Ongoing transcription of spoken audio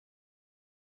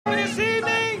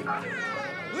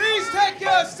Take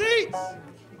your seats.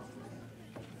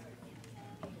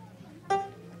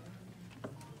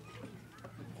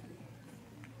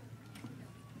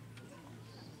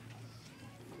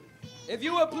 If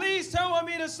you would please turn with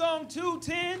me to Song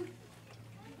 210.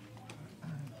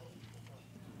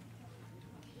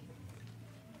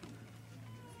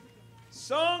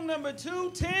 Song number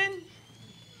 210.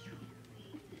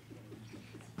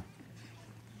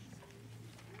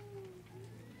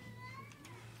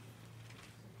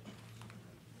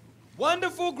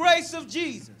 Wonderful Grace of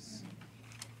Jesus.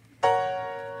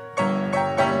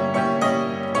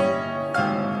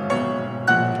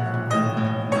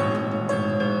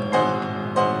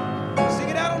 Sing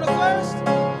it out on the first.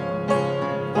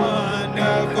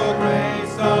 Wonderful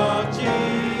grace of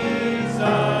Jesus,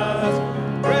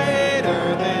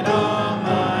 greater than all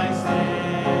my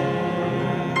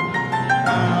sin.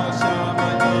 How shall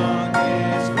my tongue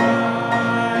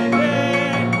describe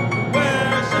it?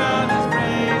 Where shall His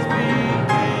praise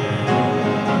begin?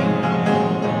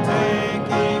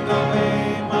 Taking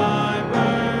away my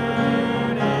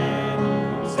burden,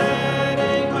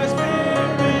 setting my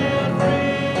spirit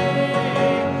free.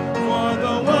 For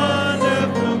the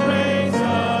wonderful grace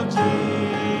of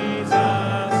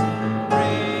Jesus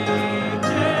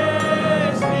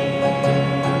reaches me.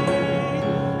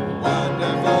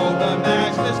 Wonderful, the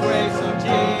matchless grace of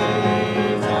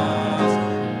Jesus,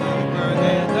 deeper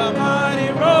than the mighty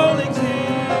rolling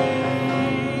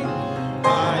sea,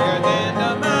 higher than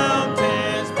the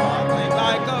mountains, sparkling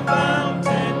like a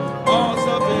fountain, all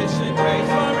sufficient grace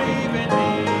for even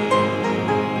me.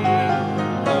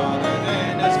 Broader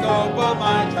than the scope of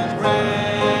my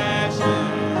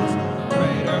transgressions,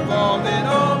 greater fall than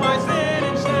all my sin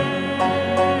and shame.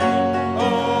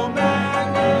 Oh,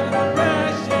 magnificent the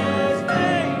precious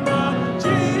name of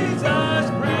Jesus,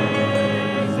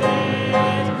 praise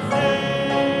His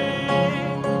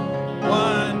name.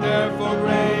 Wonderful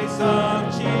grace of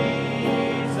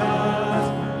Jesus,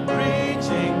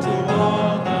 reaching to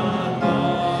all the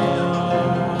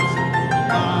lost.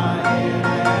 By it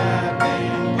have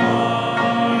been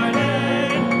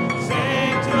pardoned,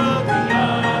 saved to the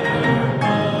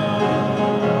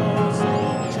uttermost.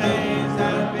 Chains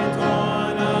have been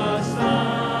torn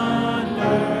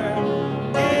asunder,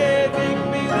 giving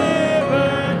me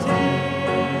liberty.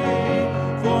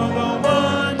 For the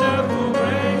wonderful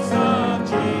grace of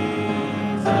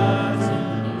Jesus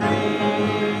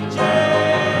reaches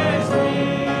me.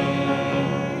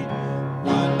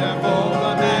 Wonderful,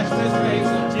 the matchless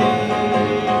grace of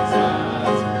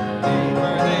Jesus,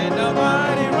 deeper than the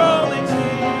mighty rolling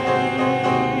sea,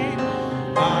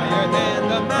 higher than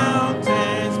the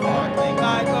mountains, sparkling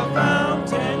like a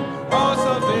fountain, all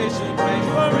sufficient grace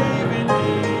for even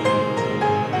me.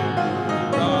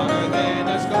 Broader than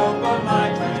the scope of my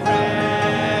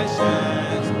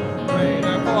transgressions,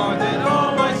 greater far than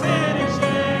all my sin and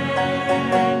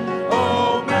shame.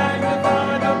 Oh,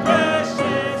 magnify the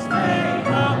precious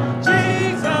name of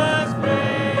Jesus,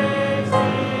 praise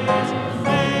His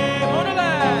name. On the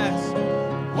last.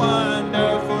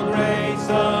 Wonderful grace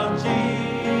of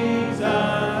Jesus,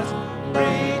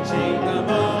 reaching the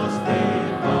most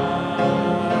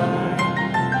divine.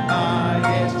 By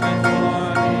His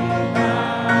transforming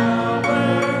power,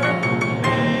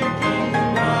 making me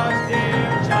God's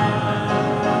dear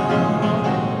child,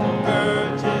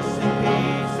 purchasing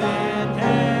peace and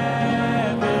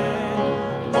heaven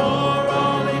for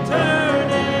all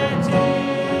eternity.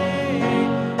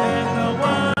 And the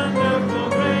wonderful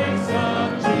grace of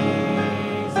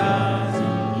Jesus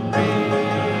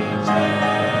reaches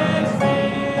me.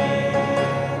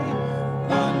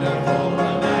 Wonderful,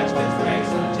 the matchless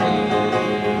grace of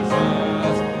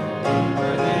Jesus,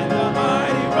 deeper than the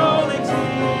mighty rolling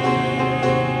sea,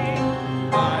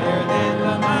 higher than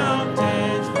the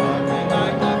mountains, sparkling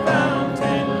like a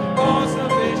fountain, all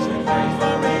sufficient grace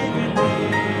for even me.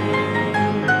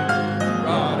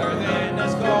 Broader than the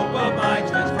scope of my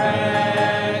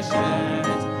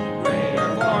transgressions,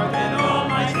 greater far than all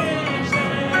my sin and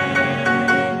shame.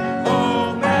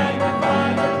 Oh,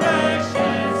 magnify the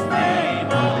precious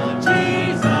name of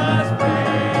Jesus,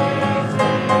 praise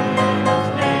His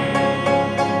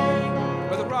name.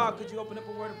 Brother Rob, could you open up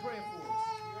a word of prayer for us?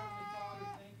 Dear Heavenly Father,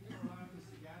 thank you for allowing us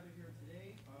to gather here today.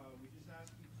 We just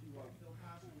ask you to fill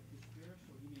Pastor with your Spirit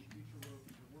so he may preach your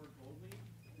word boldly.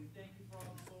 We thank you for all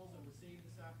the souls that were saved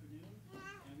this afternoon,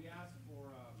 and we ask for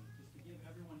just to give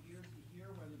everyone ears to hear,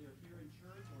 whether they're here in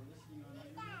church or listening on the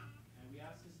internet. And we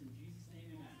ask this in Jesus'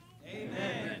 name, amen.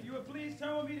 Amen. If you would please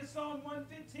turn with me to Psalm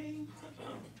 115.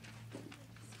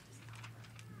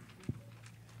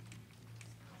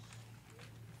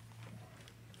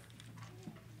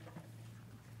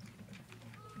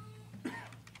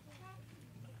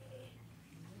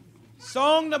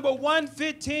 Song number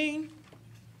 115.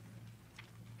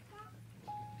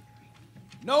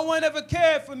 No one ever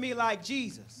cared for me like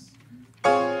Jesus.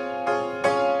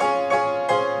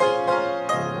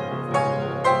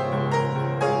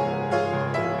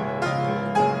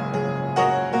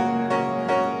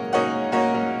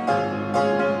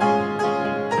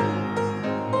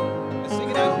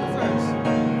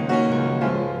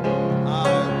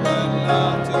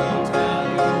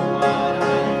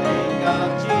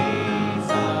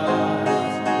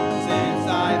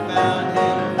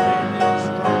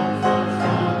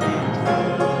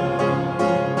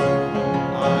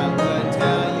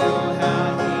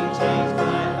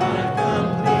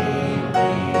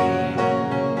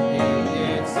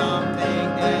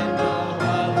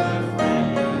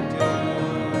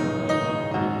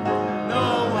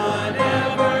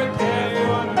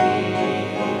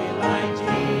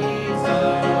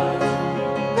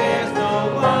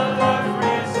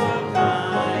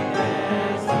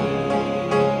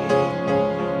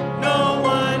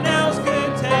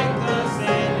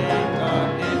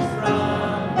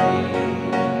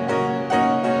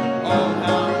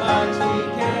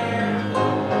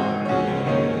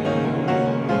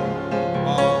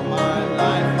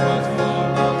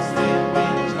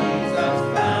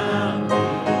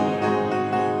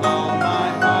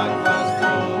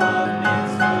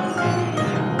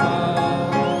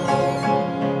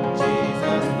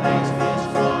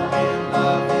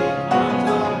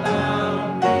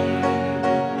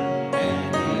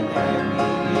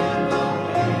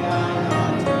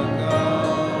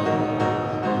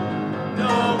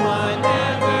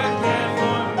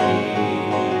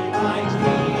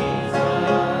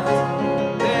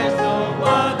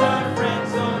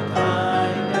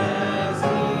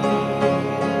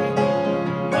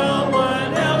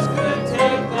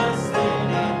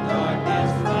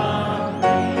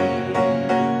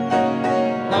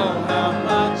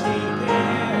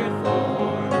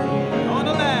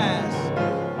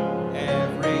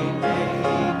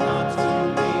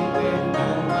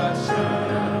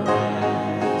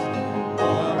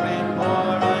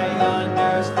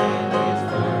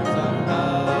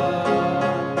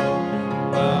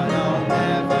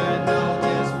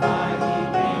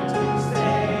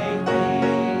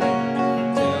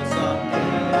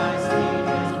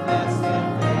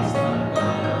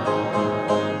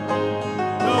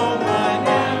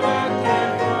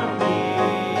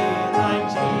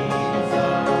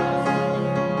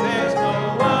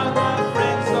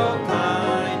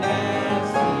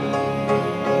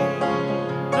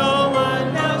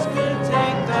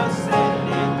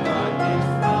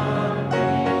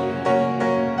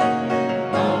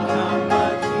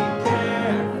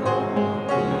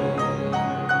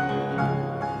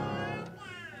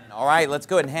 right, let's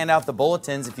go ahead and hand out the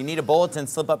bulletins. If you need a bulletin,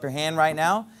 slip up your hand right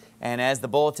now. And as the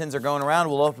bulletins are going around,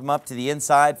 we'll open them up to the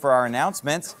inside for our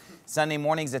announcements. Sunday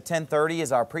mornings at 10:30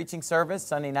 is our preaching service.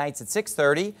 Sunday nights at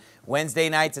 6:30. Wednesday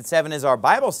nights at 7 is our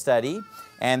Bible study.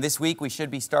 And this week we should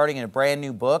be starting a brand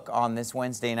new book on this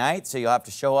Wednesday night. So you'll have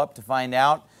to show up to find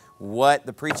out what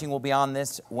the preaching will be on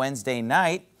this Wednesday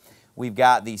night. We've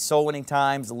got the soul winning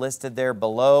times listed there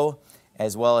below,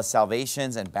 as well as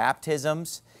salvations and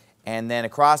baptisms. And then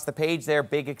across the page there,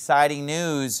 big exciting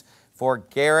news for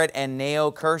Garrett and Nao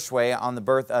Kirschway on the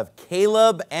birth of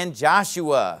Caleb and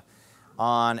Joshua.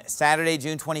 On Saturday,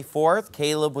 June 24th,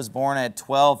 Caleb was born at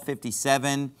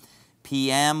 12:57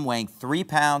 p.m., weighing 3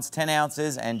 pounds, 10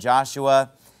 ounces, and Joshua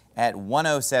at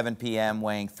 1:07 p.m.,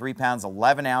 weighing 3 pounds,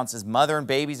 11 ounces. Mother and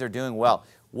babies are doing well.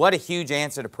 What a huge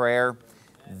answer to prayer.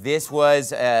 This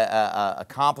was a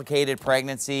complicated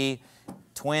pregnancy.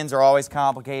 Twins are always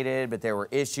complicated, but there were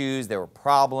issues, there were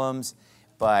problems.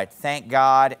 But thank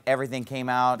God, everything came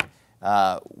out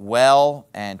well,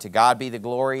 and to God be the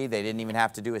glory. They didn't even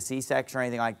have to do a C-section or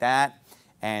anything like that.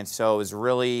 And so it was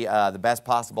really the best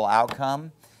possible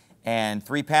outcome. And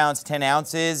 3 pounds, 10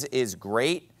 ounces is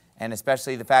great, and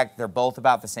especially the fact that they're both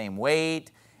about the same weight,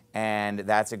 and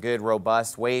that's a good,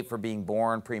 robust weight for being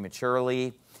born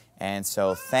prematurely. And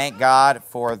so thank God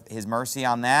for His mercy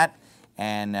on that.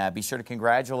 And be sure to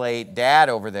congratulate Dad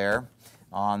over there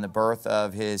on the birth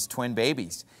of his twin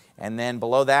babies. And then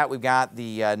below that, we've got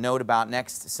the note about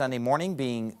next Sunday morning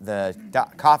being the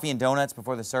coffee and donuts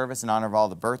before the service in honor of all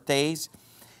the birthdays.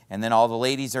 And then all the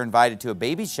ladies are invited to a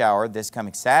baby shower this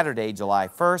coming Saturday, July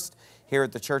 1st, here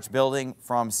at the church building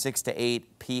from 6 to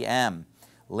 8 p.m.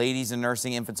 Ladies and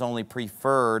nursing infants only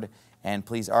preferred, and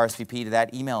please RSVP to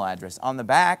that email address. On the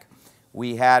back,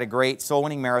 we had a great soul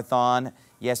winning marathon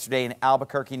yesterday in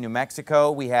Albuquerque, New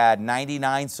Mexico. We had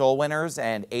 99 soul winners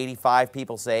and 85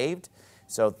 people saved.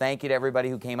 So thank you to everybody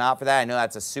who came out for that. I know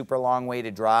that's a super long way to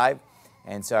drive.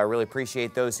 And so I really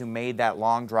appreciate those who made that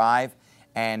long drive.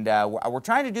 And we're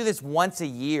trying to do this once a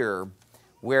year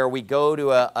where we go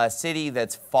to a city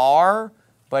that's far,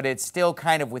 but it's still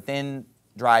kind of within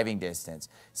driving distance.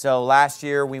 So last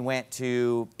year we went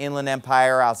to Inland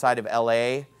Empire outside of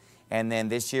LA, and then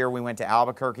this year we went to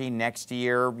Albuquerque. Next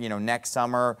year, next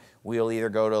summer, we'll either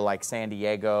go to like San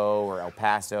Diego or El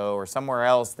Paso or somewhere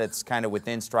else that's kind of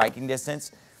within striking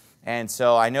distance. And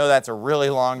so I know that's a really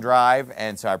long drive,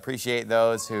 and so I appreciate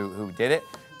those who did it.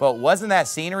 But wasn't that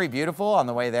scenery beautiful on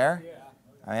the way there? Yeah.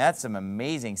 I mean, that's some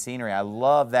amazing scenery. I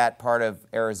love that part of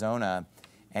Arizona,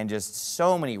 and just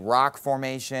so many rock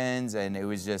formations, and it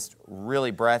was just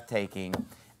really breathtaking.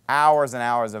 Hours and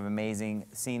hours of amazing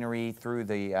scenery through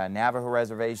the Navajo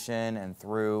Reservation and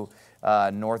through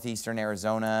northeastern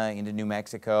Arizona into New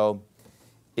Mexico.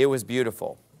 It was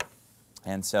beautiful.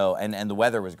 And so, and the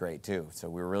weather was great too. So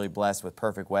we were really blessed with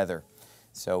perfect weather.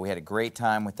 So we had a great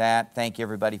time with that. Thank you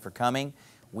everybody for coming.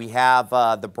 We have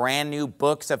the brand new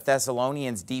Books of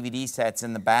Thessalonians DVD sets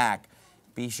in the back.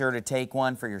 Be sure to take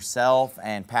one for yourself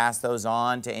and pass those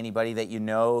on to anybody that you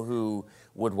know who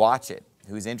would watch it,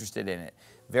 who's interested in it.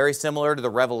 Very similar to the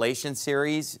Revelation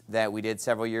series that we did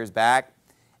several years back.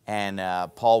 And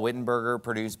Paul Wittenberger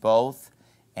produced both.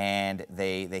 And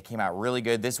they came out really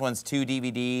good. This one's 2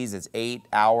 DVDs. It's 8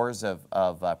 hours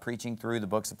of preaching through the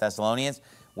Books of Thessalonians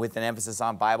with an emphasis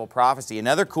on Bible prophecy.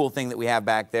 Another cool thing that we have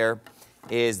back there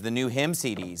is the new hymn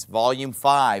CDs, Volume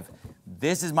 5.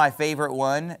 This is my favorite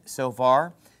one so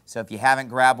far. So if you haven't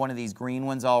grabbed one of these green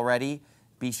ones already,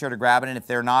 be sure to grab it. And if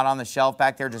they're not on the shelf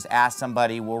back there, just ask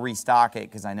somebody. We'll restock it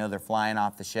because I know they're flying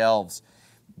off the shelves.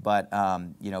 But,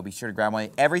 be sure to grab one.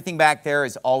 Everything back there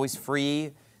is always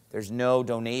free. There's no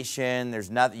donation. There's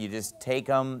nothing. You just take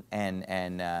them and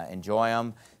enjoy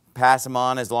them. Pass them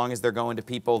on as long as they're going to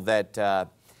people that are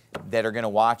going to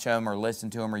watch them or listen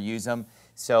to them or use them.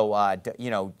 So,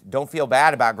 don't feel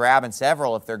bad about grabbing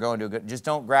several if they're going to a good. Just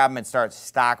don't grab them and start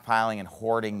stockpiling and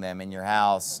hoarding them in your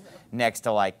house next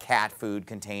to like cat food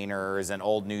containers and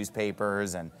old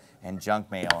newspapers and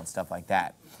junk mail and stuff like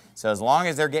that. So as long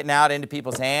as they're getting out into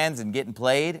people's hands and getting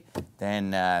played,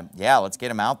 then let's get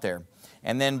them out there.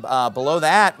 And then below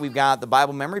that, we've got the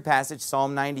Bible memory passage,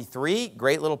 Psalm 93.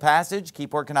 Great little passage.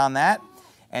 Keep working on that.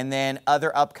 And then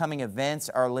other upcoming events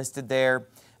are listed there.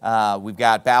 We've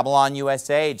got Babylon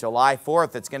USA, July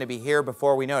 4th. It's going to be here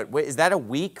before we know it. Wait, is that a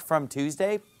week from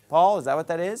Tuesday, Paul? Is that what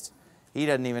that is? He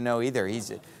doesn't even know either.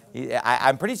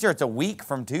 I'm pretty sure it's a week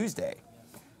from Tuesday.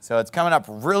 So it's coming up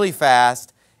really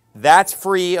fast. That's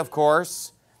free, of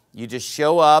course. You just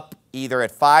show up either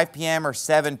at 5 p.m. or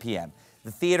 7 p.m.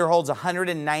 The theater holds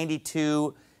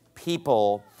 192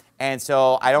 people, and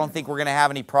so I don't think we're going to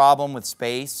have any problem with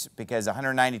space because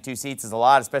 192 seats is a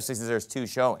lot, especially since there's 2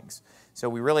 showings. So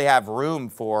we really have room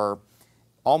for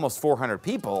almost 400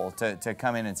 people to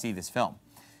come in and see this film.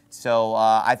 So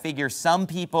I figure some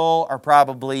people are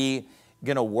probably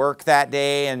going to work that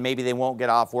day and maybe they won't get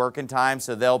off work in time,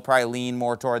 so they'll probably lean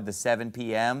more toward the 7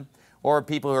 p.m. Or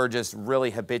people who are just really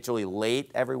habitually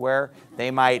late everywhere, they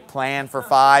might plan for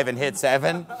 5 and hit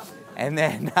 7. And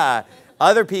then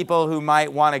other people who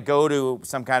might want to go to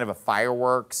some kind of a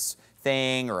fireworks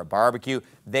thing or a barbecue,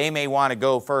 they may want to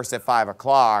go first at 5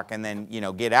 o'clock and then,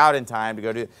 get out in time to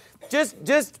go do.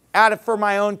 Just for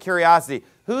my own curiosity,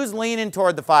 who's leaning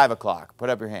toward the 5 o'clock? Put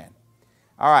up your hand.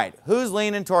 All right, who's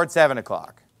leaning toward 7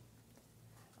 o'clock?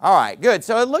 All right, good.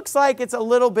 So it looks like it's a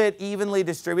little bit evenly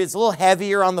distributed. It's a little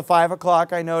heavier on the 5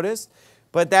 o'clock, I noticed,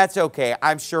 but that's okay.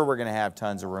 I'm sure we're going to have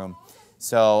tons of room.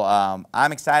 So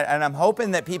I'm excited, and I'm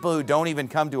hoping that people who don't even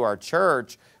come to our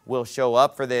church will show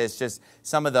up for this. Just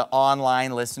some of the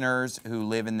online listeners who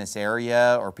live in this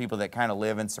area or people that kind of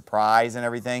live in Surprise and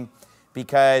everything,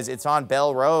 because it's on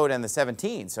Bell Road and the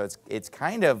 17th, so it's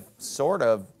kind of sort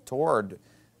of toward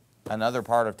another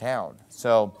part of town.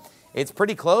 So it's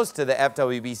pretty close to the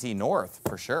FWBC North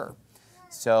for sure.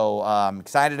 So I'm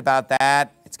excited about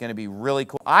that. It's going to be really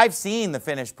cool. I've seen the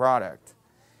finished product.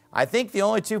 I think the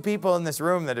only 2 people in this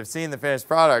room that have seen the finished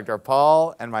product are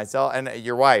Paul and myself and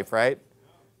your wife, right?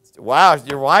 Wow,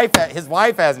 his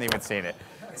wife hasn't even seen it.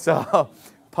 So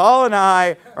Paul and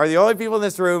I are the only people in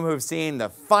this room who've seen the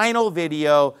final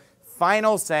video,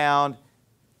 final sound.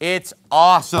 It's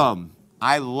awesome.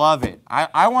 I love it.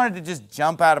 I wanted to just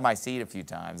jump out of my seat a few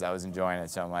times. I was enjoying it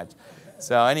so much.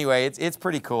 So anyway, it's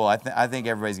pretty cool. I think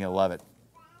everybody's going to love it.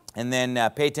 And then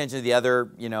pay attention to the other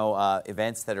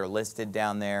events that are listed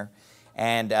down there.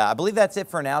 And I believe that's it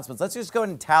for announcements. Let's just go ahead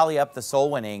and tally up the soul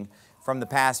winning from the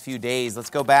past few days. Let's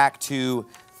go back to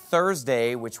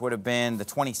Thursday, which would have been the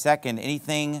 22nd.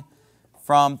 Anything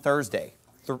from Thursday?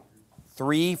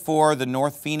 3 for the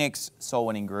North Phoenix soul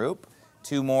winning group.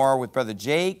 2 more with Brother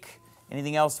Jake.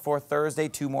 Anything else for Thursday?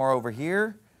 2 more over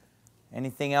here.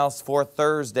 Anything else for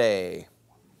Thursday?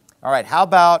 All right, how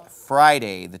about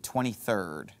Friday the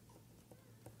 23rd?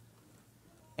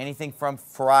 Anything from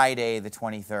Friday the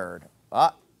 23rd?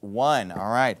 1.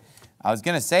 All right. I was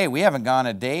going to say, we haven't gone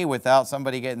a day without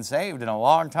somebody getting saved in a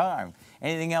long time.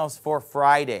 Anything else for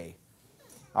Friday?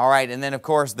 All right, and then, of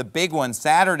course, the big one,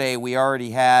 Saturday, we already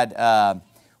had,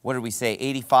 what did we say,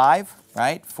 85,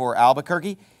 right, for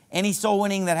Albuquerque. Any soul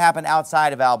winning that happened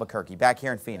outside of Albuquerque, back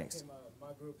here in Phoenix? My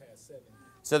group had 7.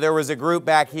 So there was a group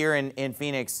back here in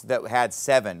Phoenix that had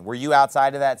 7. Were you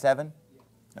outside of that 7?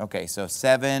 Yeah. Okay, so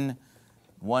 7,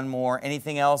 1 more.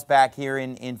 Anything else back here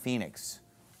in Phoenix?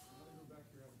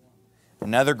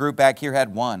 Another group back here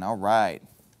had 1. All right.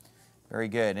 Very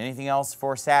good. Anything else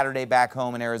for Saturday back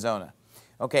home in Arizona?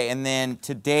 Okay, and then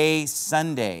today,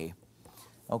 Sunday.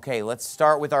 Okay, let's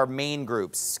start with our main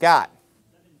groups. Scott.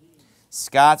 17.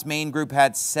 Scott's main group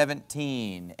had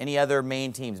 17. Any other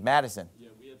main teams? Madison. Yeah,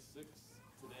 we had 6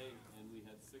 today, and we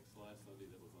had 6 last Sunday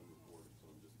that was unreported. So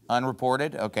I'm just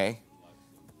Unreported? Okay.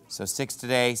 So 6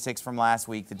 today, 6 from last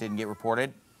week that didn't get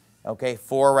reported. Okay,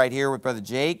 4 right here with Brother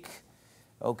Jake.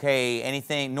 Okay,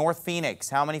 anything? North Phoenix.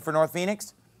 How many for North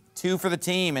Phoenix? 2 for the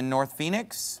team in North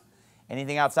Phoenix.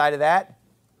 Anything outside of that?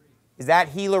 Is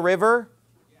that Gila River?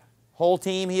 Whole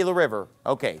team Gila River.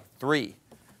 Okay, 3.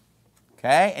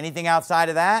 Okay, anything outside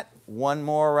of that? 1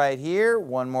 more right here,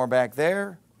 1 more back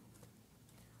there.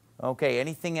 Okay,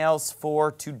 anything else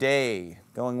for today?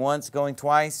 Going once, going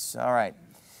twice? All right.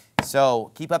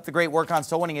 So keep up the great work on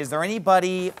soul winning. Is there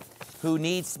anybody who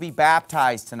needs to be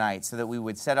baptized tonight so that we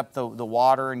would set up the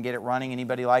water and get it running?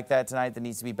 Anybody like that tonight that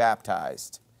needs to be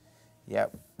baptized?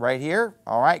 Yep, right here.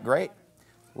 All right, great.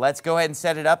 Let's go ahead and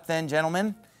set it up then,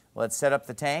 gentlemen. Let's set up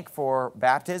the tank for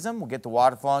baptism. We'll get the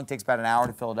water flowing. It takes about an hour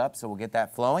to fill it up, so we'll get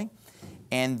that flowing.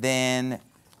 And then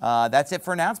that's it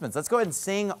for announcements. Let's go ahead and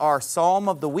sing our Psalm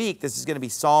of the week. This is going to be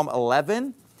Psalm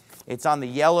 11. It's on the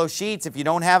yellow sheets. If you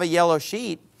don't have a yellow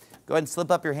sheet, go ahead and slip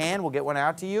up your hand. We'll get one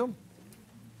out to you.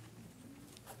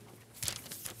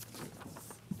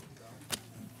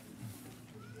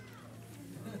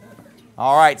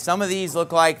 All right, some of these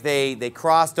look like they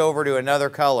crossed over to another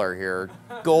color here,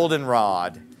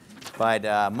 goldenrod.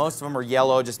 But most of them are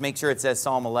yellow. Just make sure it says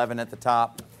Psalm 11 at the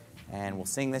top. And we'll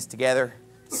sing this together.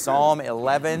 Psalm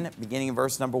 11, beginning in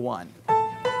verse number 1.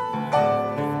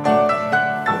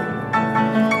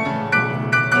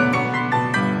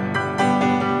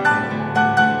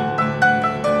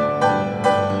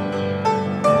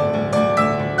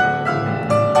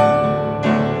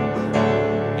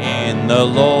 The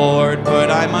Lord put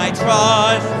I my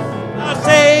trust, I'll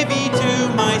save thee to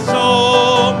my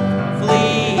soul.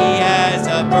 Flee as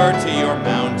a bird to your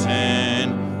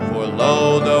mountain, for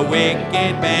lo, the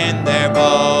wicked bend their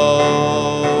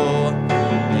bow.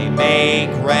 They make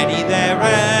ready their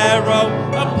arrow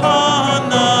upon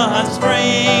the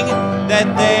string,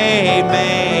 that they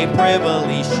may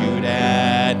privily shoot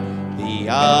at the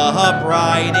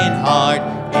upright in heart.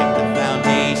 If the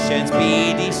foundations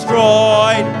be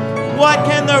destroyed, what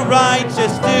can the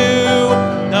righteous do?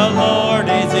 The Lord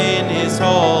is in his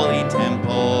holy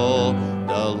temple.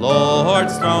 The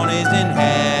Lord's throne is in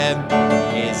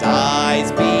heaven. His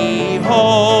eyes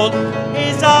behold,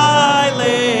 his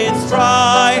eyelids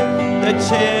try the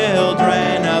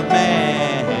children of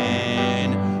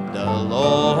man. The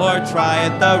Lord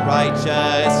trieth the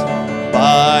righteous,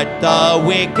 but the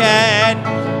wicked,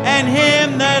 and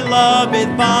him that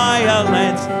loveth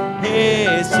violence,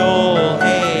 his soul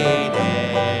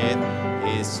hateth,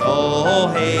 his soul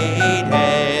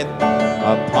hateth.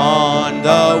 Upon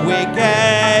the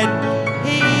wicked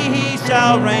he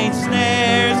shall rain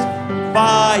snares,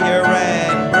 fire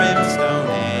and brimstone,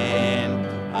 and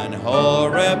an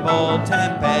horrible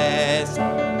tempest.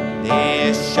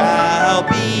 This shall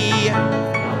be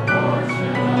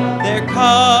their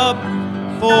cup,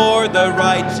 for the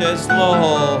righteous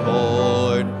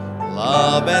Lord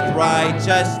loveth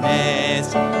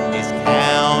righteousness, his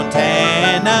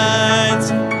countenance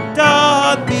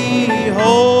doth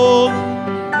behold,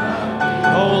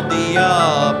 behold the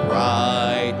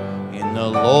upright. In the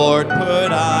Lord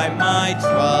put I my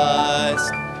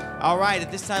trust. All right,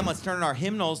 at this time, let's turn our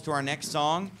hymnals to our next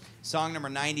song, song number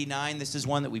 99. This is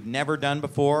one that we've never done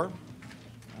before,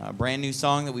 a brand new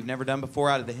song that we've never done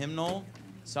before out of the hymnal.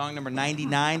 Song number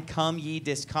 99, Come Ye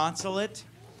Disconsolate.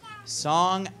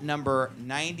 Song number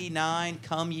 99,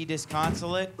 Come Ye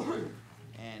Disconsolate.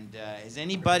 And has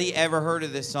anybody ever heard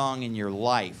of this song in your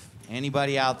life?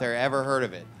 Anybody out there ever heard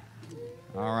of it?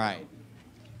 All right.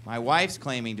 My wife's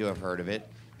claiming to have heard of it.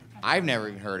 I've never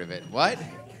even heard of it. What?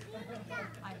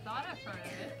 I thought I've heard of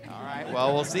it. All right.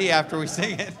 Well, we'll see after we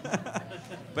sing it.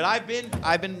 But I've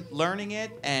been learning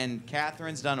it, and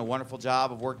Catherine's done a wonderful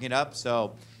job of working it up.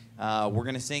 So we're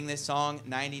going to sing this song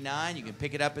 99. You can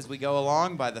pick it up as we go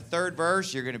along. By the third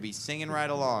verse, you're going to be singing right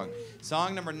along.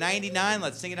 Song number 99.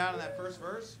 Let's sing it out in that first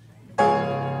verse.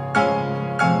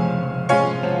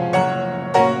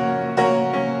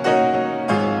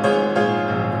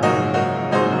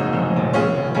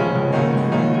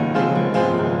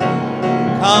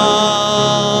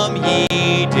 Come,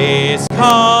 ye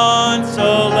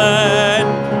disconsolate,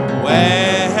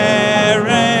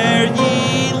 where'er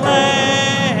ye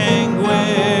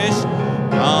languish,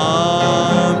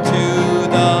 come to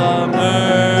the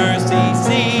mercy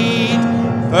seat,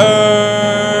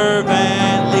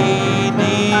 fervently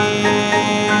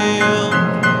kneel.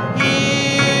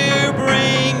 Here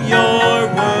bring your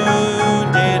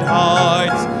wounded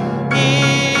hearts,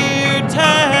 here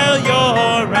tell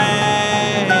your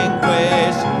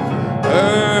anguish.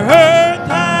 Earth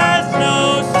has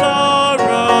no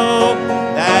sorrow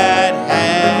that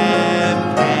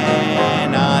heaven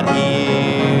cannot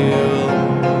heal.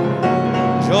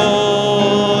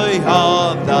 Joy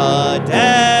of the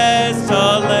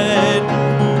desolate,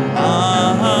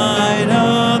 light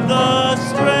of the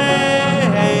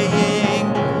straying,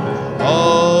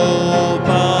 hope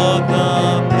of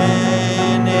the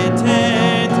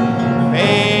penitent,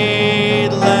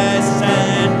 faithless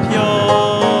and pure.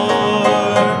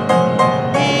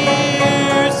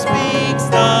 Here speaks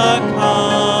the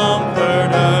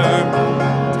Comforter,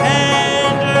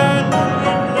 tenderly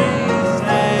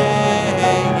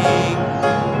saying,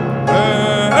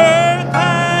 earth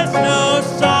has no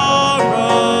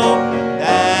sorrow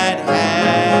that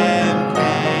heaven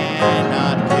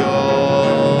cannot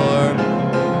cure.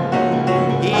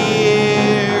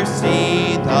 Here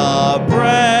see the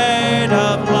bread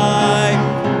of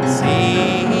life,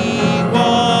 see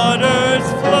waters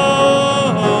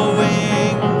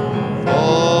flowing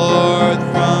forth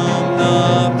from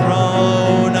the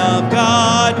throne of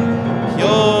God,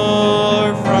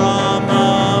 pure from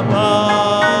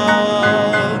above.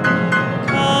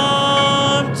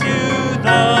 Come to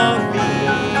the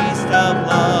feast of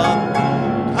love,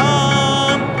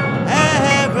 come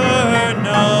ever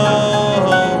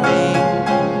knowing,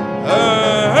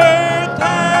 earth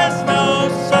has no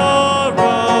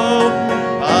sorrow,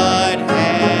 but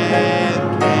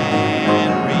heaven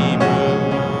can remove.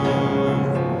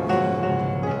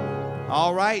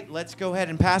 All right, let's go ahead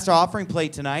and pass our offering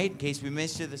plate tonight in case we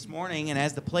missed you this morning. And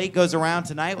as the plate goes around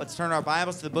tonight, let's turn our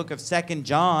Bibles to the book of 2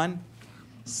 John.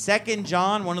 2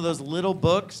 John, one of those little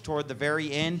books toward the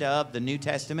very end of the New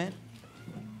Testament.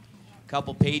 A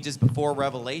couple pages before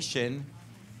Revelation,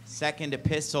 second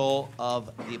epistle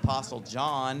of the Apostle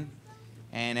John.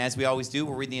 And as we always do,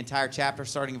 we'll read the entire chapter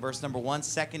starting in verse number 1.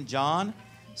 2 John,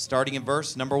 starting in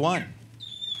verse number 1.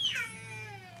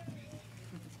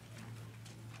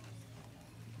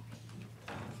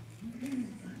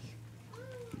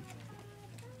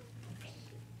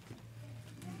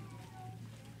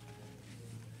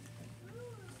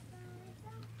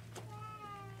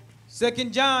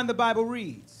 Second John, the Bible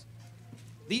reads,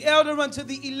 the elder unto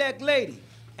the elect lady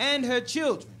and her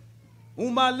children,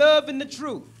 whom I love in the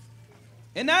truth,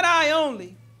 and not I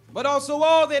only, but also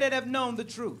all they that have known the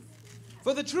truth,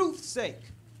 for the truth's sake,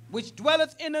 which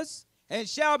dwelleth in us and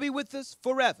shall be with us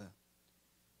forever.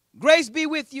 Grace be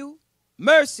with you,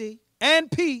 mercy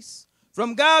and peace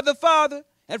from God the Father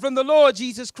and from the Lord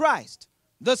Jesus Christ,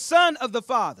 the Son of the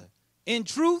Father, in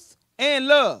truth and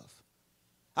love.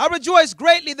 I rejoice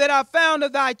greatly that I found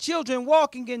of thy children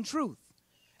walking in truth,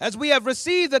 as we have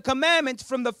received the commandments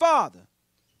from the Father.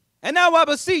 And now I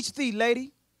beseech thee,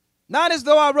 lady, not as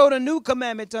though I wrote a new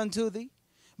commandment unto thee,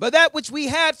 but that which we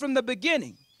had from the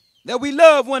beginning, that we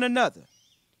love one another.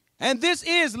 And this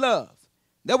is love,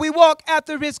 that we walk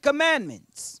after his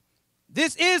commandments.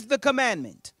 This is the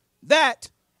commandment,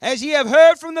 that, as ye have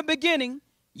heard from the beginning,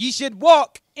 ye should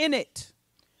walk in it.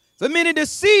 For many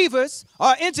deceivers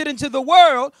are entered into the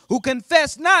world who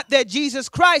confess not that Jesus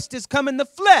Christ is come in the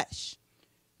flesh.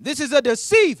 This is a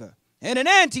deceiver and an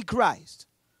antichrist.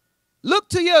 Look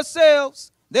to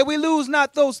yourselves that we lose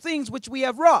not those things which we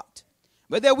have wrought,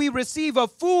 but that we receive a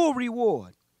full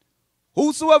reward.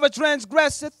 Whosoever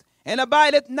transgresseth and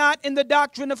abideth not in the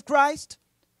doctrine of Christ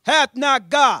hath not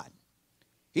God.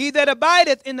 He that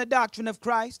abideth in the doctrine of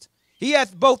Christ, he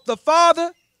hath both the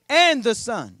Father and the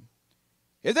Son.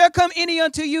 If there come any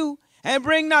unto you and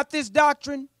bring not this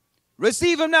doctrine,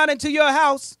 receive him not into your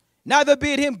house, neither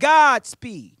bid him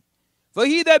Godspeed. For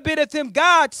he that biddeth him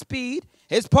Godspeed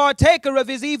is partaker of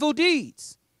his evil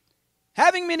deeds.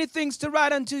 having many things to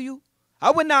write unto you, I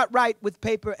would not write with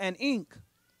paper and ink,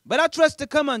 but I trust to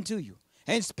come unto you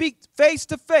and speak face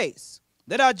to face,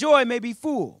 that our joy may be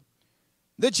full.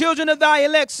 The children of thy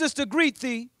elect sister greet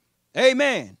thee.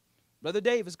 Amen. Brother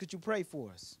Davis, could you pray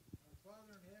for us?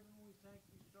 Father in heaven, we thank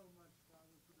you so much,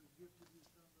 Father, for the gift of your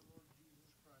Son, the Lord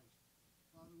Jesus Christ.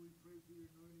 Father, we pray for your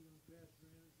anointing on Pastor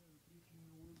Anderson and teaching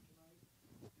your word tonight,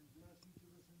 and bless each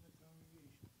of us in the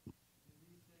congregation. And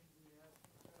these things we ask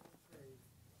and try to say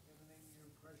in the name of your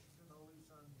precious and holy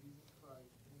Son, Jesus Christ.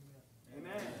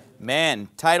 Amen. Man,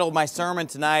 title of my sermon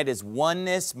tonight is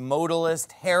Oneness,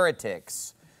 Modalist,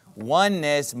 Heretics.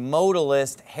 Oneness,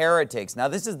 Modalist, Heretics. Now,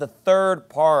 this is the third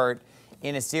part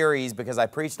in a series because I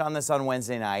preached on this on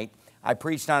Wednesday night. I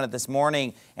preached on it this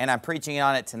morning, and I'm preaching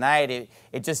on it tonight.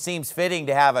 It just seems fitting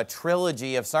to have a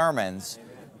trilogy of sermons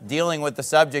dealing with the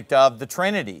subject of the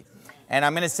Trinity. And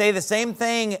I'm going to say the same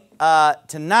thing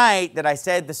tonight that I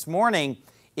said this morning.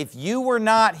 If you were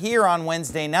not here on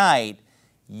Wednesday night,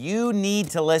 you need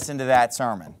to listen to that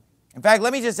sermon. In fact,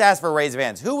 let me just ask for a raise of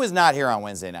hands. Who was not here on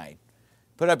Wednesday night?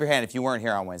 Put up your hand if you weren't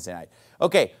here on Wednesday night.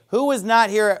 Okay, who was not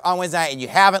here on Wednesday night and you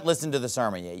haven't listened to the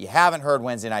sermon yet? You haven't heard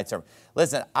Wednesday night's sermon.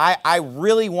 Listen, I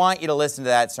really want you to listen to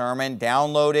that sermon.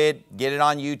 Download it, get it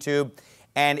on YouTube.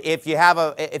 And if you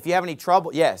have any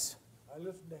trouble, yes? I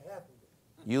listened to half of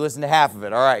it. You listened to half of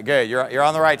it. All right, good. You're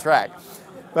on the right track.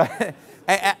 But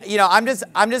you know, I'm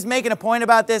just making a point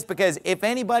about this because if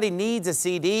anybody needs a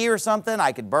CD or something,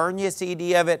 I could burn you a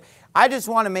CD of it. I just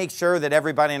want to make sure that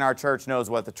everybody in our church knows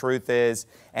what the truth is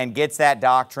and gets that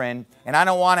doctrine. And I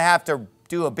don't want to have to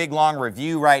do a big long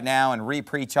review right now and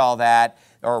re-preach all that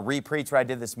or re-preach what I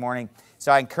did this morning.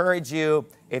 So I encourage you,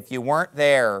 if you weren't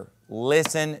there,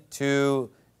 listen to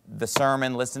the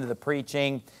sermon, listen to the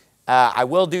preaching. I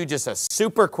will do just a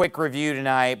super quick review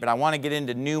tonight, but I want to get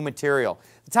into new material.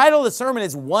 The title of the sermon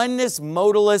is Oneness,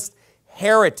 Modalist,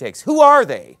 Heretics. Who are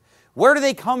they? Where do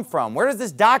they come from? Where does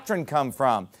this doctrine come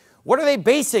from? What are they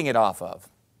basing it off of?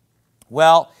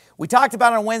 Well, we talked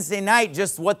about on Wednesday night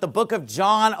just what the book of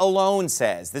John alone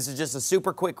says. This is just a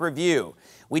super quick review.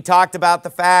 We talked about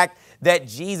the fact that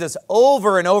Jesus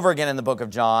over and over again in the book of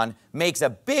John makes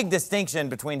a big distinction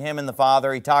between him and the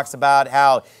Father. He talks about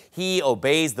how he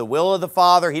obeys the will of the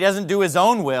Father. He doesn't do his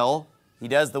own will. He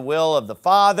does the will of the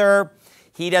Father.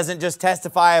 He doesn't just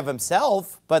testify of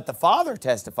himself, but the Father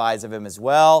testifies of him as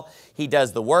well. He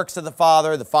does the works of the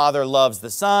Father. The Father loves the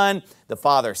Son. The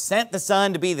Father sent the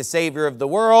Son to be the Savior of the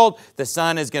world. The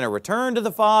Son is going to return to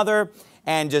the Father.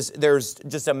 And there's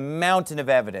just a mountain of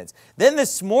evidence. Then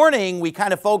this morning, we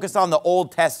kind of focused on the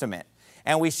Old Testament.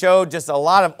 And we showed just a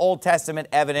lot of Old Testament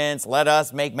evidence. Let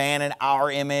us make man in our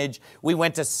image. We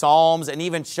went to Psalms and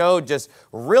even showed just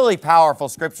really powerful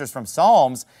scriptures from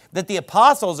Psalms that the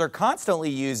apostles are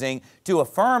constantly using to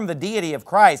affirm the deity of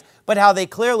Christ, but how they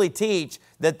clearly teach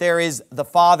that there is the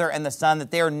Father and the Son,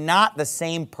 that they are not the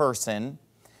same person,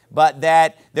 but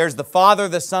that there's the Father,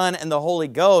 the Son, and the Holy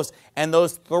Ghost, and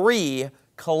those three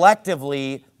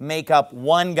collectively make up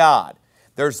one God.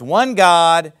 There's one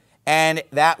God, and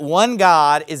that one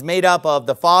God is made up of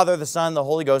the Father, the Son, the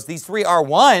Holy Ghost. These three are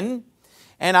one,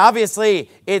 and obviously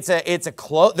there's a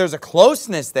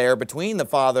closeness there between the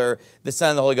Father, the Son,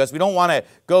 and the Holy Ghost. We don't want to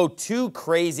go too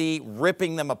crazy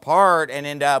ripping them apart and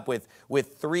end up with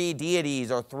three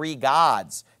deities or three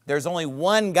gods. There's only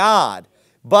one God,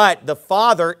 but the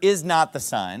Father is not the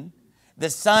Son. The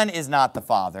Son is not the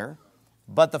Father,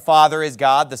 but the Father is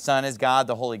God, the Son is God,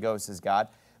 the Holy Ghost is God.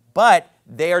 But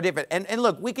they are different. And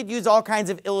look, we could use all kinds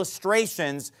of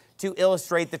illustrations to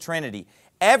illustrate the Trinity.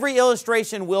 Every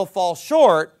illustration will fall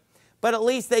short, but at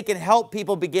least they can help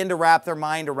people begin to wrap their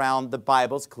mind around the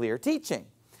Bible's clear teaching.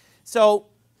 So,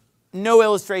 no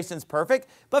illustration is perfect,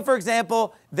 but for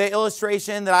example, the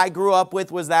illustration that I grew up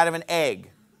with was that of an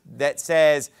egg that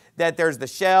says that there's the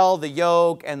shell, the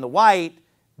yolk, and the white,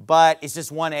 but it's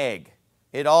just one egg.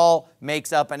 It all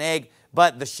makes up an egg,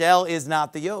 but the shell is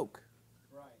not the yolk.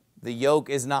 The yolk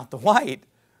is not the white,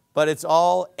 but it's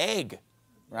all egg,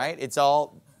 right? It's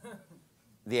all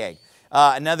the egg.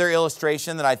 Another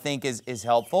illustration that I think is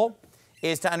helpful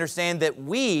is to understand that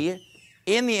we,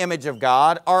 in the image of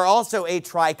God, are also a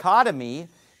trichotomy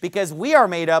because we are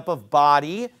made up of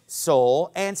body,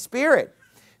 soul, and spirit.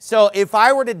 So if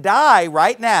I were to die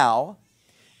right now,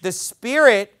 the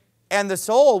spirit and the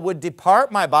soul would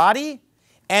depart my body,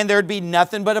 and there'd be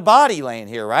nothing but a body laying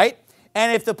here, right?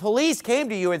 And if the police came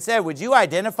to you and said, would you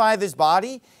identify this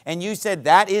body? And you said,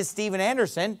 that is Stephen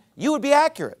Anderson, you would be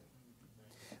accurate.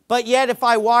 But yet, if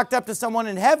I walked up to someone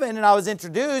in heaven and I was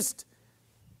introduced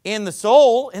in the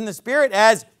soul, in the spirit,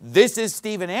 as this is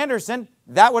Stephen Anderson,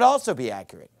 that would also be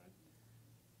accurate.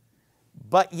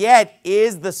 But yet,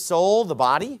 is the soul the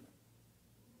body?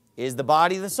 Is the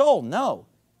body the soul? No.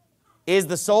 Is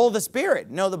the soul the spirit?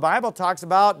 No, the Bible talks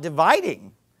about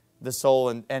dividing the soul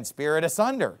and spirit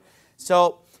asunder.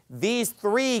 So these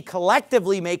three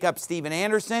collectively make up Stephen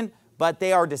Anderson, but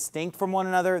they are distinct from one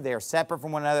another. They are separate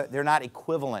from one another. They're not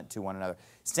equivalent to one another.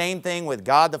 Same thing with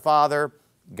God the Father,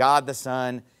 God the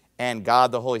Son, and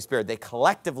God the Holy Spirit. They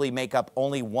collectively make up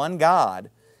only one God,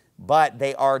 but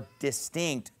they are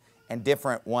distinct and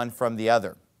different one from the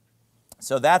other.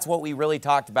 So that's what we really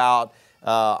talked about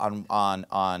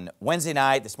on Wednesday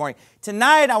night, this morning.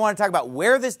 Tonight, I want to talk about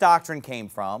where this doctrine came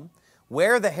from,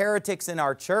 where the heretics in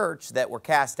our church that were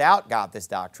cast out got this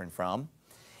doctrine from,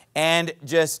 and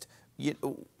just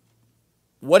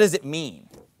what does it mean?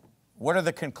 What are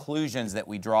the conclusions that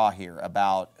we draw here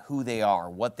about who they are,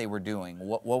 what they were doing?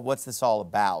 What's this all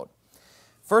about?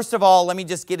 First of all, let me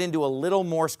just get into a little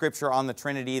more scripture on the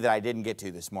Trinity that I didn't get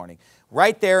to this morning.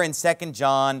 Right there in 2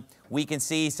 John, we can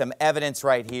see some evidence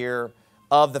right here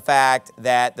of the fact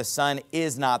that the Son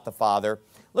is not the Father.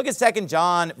 Look at 2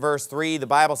 John verse 3. The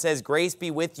Bible says, "Grace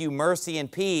be with you, mercy and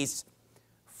peace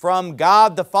from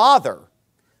God the Father."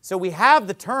 So we have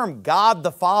the term God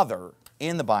the Father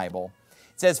in the Bible.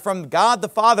 It says, "From God the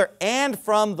Father and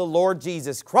from the Lord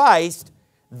Jesus Christ,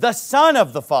 the Son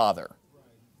of the Father,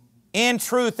 in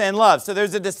truth and love." So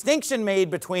there's a distinction made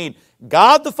between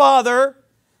God the Father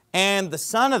and the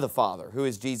Son of the Father, who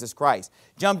is Jesus Christ.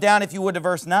 Jump down, if you would, to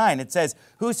verse 9. It says,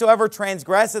 "Whosoever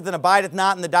transgresseth and abideth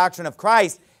not in the doctrine of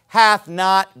Christ hath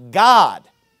not God.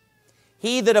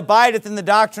 He that abideth in the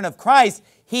doctrine of Christ,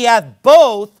 he hath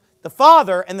both the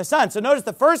Father and the Son." So notice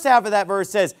the first half of that verse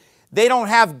says they don't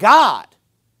have God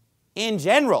in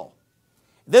general.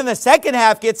 Then the second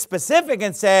half gets specific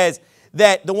and says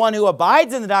that the one who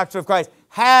abides in the doctrine of Christ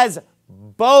has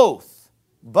both.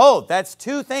 Both. That's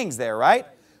two things there, right?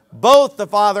 Both the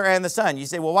Father and the Son. You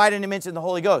say, well, why didn't he mention the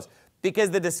Holy Ghost?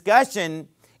 Because the discussion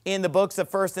in the books of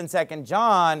 1st and 2nd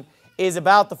John is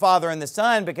about the Father and the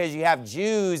Son, because you have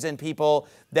Jews and people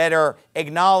that are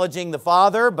acknowledging the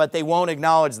Father, but they won't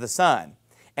acknowledge the Son.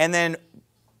 And then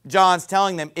John's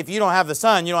telling them, if you don't have the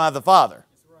Son, you don't have the Father.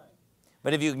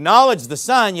 But if you acknowledge the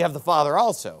Son, you have the Father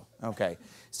also. Okay.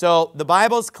 So the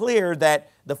Bible's clear that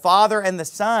the Father and the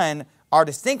Son are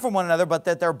distinct from one another, but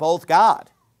that they're both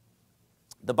God.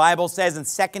 The Bible says in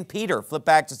 2 Peter, flip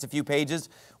back just a few pages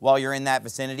while you're in that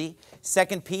vicinity.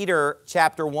 2 Peter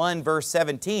chapter 1, verse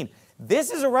 17.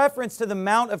 This is a reference to the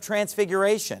Mount of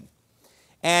Transfiguration.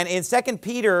 And in 2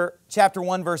 Peter chapter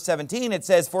 1, verse 17, it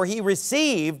says, "For he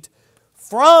received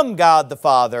from God the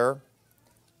Father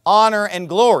honor and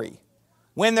glory,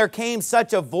 when there came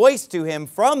such a voice to him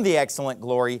from the excellent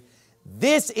glory,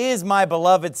 'This is my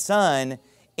beloved Son,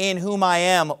 in whom I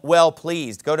am well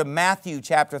pleased.'" Go to Matthew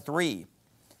chapter 3.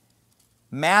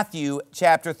 Matthew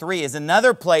chapter 3 is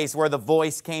another place where the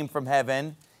voice came from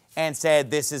heaven and said,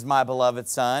 "This is my beloved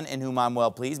Son, in whom I'm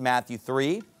well pleased." Matthew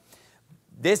 3.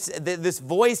 This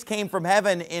voice came from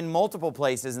heaven in multiple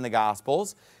places in the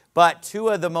Gospels, but two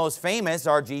of the most famous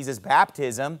are Jesus'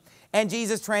 baptism and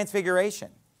Jesus' transfiguration.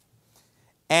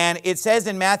 And it says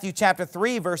in Matthew chapter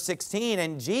 3, verse 16,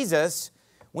 "And Jesus,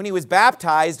 when he was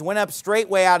baptized, went up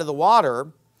straightway out of the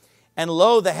water, and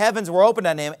lo, the heavens were opened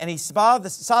unto him, and he saw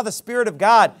the Spirit of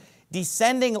God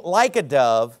descending like a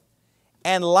dove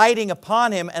and lighting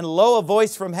upon him, and lo, a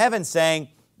voice from heaven saying,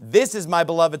 'This is my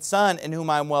beloved Son, in whom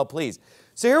I am well pleased.'"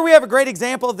 So here we have a great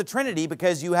example of the Trinity,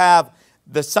 because you have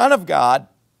the Son of God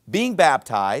being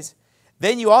baptized,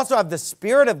 then you also have the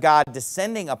Spirit of God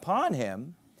descending upon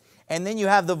him, and then you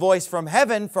have the voice from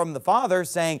heaven, from the Father,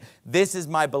 saying, "This is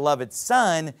my beloved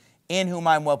Son, in whom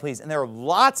I'm well pleased." And there are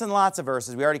lots and lots of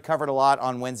verses. We already covered a lot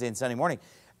on Wednesday and Sunday morning.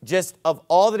 Just of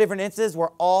all the different instances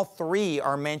where all three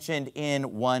are mentioned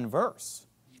in one verse.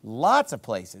 Lots of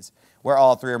places where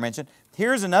all three are mentioned.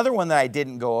 Here's another one that I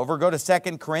didn't go over. Go to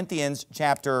 2 Corinthians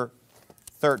chapter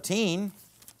 13.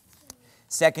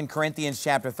 2 Corinthians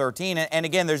chapter 13. And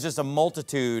again, there's just a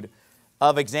multitude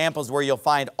of examples where you'll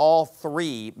find all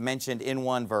three mentioned in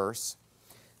one verse.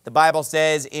 The Bible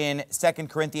says in 2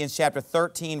 Corinthians chapter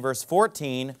 13, verse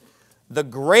 14, "The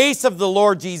grace of the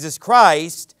Lord Jesus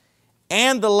Christ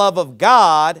and the love of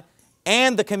God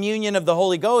and the communion of the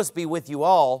Holy Ghost be with you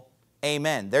all.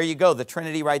 Amen." There you go, the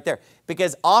Trinity right there.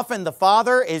 Because often the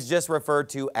Father is just referred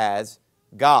to as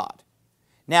God.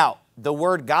 Now, the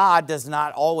word God does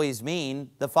not always mean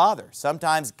the Father.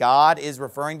 Sometimes God is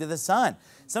referring to the Son.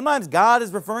 Sometimes God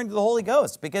is referring to the Holy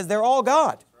Ghost, because they're all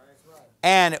God.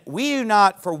 And we do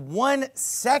not for 1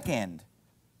 second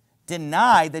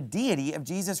deny the deity of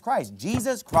Jesus Christ.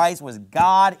 Jesus Christ was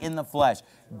God in the flesh.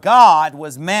 God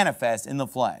was manifest in the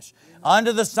flesh.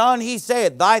 Under the Son he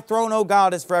saith, thy throne, O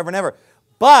God, is forever and ever.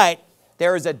 But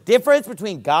there is a difference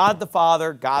between God the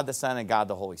Father, God the Son, and God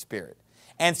the Holy Spirit.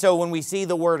 And so when we see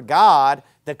the word God,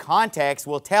 the context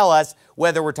will tell us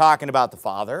whether we're talking about the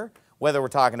Father, whether we're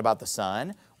talking about the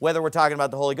Son, whether we're talking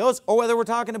about the Holy Ghost, or whether we're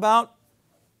talking about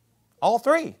all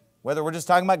three, whether we're just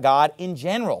talking about God in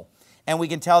general. And we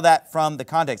can tell that from the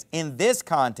context. In this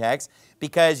context,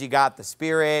 because you got the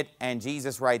Spirit and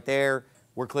Jesus right there,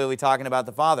 we're clearly talking about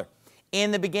the Father.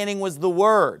 In the beginning was the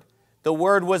Word. The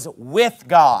Word was with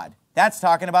God. That's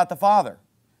talking about the Father.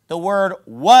 The Word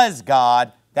was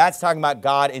God. That's talking about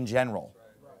God in general.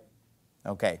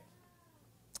 Okay.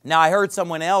 Now, I heard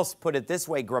someone else put it this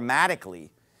way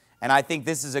grammatically, and I think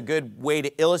this is a good way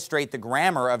to illustrate the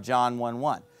grammar of John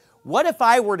 1:1. What if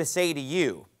I were to say to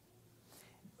you,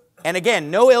 and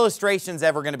again, no illustration's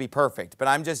ever going to be perfect, but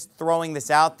I'm just throwing this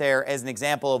out there as an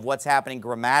example of what's happening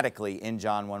grammatically in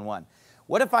John 1:1.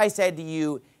 What if I said to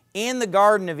you, in the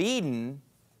Garden of Eden,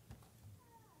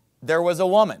 there was a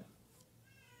woman,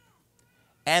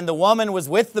 and the woman was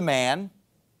with the man,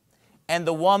 and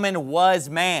the woman was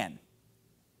man?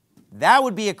 That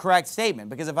would be a correct statement,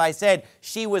 because if I said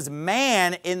she was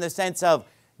man in the sense of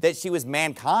that she was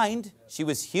mankind, she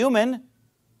was human,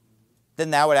 then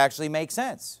that would actually make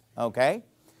sense, okay?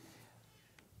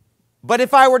 But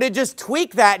if I were to just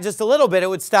tweak that just a little bit, it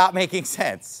would stop making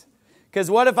sense. Because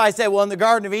what if I said, well, in the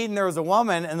Garden of Eden there was a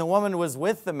woman, and the woman was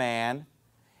with the man,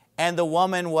 and the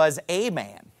woman was a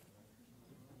man?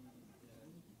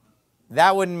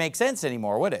 That wouldn't make sense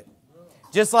anymore, would it?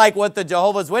 Just like what the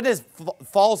Jehovah's Witness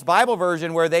false Bible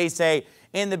version, where they say,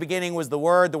 in the beginning was the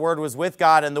Word was with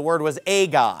God, and the Word was a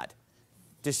God.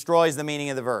 Destroys the meaning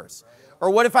of the verse. Or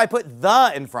what if I put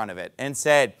the in front of it and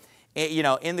said, you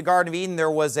know, in the Garden of Eden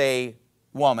there was a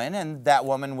woman, and that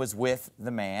woman was with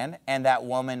the man, and that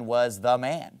woman was the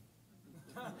man?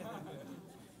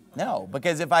 No,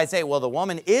 because if I say, well, the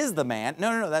woman is the man,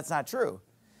 no, that's not true.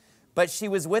 But she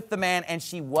was with the man, and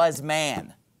she was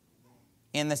man,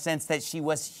 in the sense that she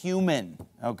was human.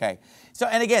 Okay. So,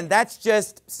 and again, that's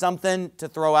just something to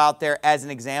throw out there as an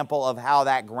example of how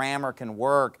that grammar can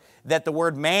work, that the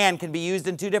word man can be used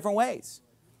in two different ways.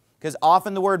 Because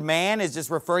often the word man is just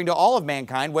referring to all of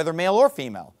mankind, whether male or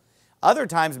female. Other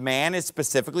times, man is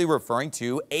specifically referring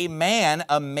to a man,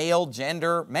 a male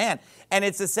gender man. And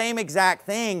it's the same exact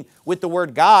thing with the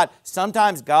word God.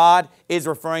 Sometimes God is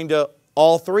referring to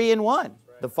all three in one.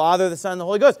 The Father, the Son, and the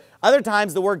Holy Ghost. Other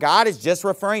times the word God is just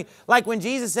referring, like when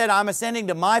Jesus said, I'm ascending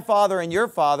to my Father and your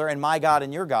Father, and my God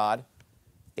and your God.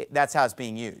 That's how it's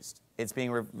being used. It's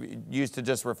being used to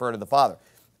just refer to the Father.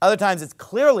 Other times it's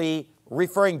clearly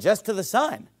referring just to the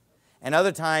Son. And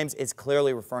other times it's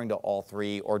clearly referring to all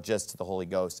three, or just to the Holy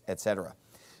Ghost, etc.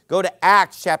 Go to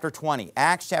Acts chapter 20.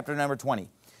 Acts chapter number 20.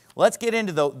 Let's get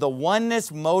into the Oneness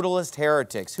Modalist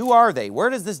Heretics. Who are they? Where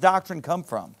does this doctrine come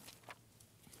from?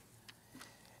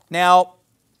 Now,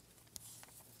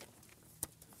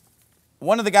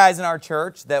 one of the guys in our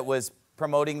church that was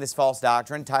promoting this false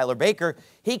doctrine, Tyler Baker,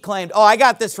 he claimed, oh, I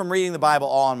got this from reading the Bible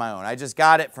all on my own. I just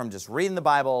got it from just reading the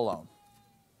Bible alone.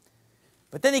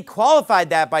 But then he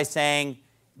qualified that by saying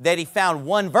that he found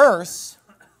one verse,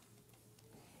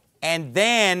 and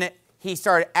then he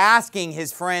started asking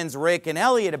his friends Rick and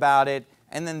Elliot about it,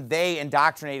 and then they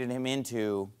indoctrinated him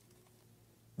into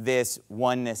this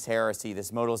oneness heresy,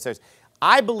 this modalist heresy.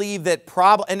 I believe that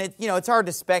and it's hard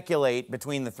to speculate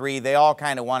between the three. They all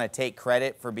kind of want to take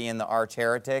credit for being the arch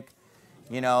heretic,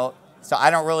 so I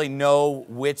don't really know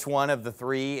which one of the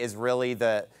three is really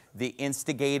the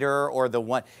instigator or the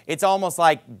one. It's almost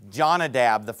like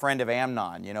Jonadab, the friend of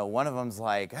Amnon. One of them's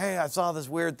like, hey, I saw this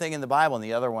weird thing in the Bible, and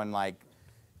the other one like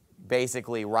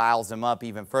basically riles him up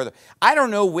even further. I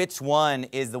don't know which one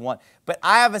is the one, but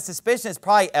I have a suspicion it's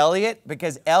probably Elliot,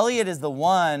 because Elliot is the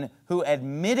one who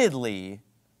admittedly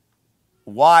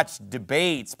watched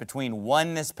debates between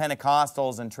oneness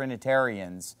Pentecostals and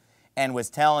Trinitarians and was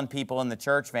telling people in the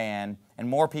church van, and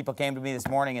more people came to me this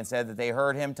morning and said that they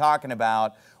heard him talking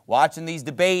about watching these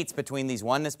debates between these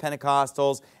oneness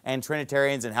Pentecostals and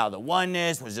Trinitarians, and how the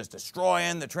oneness was just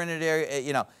destroying the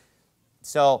Trinitarian,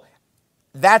 So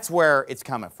that's where it's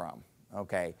coming from,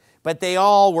 okay? But they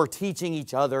all were teaching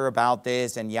each other about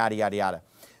this and yada, yada, yada.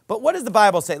 But what does the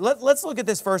Bible say? Let's look at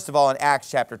this first of all in Acts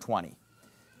chapter 20.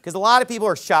 Because a lot of people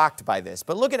are shocked by this.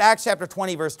 But look at Acts chapter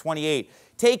 20, verse 28.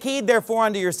 Take heed therefore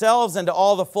unto yourselves and to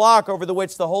all the flock over the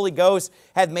which the Holy Ghost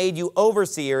hath made you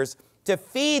overseers, to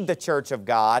feed the church of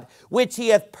God, which he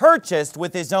hath purchased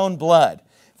with his own blood.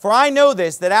 For I know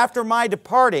this, that after my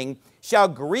departing, shall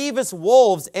grievous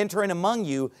wolves enter in among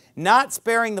you, not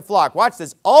sparing the flock. Watch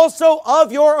this. Also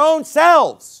of your own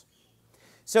selves.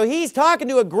 So he's talking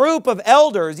to a group of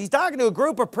elders. He's talking to a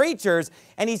group of preachers.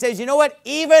 And he says, you know what?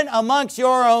 Even amongst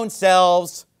your own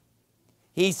selves,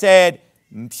 he said,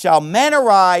 shall men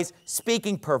arise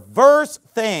speaking perverse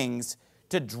things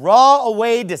to draw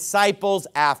away disciples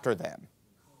after them.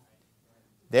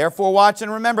 Therefore watch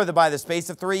and remember that by the space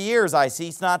of 3 years I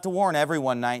cease not to warn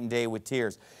everyone night and day with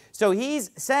tears. So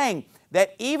he's saying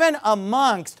that even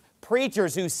amongst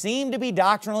preachers who seem to be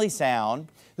doctrinally sound,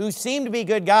 who seem to be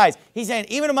good guys, he's saying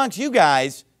even amongst you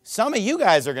guys, some of you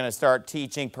guys are going to start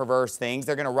teaching perverse things.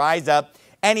 They're going to rise up.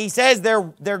 And he says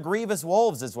they're grievous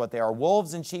wolves is what they are,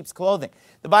 wolves in sheep's clothing.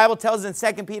 The Bible tells in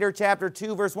 2 Peter chapter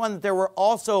 2, verse 1 that there were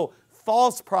also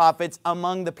false prophets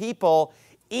among the people,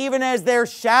 even as there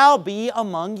shall be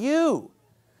among you,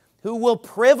 who will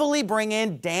privily bring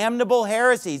in damnable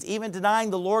heresies, even denying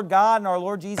the Lord God and our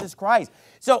Lord Jesus Christ.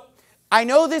 So I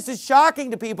know this is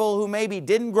shocking to people who maybe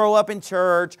didn't grow up in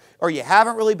church or you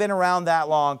haven't really been around that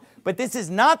long, but this is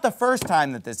not the first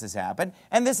time that this has happened,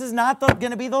 and this is not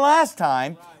going to be the last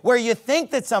time where you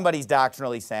think that somebody's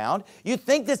doctrinally sound, you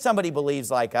think that somebody believes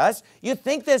like us, you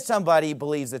think that somebody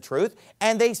believes the truth,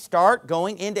 and they start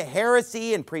going into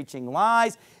heresy and preaching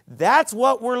lies. That's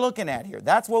what we're looking at here.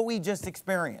 That's what we just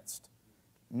experienced.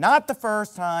 Not the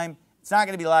first time. It's not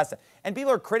going to be the last time. And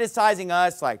people are criticizing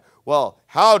us like, well,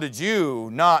 how did you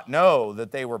not know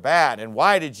that they were bad? And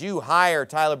why did you hire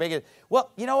Tyler Biggs?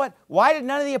 Well, you know what? Why did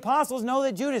none of the apostles know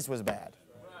that Judas was bad?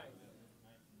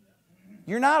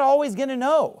 You're not always going to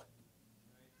know.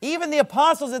 Even the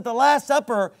apostles at the Last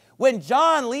Supper, when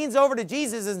John leans over to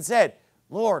Jesus and said,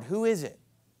 Lord, who is it?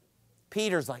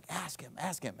 Peter's like, ask him,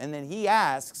 ask him. And then he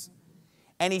asks,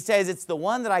 and he says, it's the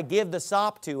one that I give the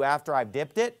sop to after I've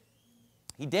dipped it.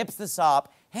 He dips the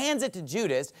sop, hands it to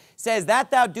Judas, says, that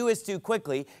thou doest too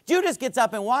quickly. Judas gets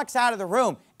up and walks out of the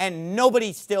room, and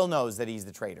nobody still knows that he's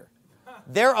the traitor.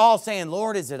 They're all saying,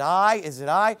 Lord, is it I? Is it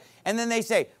I? And then they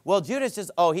say, well, Judas just,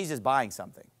 oh, he's just buying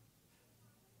something.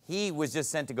 He was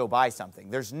just sent to go buy something.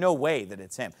 There's no way that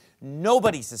it's him.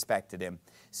 Nobody suspected him.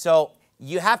 So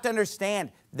you have to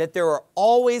understand that there are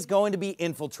always going to be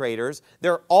infiltrators.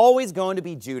 There are always going to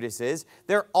be Judases.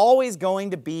 There are always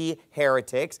going to be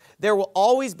heretics. There will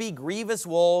always be grievous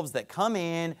wolves that come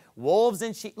in, wolves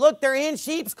in sheep. Look, they're in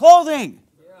sheep's clothing.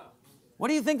 Yeah. What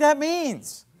do you think that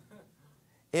means?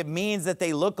 It means that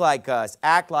they look like us,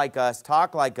 act like us,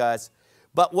 talk like us.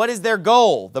 But what is their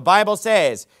goal? The Bible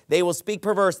says they will speak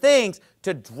perverse things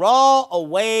to draw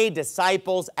away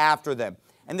disciples after them.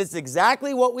 And this is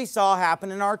exactly what we saw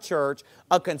happen in our church,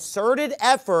 a concerted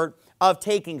effort of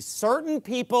taking certain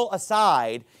people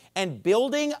aside and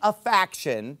building a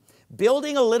faction,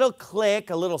 building a little clique,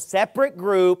 a little separate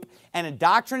group, and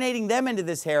indoctrinating them into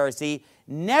this heresy,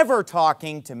 never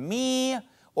talking to me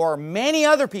or many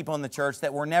other people in the church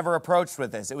that were never approached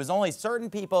with this. It was only certain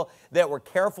people that were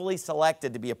carefully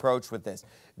selected to be approached with this.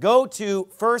 Go to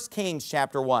 1 Kings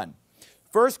chapter 1.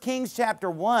 1 Kings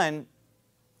chapter 1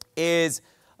 is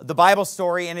the Bible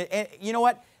story, and you know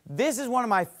what? This is one of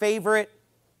my favorite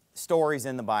stories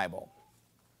in the Bible.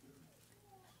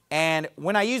 And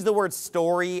when I use the word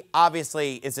story,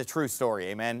 obviously it's a true story,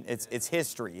 amen? It's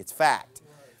history, it's fact.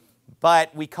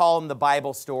 But we call them the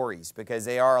Bible stories because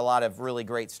they are a lot of really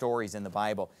great stories in the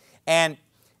Bible. And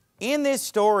in this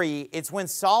story, it's when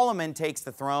Solomon takes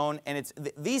the throne, and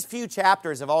these few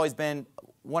chapters have always been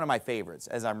one of my favorites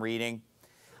as I'm reading.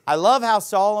 I love how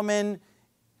Solomon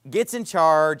gets in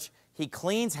charge, he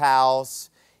cleans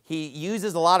house, he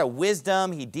uses a lot of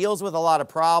wisdom, he deals with a lot of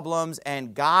problems,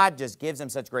 and God just gives him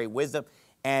such great wisdom,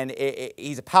 and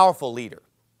he's a powerful leader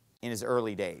in his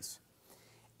early days.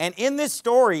 And in this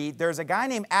story, there's a guy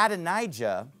named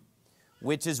Adonijah,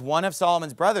 which is one of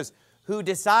Solomon's brothers, who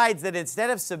decides that instead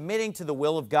of submitting to the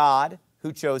will of God,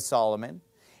 who chose Solomon,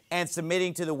 and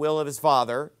submitting to the will of his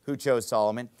father, who chose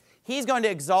Solomon, he's going to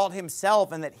exalt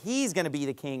himself and that he's going to be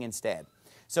the king instead.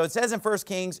 So it says in 1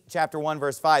 Kings chapter 1,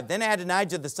 verse 5, Then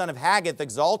Adonijah the son of Haggith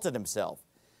exalted himself,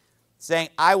 saying,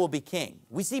 I will be king.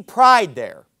 We see pride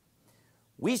there.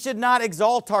 We should not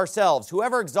exalt ourselves.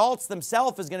 Whoever exalts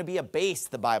themselves is going to be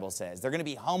abased, the Bible says. They're going to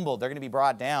be humbled. They're going to be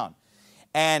brought down.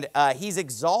 And he's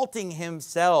exalting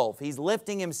himself. He's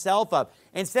lifting himself up.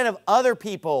 Instead of other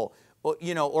people,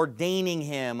 ordaining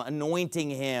him,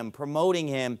 anointing him, promoting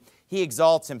him, he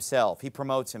exalts himself. He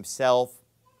promotes himself.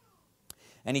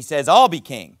 And he says, I'll be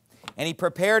king. And he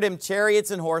prepared him chariots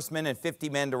and horsemen and 50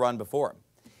 men to run before him.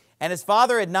 And his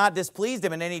father had not displeased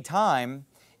him at any time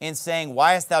in saying,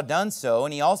 Why hast thou done so?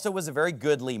 And he also was a very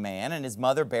goodly man, and his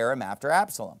mother bare him after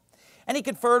Absalom. And he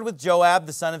conferred with Joab,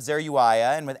 the son of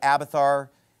Zeruiah, and with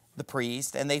Abiathar the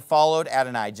priest, and they following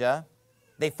Adonijah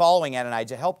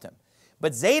helped him.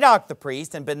 But Zadok the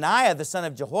priest, and Benaiah the son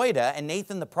of Jehoiada, and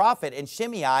Nathan the prophet, and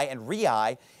Shimei, and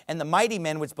Rei, and the mighty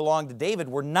men which belonged to David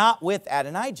were not with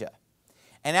Adonijah.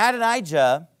 And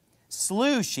Adonijah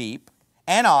slew sheep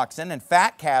and oxen and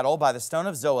fat cattle by the stone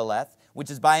of Zoeleth,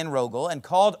 which is by Enrogel, and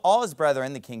called all his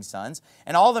brethren the king's sons,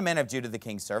 and all the men of Judah the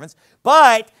king's servants.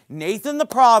 But Nathan the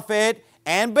prophet,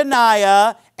 and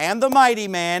Benaiah, and the mighty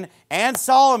men, and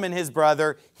Solomon his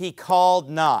brother, he called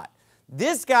not.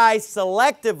 This guy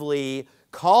selectively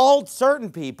called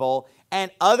certain people, and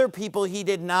other people he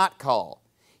did not call.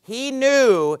 He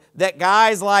knew that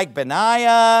guys like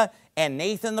Benaiah and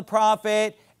Nathan the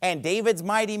prophet and David's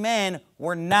mighty men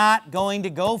were not going to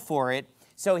go for it.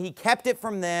 So he kept it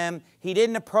from them. He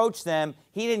didn't approach them.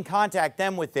 He didn't contact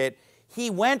them with it. He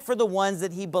went for the ones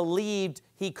that he believed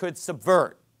he could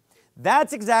subvert.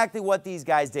 That's exactly what these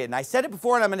guys did. And I said it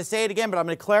before, and I'm going to say it again, but I'm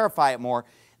going to clarify it more.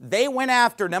 They went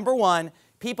after, number one,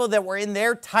 people that were in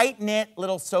their tight-knit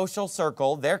little social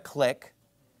circle, their clique.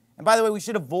 And by the way, we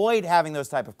should avoid having those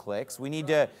type of cliques. We need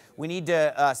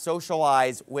to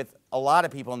socialize with a lot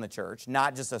of people in the church,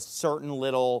 not just a certain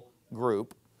little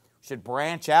group. We should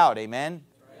branch out, amen?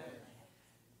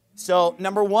 So,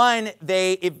 number one,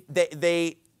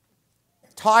 they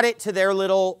taught it to their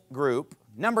little group.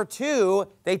 Number two,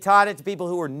 they taught it to people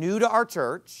who were new to our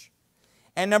church.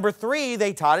 And number three,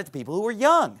 they taught it to people who were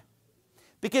young.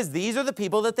 Because these are the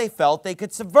people that they felt they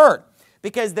could subvert.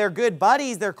 Because they're good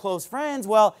buddies, they're close friends,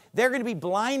 well, they're going to be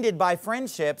blinded by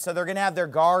friendship, so they're going to have their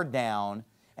guard down,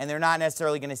 and they're not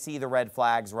necessarily going to see the red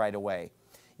flags right away.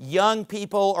 Young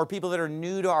people or people that are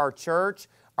new to our church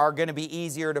are going to be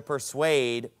easier to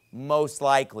persuade, most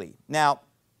likely. Now,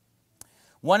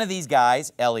 one of these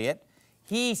guys, Elliot,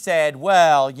 he said,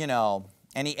 well, you know,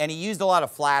 and he used a lot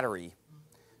of flattery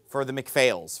for the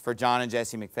McPhails, for John and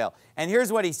Jesse McPhail. And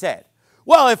here's what he said.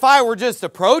 Well, if I were just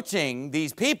approaching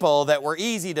these people that were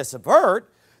easy to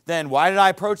subvert, then why did I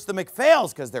approach the McPhails?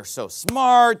 Because they're so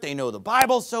smart, they know the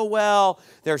Bible so well,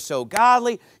 they're so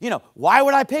godly. You know, why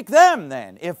would I pick them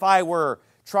then if I were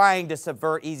trying to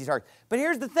subvert easy targets? But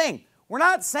here's the thing. We're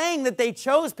not saying that they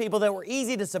chose people that were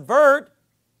easy to subvert.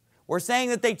 We're saying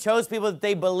that they chose people that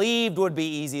they believed would be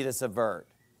easy to subvert.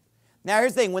 Now,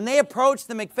 here's the thing. When they approached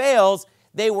the McPhails,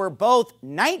 they were both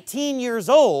 19 years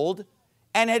old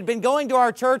and had been going to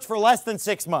our church for less than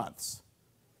 6 months.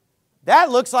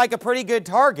 That looks like a pretty good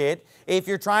target if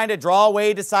you're trying to draw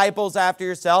away disciples after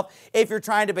yourself, if you're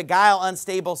trying to beguile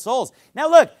unstable souls. Now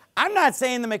look, I'm not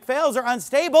saying the McPhails are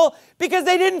unstable because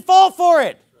they didn't fall for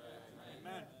it.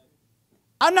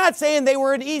 I'm not saying they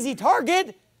were an easy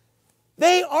target.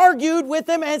 They argued with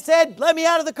him and said, let me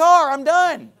out of the car, I'm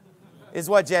done, is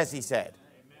what Jesse said.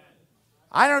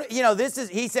 I don't, you know, they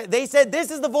said,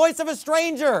 this is the voice of a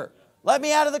stranger. Let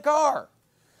me out of the car.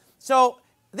 So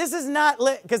this is not,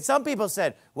 because some people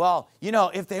said, well, you know,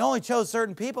 if they only chose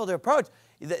certain people to approach,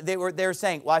 they were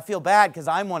saying, well, I feel bad because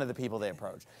I'm one of the people they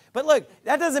approach. But look,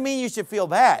 that doesn't mean you should feel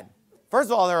bad.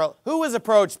 First of all, who was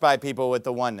approached by people with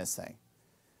the oneness thing?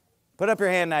 Put up your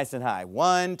hand nice and high.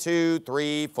 1, 2,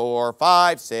 3, 4,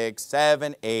 5, 6,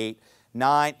 7, 8,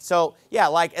 9. So, yeah,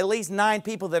 like at least 9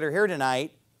 people that are here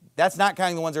tonight. That's not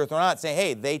counting the ones that are thrown out saying,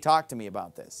 hey, they talked to me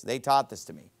about this. They taught this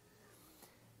to me.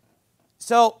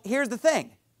 So, here's the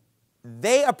thing.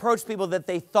 They approached people that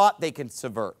they thought they could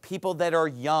subvert. People that are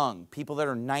young. People that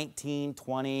are 19,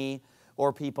 20,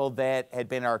 or people that had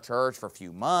been in our church for a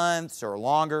few months or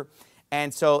longer.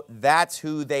 And so that's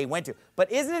who they went to. But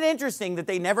isn't it interesting that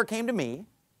they never came to me?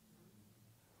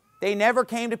 They never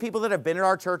came to people that have been in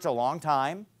our church a long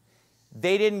time.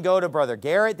 They didn't go to Brother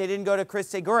Garrett. They didn't go to Chris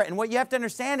Segura. And what you have to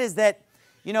understand is that,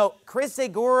 you know, Chris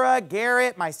Segura,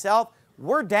 Garrett, myself,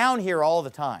 we're down here all the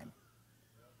time.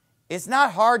 It's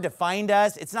not hard to find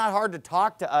us. It's not hard to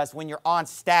talk to us when you're on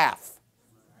staff.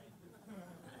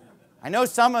 I know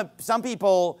some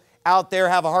people out there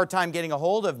have a hard time getting a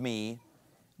hold of me.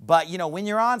 But, you know, when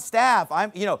you're on staff,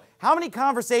 you know, how many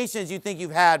conversations do you think you've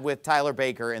had with Tyler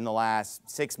Baker in the last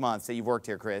 6 months that you've worked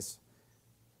here, Chris?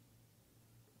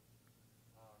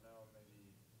 I don't know,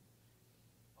 maybe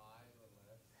 5 or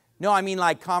less. No, I mean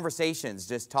like conversations,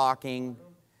 just talking.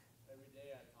 Every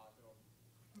day I talk to him.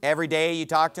 Every day you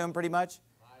talk to him pretty much?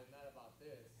 Not about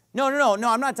this. No,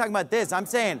 I'm not talking about this. I'm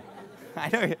saying,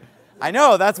 I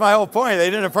know, that's my whole point. They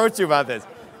didn't approach you about this.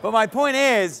 But my point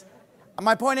is,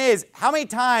 how many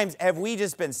times have we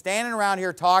just been standing around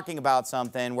here talking about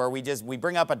something where we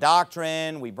bring up a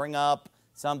doctrine, we bring up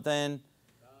something?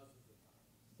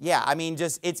 Yeah, I mean,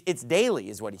 just it's daily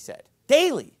is what he said.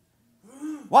 Daily.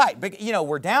 Why? You know,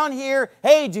 we're down here.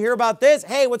 Hey, did you hear about this?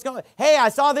 Hey, what's going on? Hey, I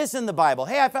saw this in the Bible.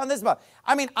 Hey, I found this about.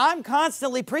 I mean, I'm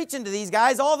constantly preaching to these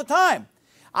guys all the time.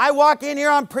 I walk in here,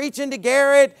 I'm preaching to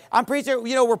Garrett. I'm preaching,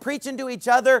 you know, we're preaching to each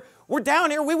other. We're down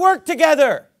here, we work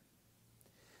together.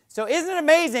 So isn't it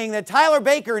amazing that Tyler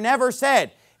Baker never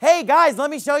said, hey, guys, let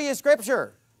me show you a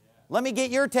scripture. Let me get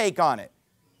your take on it.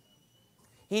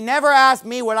 He never asked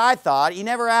me what I thought. He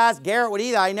never asked Garrett what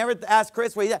he thought. He never asked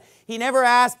Chris what he thought. He never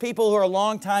asked people who are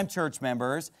longtime church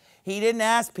members. He didn't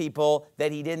ask people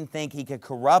that he didn't think he could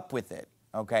corrupt with it.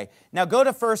 Okay. Now go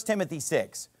to 1 Timothy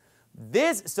 6.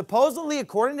 This, supposedly,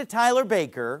 according to Tyler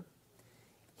Baker,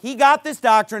 he got this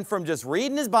doctrine from just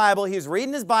reading his Bible. He was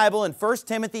reading his Bible in 1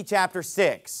 Timothy chapter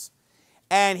 6.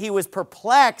 And he was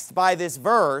perplexed by this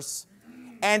verse.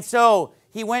 And so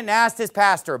he went and asked his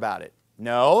pastor about it.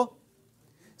 No.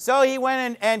 So he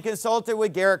went and consulted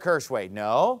with Garrett Kirschway.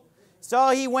 No. So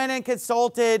he went and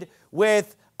consulted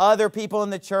with other people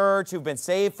in the church who've been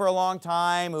saved for a long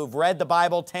time, who've read the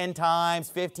Bible 10 times,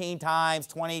 15 times,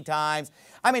 20 times.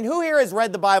 I mean, who here has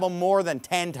read the Bible more than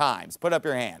 10 times? Put up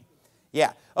your hand.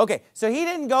 Yeah. Okay, so he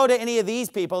didn't go to any of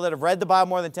these people that have read the Bible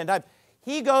more than 10 times.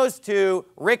 He goes to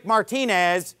Rick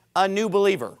Martinez, a new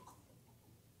believer.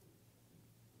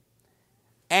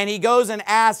 And he goes and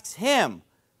asks him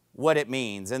what it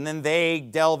means. And then they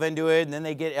delve into it, and then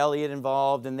they get Elliot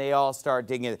involved, and they all start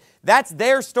digging it. That's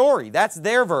their story. That's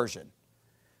their version.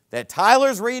 That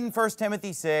Tyler's reading 1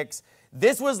 Timothy 6.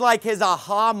 This was like his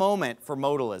aha moment for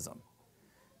modalism.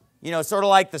 You know, sort of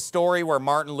like the story where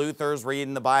Martin Luther's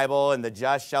reading the Bible, and the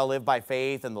just shall live by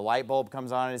faith, and the light bulb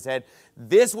comes on in his head.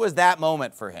 This was that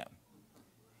moment for him.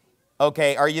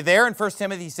 Okay, are you there in 1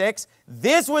 Timothy 6?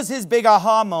 This was his big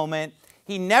aha moment.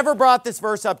 He never brought this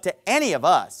verse up to any of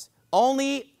us,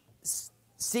 only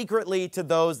secretly to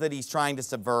those that he's trying to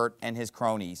subvert and his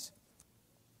cronies.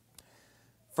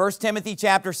 1 Timothy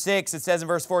chapter 6, it says in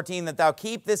verse 14, that thou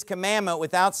keep this commandment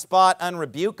without spot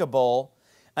unrebukable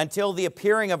until the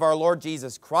appearing of our Lord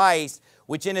Jesus Christ,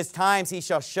 which in his times he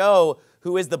shall show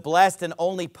who is the blessed and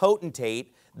only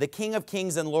potentate, the King of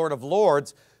kings and Lord of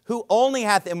lords, who only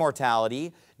hath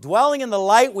immortality, dwelling in the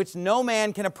light which no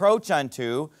man can approach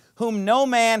unto, whom no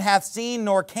man hath seen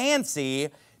nor can see,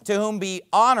 to whom be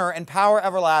honor and power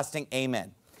everlasting.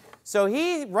 Amen. So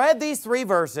he read these 3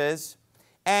 verses,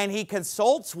 and he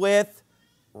consults with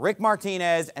Rick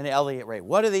Martinez and Elliot Ray.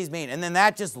 What do these mean? And then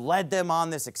that just led them on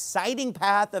this exciting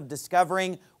path of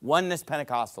discovering oneness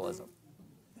Pentecostalism.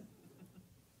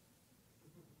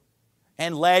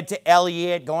 And led to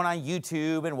Elliot going on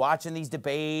YouTube and watching these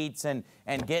debates and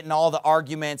getting all the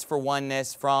arguments for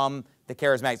oneness from the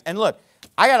charismatics. And look,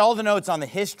 I got all the notes on the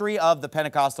history of the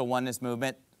Pentecostal oneness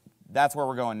movement. That's where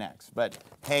we're going next, but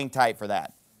hang tight for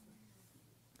that.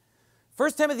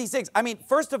 1 Timothy 6, I mean,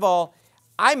 first of all,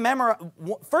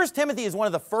 1 Timothy is one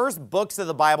of the first books of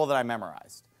the Bible that I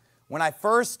memorized. When I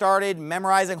first started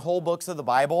memorizing whole books of the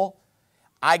Bible,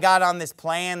 I got on this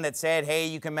plan that said, hey,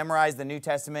 you can memorize the New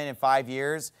Testament in 5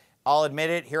 years. I'll admit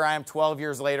it, here I am 12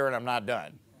 years later and I'm not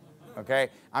done. Okay?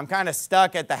 I'm kind of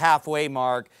stuck at the halfway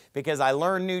mark because I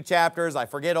learn new chapters, I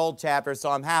forget old chapters, so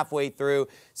I'm halfway through.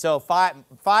 So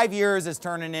 5 years is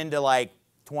turning into like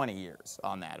 20 years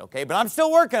on that, okay? But I'm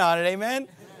still working on it, amen?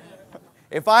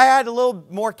 If I had a little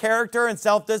more character and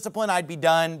self-discipline, I'd be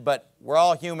done, but we're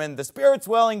all human. The spirit's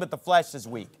willing, but the flesh is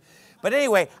weak. But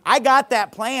anyway, I got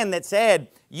that plan that said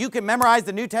you can memorize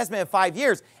the New Testament in 5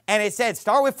 years, and it said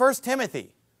start with 1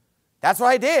 Timothy. That's what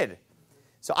I did.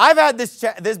 So I've had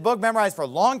this book memorized for a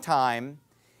long time.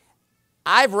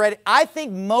 I've read it. I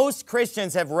think most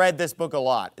Christians have read this book a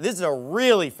lot. This is a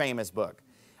really famous book.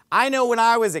 I know when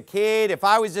I was a kid, if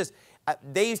I was just,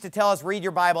 they used to tell us read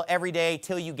your Bible every day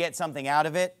till you get something out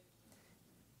of it.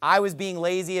 I was being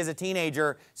lazy as a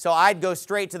teenager, so I'd go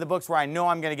straight to the books where I know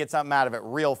I'm going to get something out of it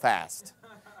real fast.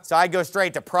 So I'd go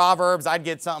straight to Proverbs. I'd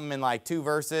get something in like 2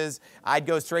 verses. I'd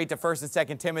go straight to 1 and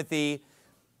 2 Timothy.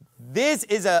 This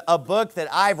is a book that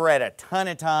I've read a ton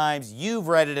of times. You've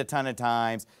read it a ton of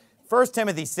times. 1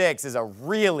 Timothy 6 is a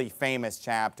really famous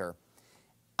chapter.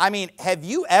 I mean, have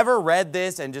you ever read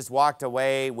this and just walked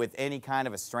away with any kind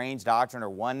of a strange doctrine or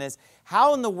oneness?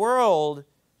 How in the world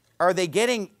are they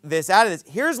getting this out of this?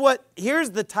 Here's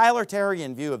the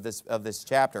Tyler-Tarian view of this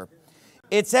chapter.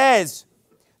 It says,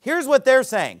 here's what they're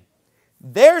saying.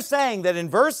 They're saying that in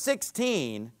verse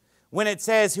 16, when it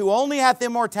says, who only hath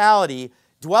immortality,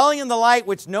 dwelling in the light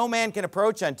which no man can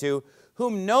approach unto,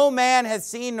 whom no man has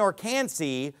seen nor can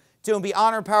see, to whom be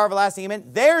honor and power everlasting. Amen.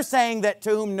 They're saying that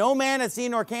to whom no man has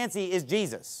seen nor can see is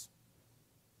Jesus.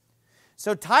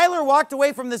 So Tyler walked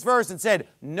away from this verse and said,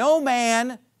 no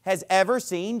man has ever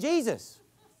seen Jesus.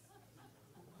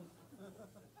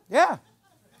 Yeah.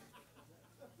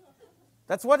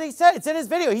 That's what he said. It's in his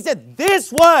video. He said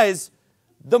this was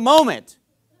the moment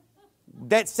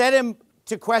that set him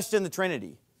to question the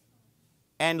Trinity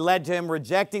and led to him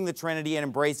rejecting the Trinity and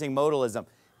embracing modalism.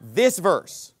 This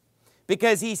verse.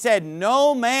 Because he said,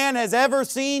 no man has ever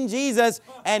seen Jesus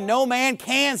and no man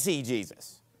can see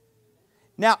Jesus.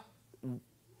 Now,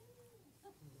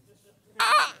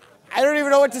 I don't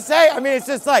even know what to say. I mean, it's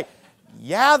just like,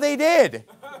 yeah, they did.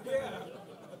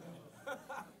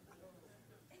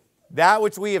 That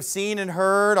which we have seen and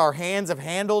heard, our hands have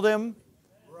handled him.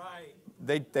 Right.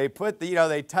 They put,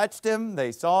 they touched him,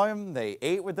 they saw him, they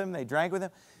ate with him, they drank with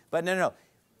him. But no.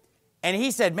 And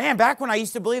he said, man, back when I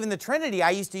used to believe in the Trinity,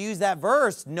 I used to use that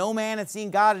verse, no man had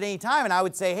seen God at any time. And I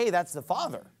would say, hey, that's the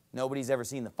Father. Nobody's ever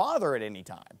seen the Father at any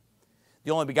time.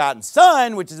 The only begotten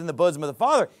Son, which is in the bosom of the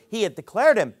Father, he had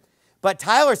declared him. But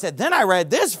Tyler said, then I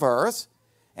read this verse,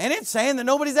 and it's saying that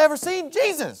nobody's ever seen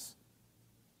Jesus.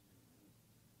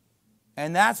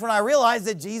 And that's when I realized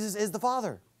that Jesus is the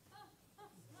Father.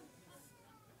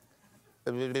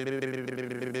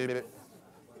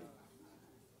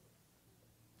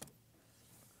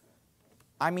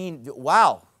 I mean,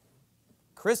 wow.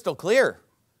 Crystal clear.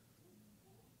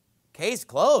 Case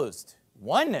closed.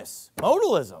 Oneness.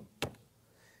 Modalism.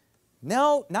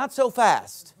 No, not so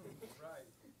fast.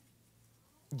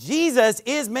 Jesus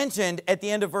is mentioned at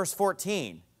the end of verse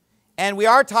 14. And we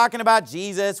are talking about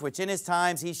Jesus, which in his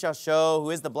times he shall show, who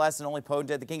is the blessed and only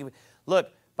potentate, the kingdom. Look,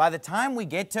 by the time we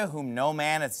get to whom no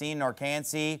man hath seen nor can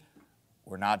see,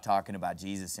 we're not talking about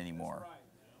Jesus anymore.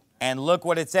 And look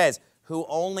what it says, who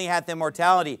only hath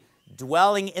immortality,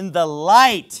 dwelling in the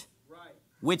light,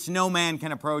 which no man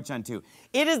can approach unto.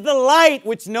 It is the light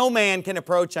which no man can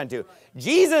approach unto.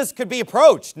 Jesus could be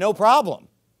approached, no problem.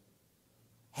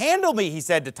 Handle me, he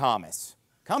said to Thomas.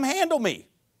 Come handle me.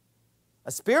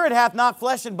 A spirit hath not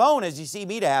flesh and bone, as you see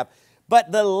me to have,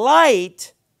 but the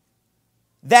light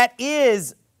that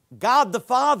is God the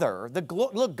Father.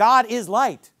 Look, God is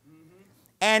light.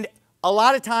 And a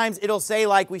lot of times it'll say,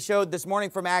 like we showed this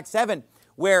morning from Acts 7,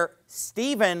 where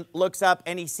Stephen looks up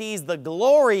and he sees the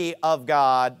glory of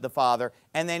God the Father,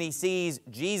 and then he sees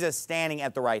Jesus standing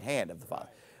at the right hand of the Father.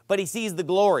 But he sees the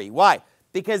glory. Why?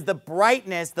 Because the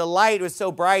brightness, the light was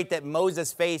so bright that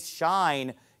Moses' face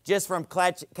shined just from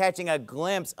catching a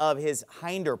glimpse of his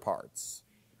hinder parts.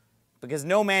 Because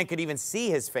no man could even see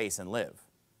his face and live.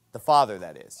 The Father,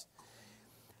 that is.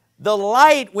 The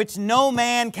light which no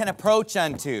man can approach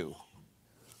unto,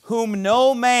 whom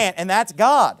no man, and that's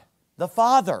God, the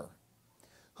Father,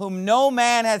 whom no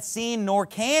man hath seen nor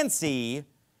can see,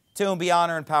 to whom be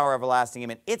honor and power everlasting.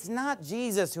 Amen. It's not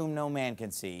Jesus whom no man can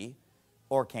see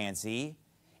or can see.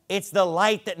 It's the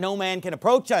light that no man can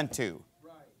approach unto,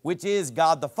 which is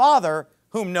God the Father,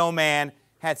 whom no man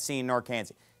hath seen nor can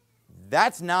see.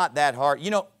 That's not that hard.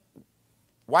 You know,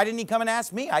 why didn't he come and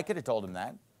ask me? I could have told him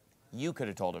that. You could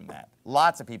have told him that.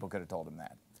 Lots of people could have told him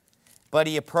that. But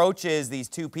he approaches these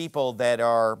two people that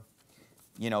are,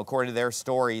 you know, according to their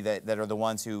story, that are the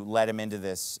ones who led him into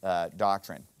this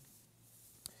doctrine.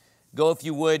 Go, if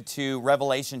you would, to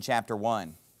Revelation chapter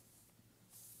 1.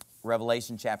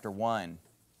 Revelation chapter 1.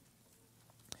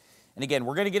 And again,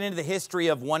 we're going to get into the history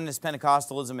of oneness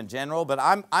Pentecostalism in general, but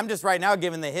I'm just right now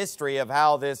giving the history of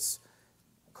how this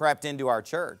crept into our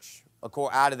church,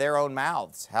 out of their own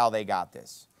mouths, how they got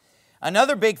this.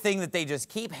 Another big thing that they just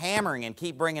keep hammering and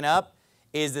keep bringing up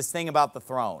is this thing about the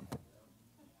throne.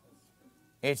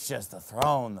 It's just the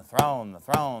throne, the throne, the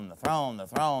throne, the throne, the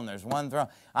throne. There's one throne.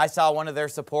 I saw one of their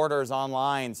supporters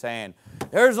online saying,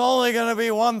 there's only going to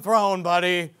be one throne,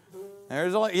 buddy.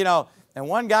 There's only, you know, and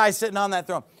one guy sitting on that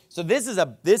throne. So this is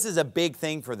a big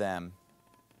thing for them.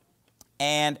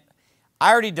 And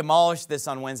I already demolished this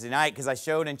on Wednesday night because I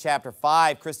showed in chapter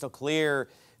 5, crystal clear,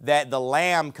 that the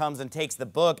Lamb comes and takes the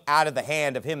book out of the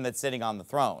hand of him that's sitting on the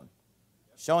throne.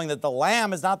 Showing that the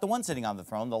Lamb is not the one sitting on the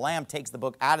throne. The Lamb takes the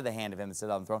book out of the hand of him that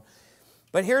sits on the throne.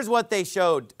 But here's what they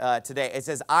showed today. It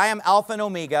says, I am Alpha and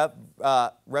Omega,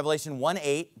 Revelation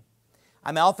 1:8.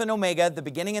 I'm Alpha and Omega, the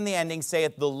beginning and the ending,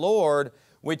 saith the Lord,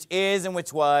 which is and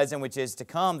which was and which is to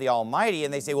come, the Almighty.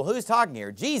 And they say, well, who's talking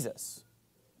here? Jesus.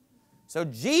 So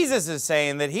Jesus is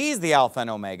saying that he's the Alpha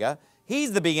and Omega,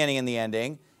 he's the beginning and the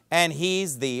ending, and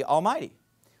he's the Almighty.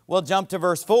 Well, jump to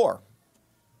verse 4.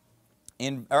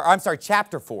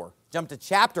 Chapter 4. Jump to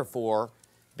chapter 4,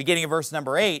 beginning of verse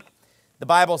number 8. The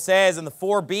Bible says, and the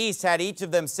four beasts had each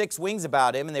of them 6 wings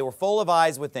about him, and they were full of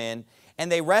eyes within,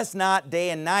 and they rest not day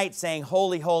and night, saying,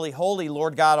 Holy, holy, holy,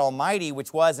 Lord God Almighty,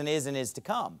 which was and is to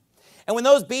come. And when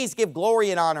those beasts give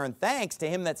glory and honor and thanks to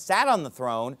him that sat on the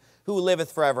throne, who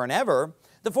liveth forever and ever,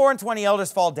 The 24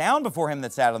 elders fall down before him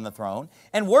that sat on the throne,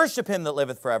 and worship him that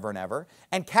liveth forever and ever,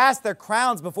 and cast their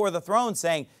crowns before the throne,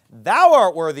 saying, Thou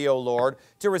art worthy, O Lord,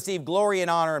 to receive glory and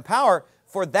honor and power,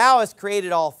 for thou hast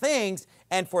created all things,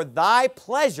 and for thy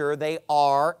pleasure they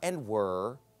are and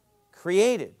were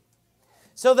created.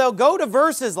 So they'll go to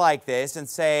verses like this and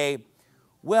say,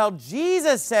 well,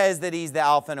 Jesus says that he's the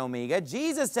Alpha and Omega.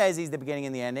 Jesus says he's the beginning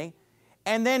and the ending.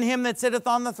 And then him that sitteth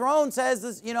on the throne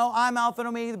says, you know, I'm Alpha and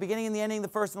Omega, the beginning and the ending, the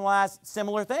first and the last,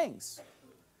 similar things.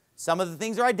 Some of the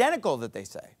things are identical that they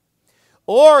say.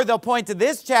 Or they'll point to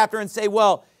this chapter and say,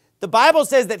 well, the Bible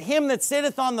says that him that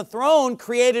sitteth on the throne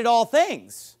created all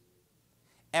things.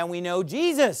 And we know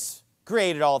Jesus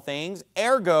created all things,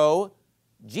 ergo,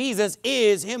 Jesus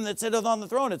is him that sitteth on the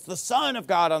throne. It's the Son of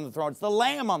God on the throne. It's the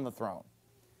Lamb on the throne.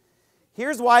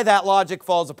 Here's why that logic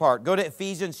falls apart. Go to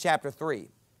Ephesians chapter 3.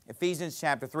 Ephesians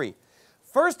chapter 3.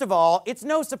 First of all, it's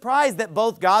no surprise that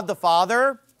both God the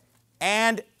Father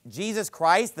and Jesus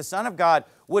Christ, the Son of God,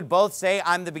 would both say,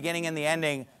 I'm the beginning and the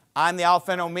ending. I'm the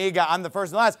Alpha and Omega. I'm the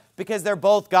first and last, because they're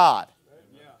both God.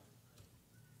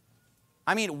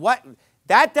 I mean,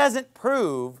 that doesn't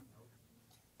prove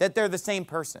that they're the same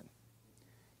person.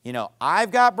 You know,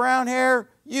 I've got brown hair,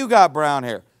 you got brown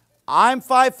hair. I'm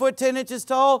 5 foot 10 inches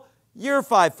tall, you're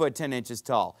 5 foot 10 inches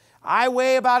tall. I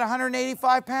weigh about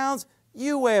 185 pounds,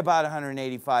 you weigh about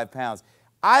 185 pounds.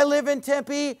 I live in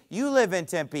Tempe, you live in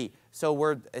Tempe. So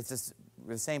we're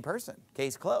the same person,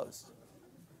 case closed.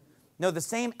 No, the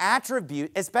same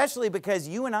attribute, especially because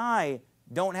you and I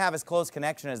don't have as close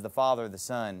connection as the Father, the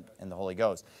Son, and the Holy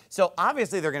Ghost. So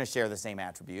obviously they're going to share the same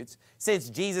attributes. Since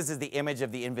Jesus is the image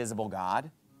of the invisible God,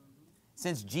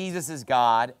 since Jesus is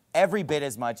God every bit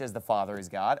as much as the Father is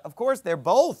God, of course they're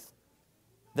both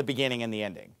the beginning and the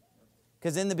ending.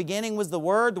 Because in the beginning was the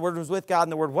Word was with God,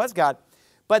 and the Word was God.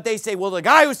 But they say, well, the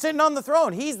guy who's sitting on the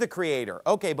throne, he's the creator.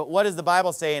 Okay, but what does the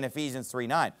Bible say in Ephesians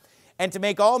 3:9? And to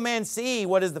make all men see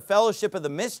what is the fellowship of the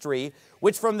mystery,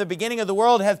 which from the beginning of the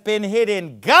world hath been hid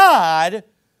in God,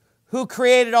 who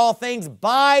created all things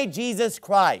by Jesus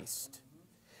Christ.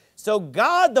 So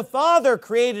God the Father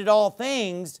created all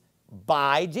things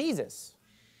by Jesus.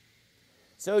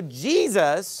 So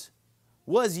Jesus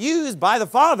was used by the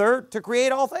Father to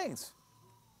create all things.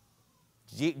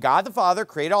 God the Father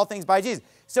created all things by Jesus.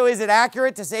 So is it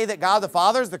accurate to say that God the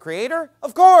Father is the creator?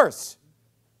 Of course.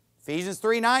 Ephesians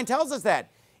 3:9 tells us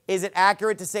that. Is it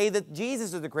accurate to say that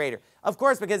Jesus is the creator? Of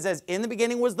course, because it says, in the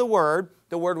beginning was the Word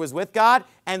was with God,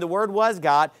 and the Word was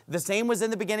God. The same was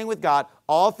in the beginning with God.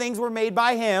 All things were made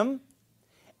by Him,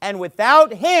 and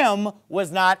without Him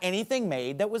was not anything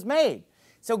made that was made.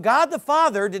 So God the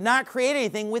Father did not create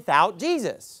anything without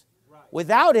Jesus. Right.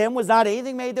 Without Him was not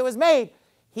anything made that was made.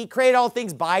 He created all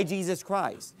things by Jesus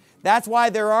Christ. That's why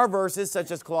there are verses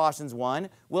such as Colossians 1,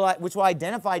 which will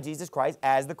identify Jesus Christ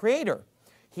as the Creator.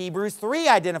 Hebrews 3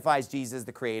 identifies Jesus as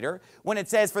the Creator when it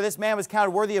says, for this man was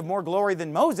counted worthy of more glory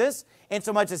than Moses,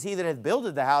 insomuch as he that hath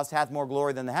builded the house hath more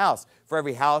glory than the house. For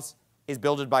every house is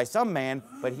builded by some man,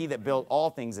 but he that built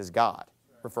all things is God,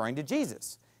 referring to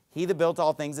Jesus. He that built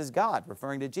all things is God,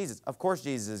 referring to Jesus. Of course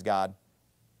Jesus is God.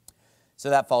 So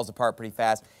that falls apart pretty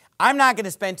fast. I'm not going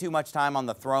to spend too much time on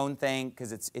the throne thing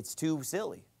because it's too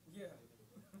silly.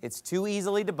 It's too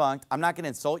easily debunked. I'm not going to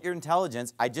insult your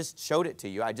intelligence. I just showed it to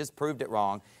you. I just proved it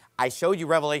wrong. I showed you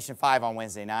Revelation 5 on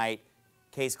Wednesday night.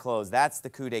 Case closed. That's the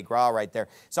coup de grace right there.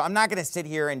 So I'm not going to sit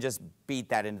here and just beat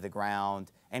that into the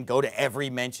ground and go to every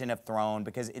mention of throne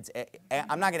because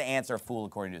I'm not going to answer a fool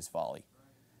according to his folly.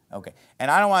 Okay.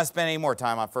 And I don't want to spend any more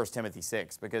time on 1 Timothy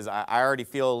 6 because I already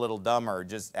feel a little dumber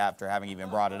just after having even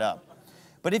brought it up.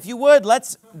 But if you would,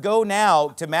 let's go now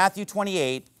to Matthew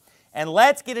 28. And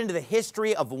let's get into the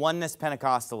history of Oneness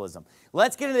Pentecostalism.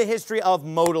 Let's get into the history of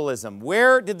modalism.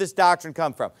 Where did this doctrine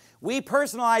come from? We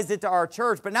personalized it to our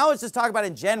church, but now let's just talk about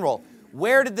in general.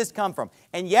 Where did this come from?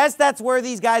 And yes, that's where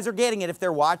these guys are getting it if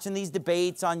they're watching these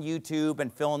debates on YouTube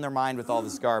and filling their mind with all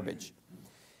this garbage.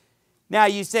 Now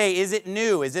you say, is it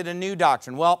new? Is it a new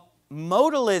doctrine? Well,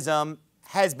 modalism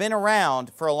has been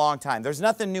around for a long time. There's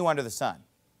nothing new under the sun.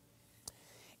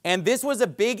 And this was a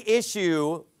big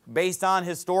issue based on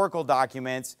historical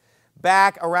documents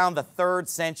back around the 3rd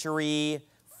century,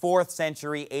 4th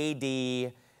century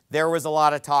AD. There was a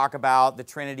lot of talk about the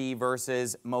Trinity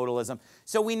versus modalism.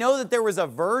 So we know that there was a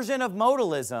version of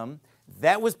modalism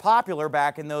that was popular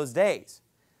back in those days.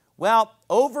 Well,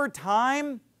 over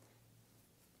time,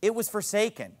 it was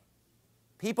forsaken.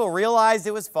 People realized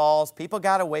it was false. People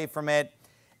got away from it.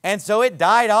 And so it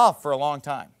died off for a long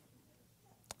time.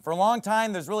 For a long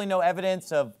time, there's really no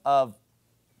evidence of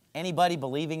anybody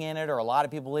believing in it or a lot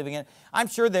of people believing in it. I'm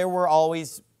sure there were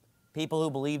always people who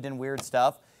believed in weird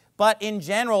stuff. But in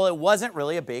general, it wasn't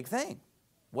really a big thing.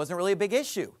 It wasn't really a big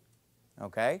issue.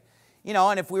 Okay? You know,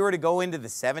 and if we were to go into the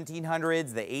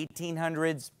 1700s, the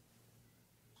 1800s,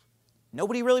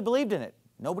 nobody really believed in it.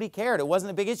 Nobody cared. It wasn't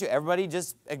a big issue. Everybody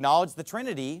just acknowledged the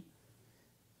Trinity,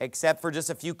 except for just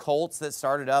a few cults that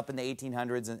started up in the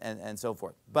 1800s and so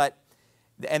forth.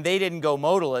 And they didn't go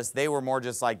modalist. They were more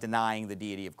just like denying the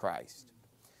deity of Christ.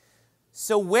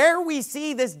 So where we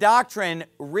see this doctrine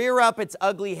rear up its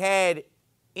ugly head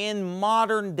in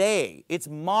modern day, its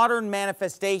modern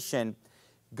manifestation,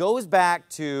 goes back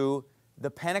to the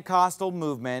Pentecostal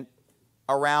movement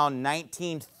around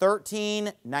 1913,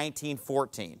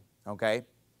 1914, okay?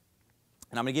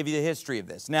 And I'm going to give you the history of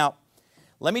this. Now,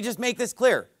 let me just make this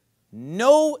clear.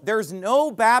 There's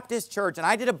no Baptist church, and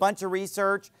I did a bunch of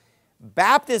research.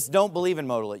 Baptists don't believe in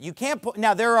modalism. You can't put,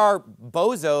 now there are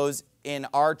bozos in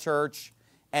our church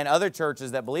and other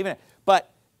churches that believe in it,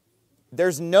 but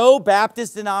there's no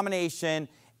Baptist denomination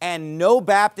and no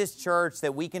Baptist church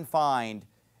that we can find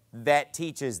that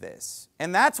teaches this.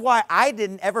 And that's why I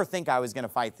didn't ever think I was going to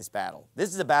fight this battle.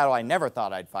 This is a battle I never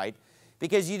thought I'd fight,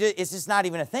 because it's just not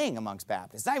even a thing amongst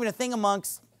Baptists. It's not even a thing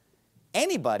amongst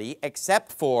anybody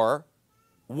except for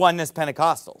Oneness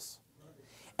Pentecostals.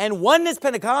 And Oneness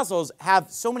Pentecostals have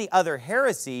so many other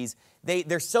heresies.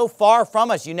 They're so far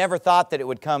from us, you never thought that it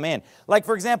would come in. Like,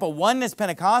 for example, Oneness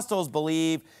Pentecostals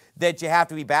believe that you have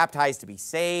to be baptized to be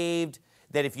saved,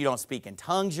 that if you don't speak in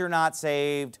tongues, you're not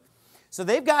saved. So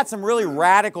they've got some really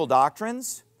radical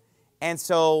doctrines, and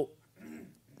so,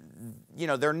 you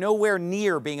know, they're nowhere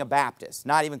near being a Baptist,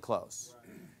 not even close.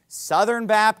 Southern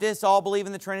Baptists all believe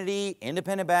in the Trinity,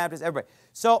 Independent Baptists, everybody.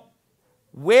 So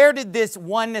where did this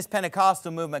Oneness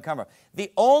Pentecostal movement come from?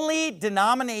 The only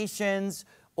denominations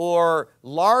or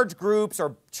large groups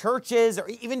or churches or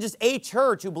even just a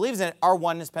church who believes in it are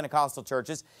Oneness Pentecostal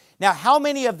churches. Now, how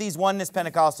many of these Oneness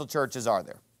Pentecostal churches are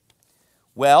there?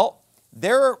 Well,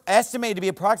 there are estimated to be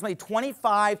approximately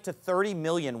 25 to 30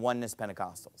 million Oneness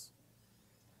Pentecostals.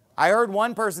 I heard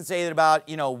one person say that about,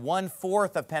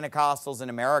 1/4 of Pentecostals in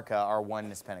America are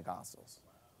Oneness Pentecostals.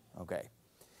 Okay.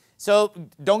 So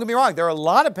don't get me wrong, there are a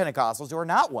lot of Pentecostals who are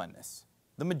not Oneness.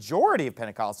 The majority of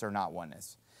Pentecostals are not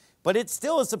Oneness. But it's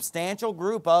still a substantial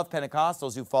group of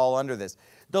Pentecostals who fall under this.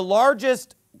 The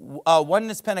largest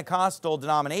Oneness Pentecostal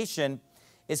denomination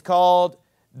is called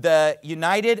the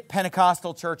United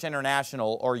Pentecostal Church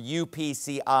International, or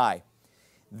UPCI.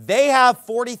 They have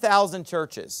 40,000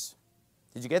 churches.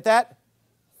 Did you get that?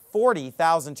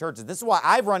 40,000 churches. This is why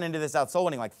I've run into this out soul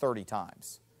winning like 30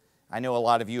 times. I know a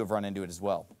lot of you have run into it as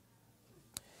well.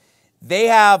 They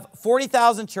have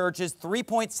 40,000 churches,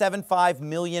 3.75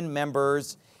 million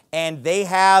members, and they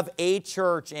have a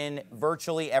church in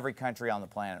virtually every country on the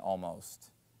planet almost.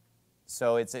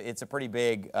 So it's a pretty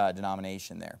big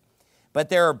denomination there. But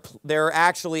there are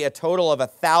actually a total of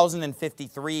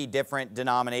 1,053 different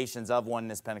denominations of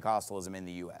Oneness Pentecostalism in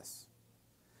the U.S.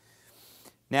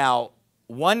 Now,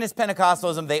 Oneness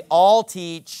Pentecostalism, they all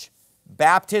teach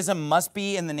baptism must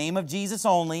be in the name of Jesus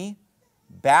only,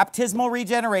 baptismal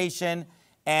regeneration,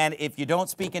 and if you don't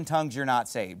speak in tongues, you're not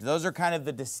saved. Those are kind of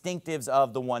the distinctives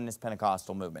of the Oneness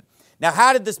Pentecostal movement. Now,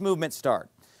 how did this movement start?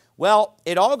 Well,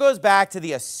 it all goes back to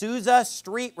the Azusa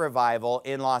Street Revival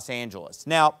in Los Angeles.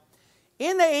 Now,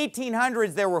 in the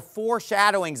 1800s, there were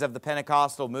foreshadowings of the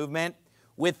Pentecostal movement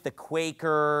with the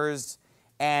Quakers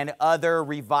and other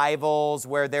revivals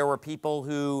where there were people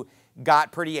who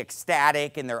got pretty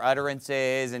ecstatic in their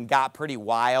utterances and got pretty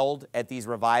wild at these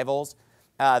revivals.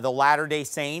 The Latter-day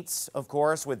Saints, of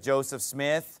course, with Joseph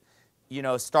Smith,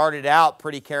 started out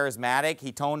pretty charismatic.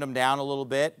 He toned them down a little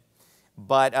bit,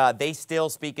 but they still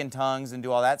speak in tongues and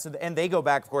do all that. And they go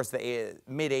back, of course, to the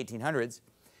mid-1800s.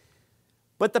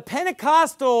 But the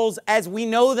Pentecostals, as we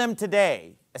know them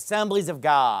today, Assemblies of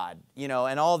God,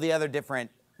 and all the other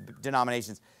different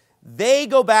denominations, they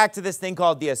go back to this thing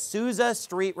called the Azusa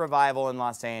Street Revival in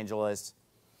Los Angeles.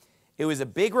 It was a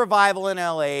big revival in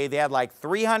LA. They had like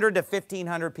 300 to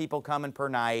 1,500 people coming per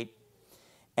night.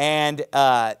 And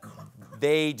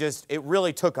it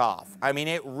really took off. I mean,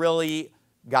 it really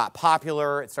got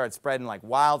popular. It started spreading like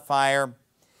wildfire.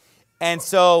 And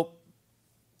so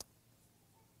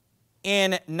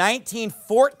in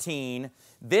 1914,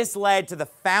 this led to the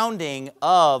founding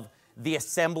of the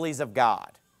Assemblies of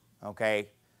God, okay?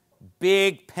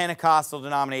 Big Pentecostal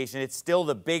denomination. It's still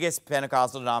the biggest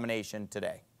Pentecostal denomination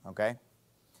today, okay?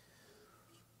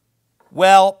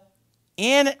 Well,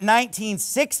 in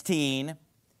 1916,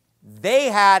 they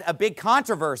had a big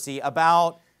controversy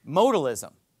about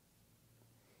modalism,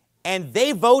 and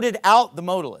they voted out the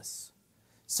modalists.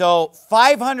 So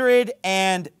 500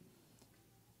 and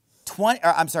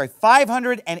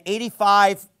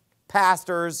 585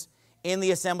 pastors in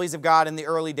the Assemblies of God in the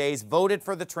early days voted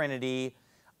for the Trinity.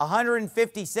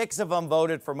 156 of them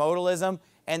voted for modalism,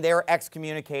 and they were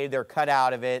excommunicated. They were cut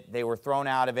out of it. They were thrown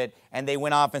out of it, and they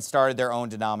went off and started their own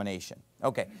denomination.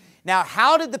 Okay, now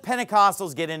how did the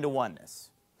Pentecostals get into oneness?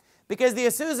 Because the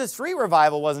Azusa Street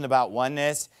Revival wasn't about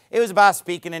oneness. It was about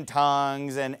speaking in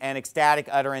tongues and ecstatic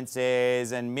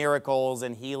utterances and miracles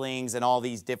and healings and all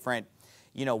these different,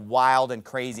 wild and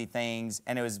crazy things.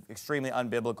 And it was extremely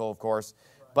unbiblical, of course,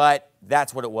 but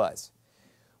that's what it was.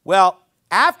 Well,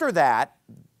 after that,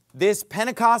 this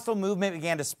Pentecostal movement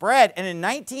began to spread. And in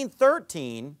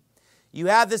 1913, you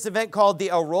have this event called the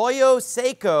Arroyo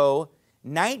Seco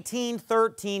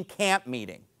 1913 camp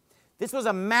meeting. This was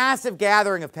a massive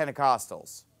gathering of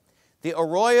Pentecostals. The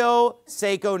Arroyo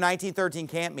Seco 1913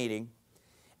 camp meeting.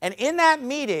 And in that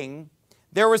meeting,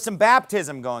 there was some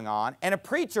baptism going on, and a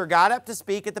preacher got up to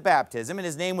speak at the baptism, and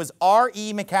his name was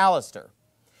R.E. McAllister.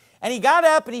 And he got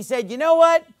up and he said, you know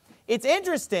what? It's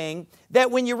interesting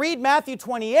that when you read Matthew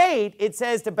 28, it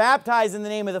says to baptize in the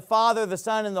name of the Father, the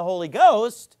Son, and the Holy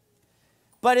Ghost.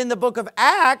 But in the book of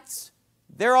Acts,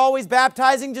 they're always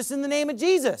baptizing just in the name of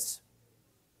Jesus.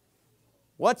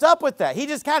 What's up with that? He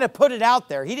just kind of put it out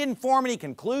there. He didn't form any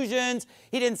conclusions.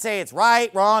 He didn't say it's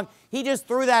right, wrong. He just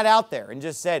threw that out there and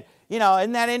just said,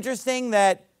 isn't that interesting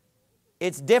that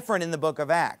it's different in the book of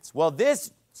Acts? Well,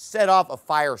 this set off a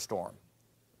firestorm.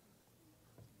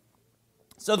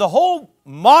 So the whole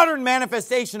modern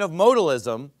manifestation of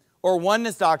modalism or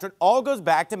oneness doctrine all goes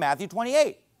back to Matthew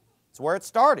 28. It's where it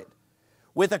started,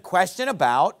 with a question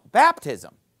about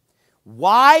baptism.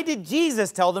 Why did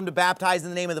Jesus tell them to baptize in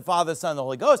the name of the Father, the Son, and the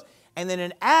Holy Ghost? And then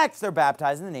in Acts, they're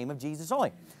baptized in the name of Jesus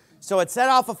only. So it set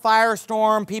off a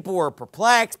firestorm. People were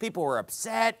perplexed. People were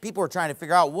upset. People were trying to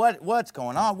figure out what's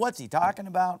going on. What's he talking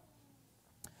about?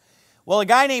 Well, a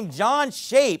guy named John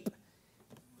Shape,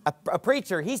 a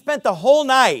preacher, he spent the whole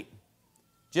night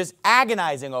just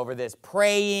agonizing over this,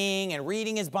 praying and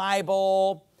reading his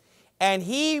Bible. And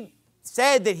he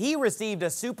said that he received a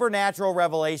supernatural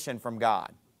revelation from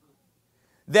God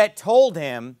that told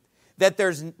him that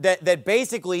that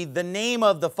basically the name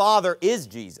of the Father is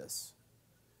Jesus.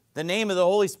 The name of the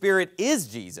Holy Spirit is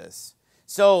Jesus.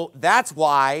 So that's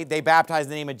why they baptized in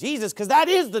the name of Jesus, because that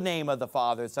is the name of the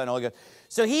Father, the Son, and the Holy Ghost.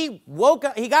 So he woke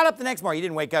up, he got up the next morning. He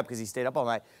didn't wake up because he stayed up all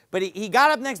night. But he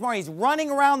got up the next morning. He's running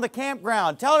around the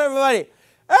campground telling everybody,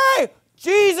 hey,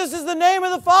 Jesus is the name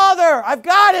of the Father. I've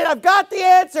got it. I've got the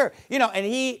answer. And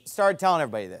he started telling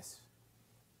everybody this.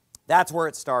 That's where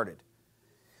it started.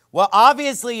 Well,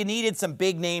 obviously, you needed some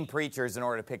big-name preachers in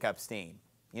order to pick up steam.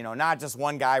 Not just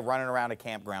one guy running around a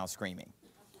campground screaming.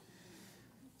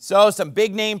 So some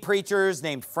big-name preachers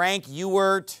named Frank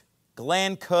Ewart,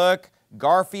 Glenn Cook,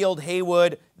 Garfield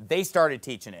Haywood, they started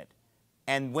teaching it.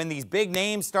 And when these big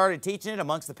names started teaching it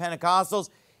amongst the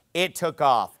Pentecostals, it took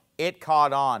off. It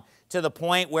caught on to the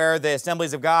point where the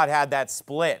Assemblies of God had that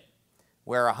split,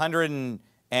 where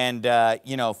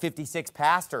 156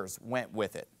 pastors went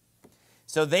with it.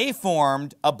 So they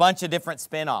formed a bunch of different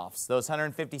spin-offs. Those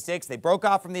 156, they broke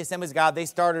off from the Assemblies of God. They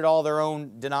started all their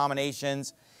own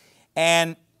denominations.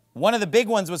 And one of the big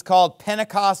ones was called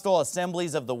Pentecostal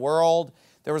Assemblies of the World.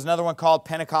 There was another one called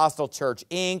Pentecostal Church,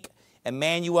 Inc.,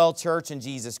 Emmanuel Church in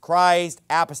Jesus Christ,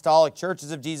 Apostolic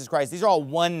Churches of Jesus Christ. These are all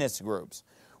oneness groups.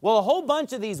 Well, a whole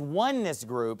bunch of these oneness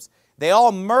groups, they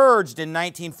all merged in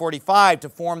 1945 to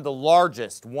form the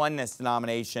largest oneness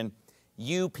denomination,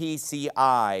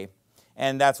 UPCI.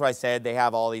 And that's why I said they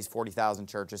have all these 40,000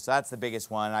 churches. So that's the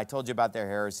biggest one. And I told you about their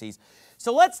heresies.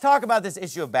 So let's talk about this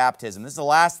issue of baptism. This is the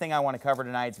last thing I want to cover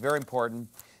tonight. It's very important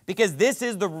because this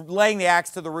is the laying the axe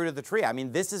to the root of the tree. I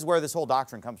mean, this is where this whole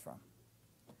doctrine comes from.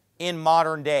 In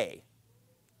modern day,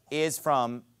 is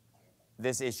from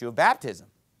this issue of baptism.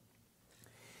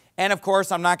 And of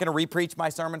course, I'm not going to repreach my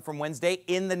sermon from Wednesday.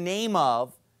 In the name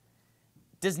of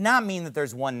does not mean that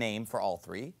there's one name for all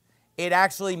three. It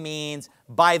actually means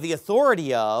by the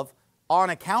authority of, on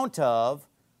account of,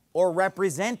 or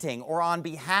representing, or on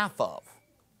behalf of.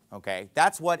 Okay,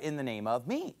 that's what in the name of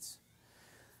means.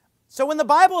 So when the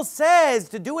Bible says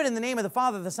to do it in the name of the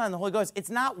Father, the Son, and the Holy Ghost, it's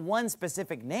not one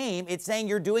specific name. It's saying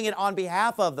you're doing it on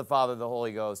behalf of the Father, the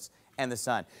Holy Ghost, and the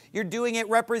Son. You're doing it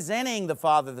representing the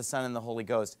Father, the Son, and the Holy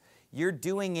Ghost. You're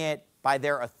doing it by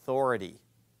their authority.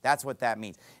 That's what that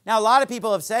means. Now, a lot of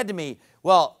people have said to me,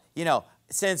 well,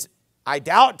 since I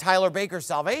doubt Tyler Baker's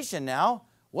salvation now,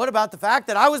 what about the fact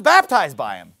that I was baptized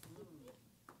by him?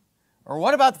 Or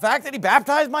what about the fact that he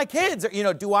baptized my kids?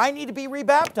 Or, do I need to be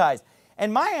rebaptized?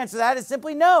 And my answer to that is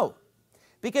simply no.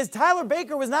 Because Tyler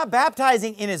Baker was not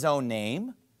baptizing in his own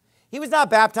name. He was not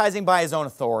baptizing by his own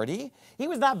authority. He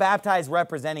was not baptized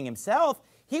representing himself.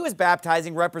 He was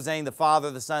baptizing representing the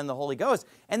Father, the Son, and the Holy Ghost.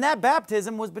 And that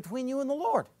baptism was between you and the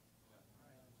Lord.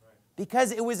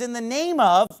 Because it was in the name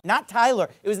of, not Tyler,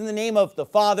 it was in the name of the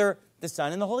Father, the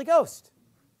Son, and the Holy Ghost.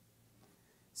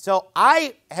 So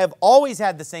I have always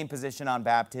had the same position on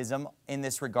baptism in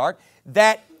this regard,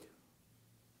 that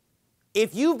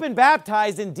if you've been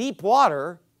baptized in deep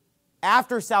water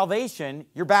after salvation,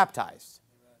 you're baptized.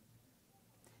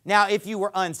 Now, if you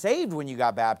were unsaved when you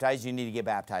got baptized, you need to get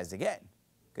baptized again.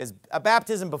 Because a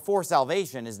baptism before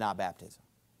salvation is not baptism.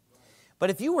 But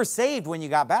if you were saved when you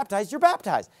got baptized, you're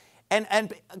baptized.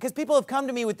 And because people have come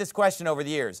to me with this question over the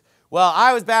years. Well,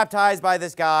 I was baptized by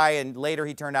this guy, and later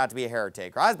he turned out to be a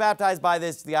heretic. Or I was baptized by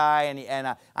this guy, and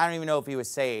I don't even know if he was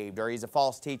saved, or he's a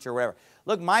false teacher, or whatever.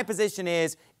 Look, my position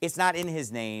is, it's not in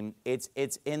his name. It's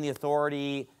in the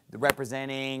authority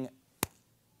representing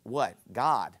what?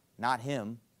 God, not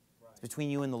him. It's between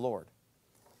you and the Lord.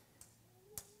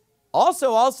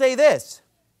 Also, I'll say this,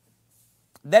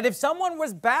 that if someone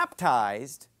was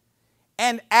baptized,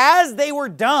 and as they were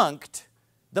dunked,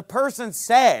 the person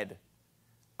said,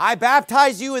 I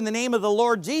baptize you in the name of the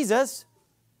Lord Jesus,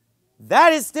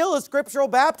 that is still a scriptural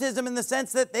baptism in the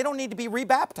sense that they don't need to be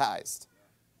rebaptized.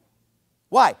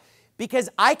 Why? Because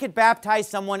I could baptize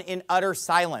someone in utter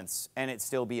silence and it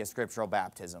still be a scriptural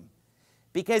baptism.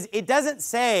 Because it doesn't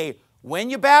say,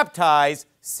 when you baptize,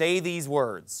 say these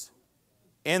words.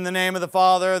 In the name of the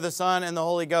Father, the Son, and the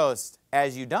Holy Ghost,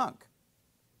 as you dunk.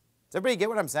 Does everybody get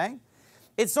what I'm saying?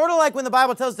 It's sort of like when the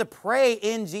Bible tells us to pray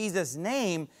in Jesus'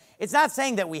 name. It's not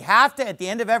saying that we have to, at the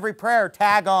end of every prayer,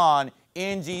 tag on,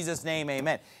 in Jesus' name,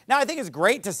 amen. Now, I think it's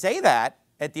great to say that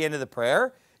at the end of the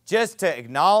prayer, just to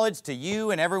acknowledge to you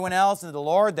and everyone else and the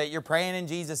Lord that you're praying in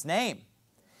Jesus' name.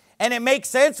 And it makes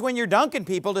sense when you're dunking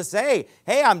people to say,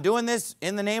 hey, I'm doing this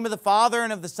in the name of the Father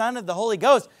and of the Son and of the Holy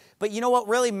Ghost. But you know what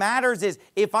really matters is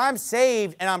if I'm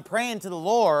saved and I'm praying to the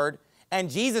Lord and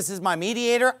Jesus is my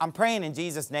mediator, I'm praying in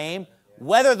Jesus' name,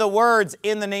 whether the words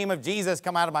in the name of Jesus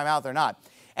come out of my mouth or not.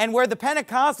 And where the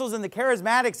Pentecostals and the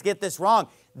Charismatics get this wrong,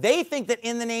 they think that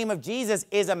in the name of Jesus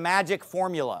is a magic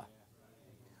formula.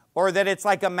 Or that it's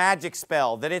like a magic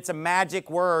spell, that it's a magic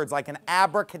words, like an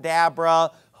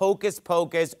abracadabra, hocus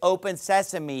pocus, open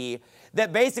sesame,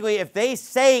 that basically if they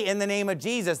say in the name of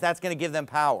Jesus, that's going to give them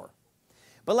power.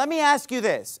 But let me ask you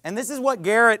this, and this is what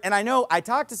Garrett, and I know I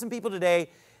talked to some people today,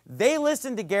 they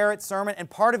listened to Garrett's sermon and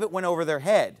part of it went over their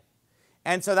head.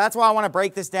 And so that's why I want to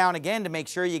break this down again to make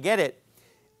sure you get it.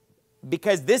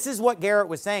 Because this is what Garrett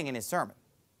was saying in his sermon.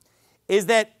 Is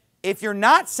that if you're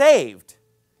not saved,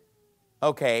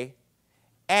 okay,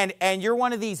 and you're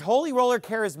one of these holy roller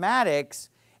charismatics,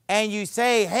 and you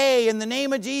say, hey, in the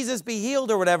name of Jesus be healed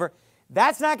or whatever,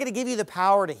 that's not going to give you the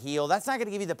power to heal. That's not going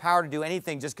to give you the power to do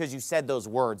anything just because you said those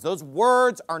words. Those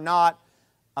words are not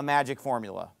a magic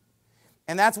formula.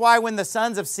 And that's why when the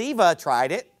sons of Sceva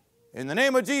tried it, in the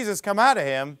name of Jesus, come out of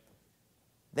him,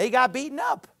 they got beaten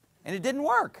up, and it didn't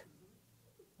work.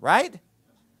 Right?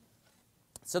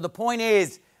 So the point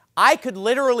is, I could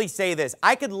literally say this.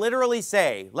 I could literally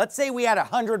say, let's say we had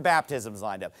 100 baptisms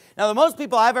lined up. Now, the most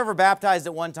people I've ever baptized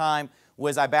at one time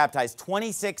was I baptized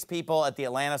 26 people at the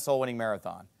Atlanta Soul Winning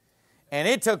Marathon. And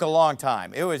it took a long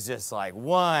time. It was just like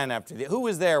one after the other. Who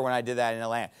was there when I did that in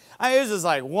Atlanta? It was just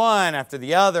like one after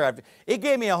the other. It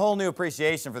gave me a whole new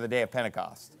appreciation for the day of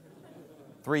Pentecost.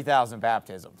 3,000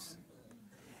 baptisms.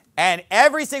 And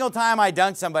every single time I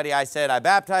dunked somebody, I said, I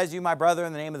baptize you, my brother,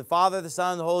 in the name of the Father, the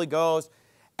Son, and the Holy Ghost.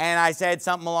 And I said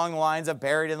something along the lines of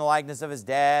buried in the likeness of his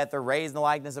death, or raised in the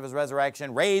likeness of his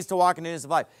resurrection, raised to walk in newness of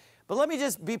life. But let me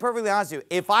just be perfectly honest with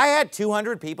you. If I had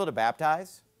 200 people to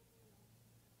baptize,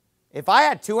 if I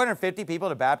had 250 people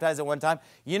to baptize at one time,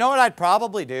 you know what I'd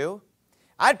probably do?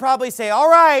 I'd probably say, all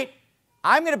right,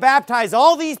 I'm going to baptize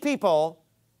all these people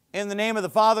in the name of the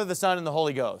Father, the Son, and the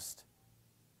Holy Ghost.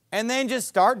 And then just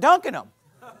start dunking them.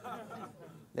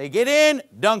 They get in,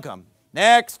 dunk them.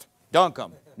 Next, dunk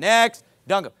them. Next,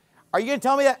 dunk them. Are you going to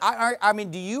tell me that? I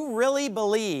mean, do you really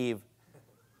believe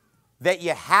that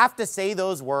you have to say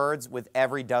those words with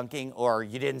every dunking, or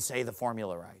you didn't say the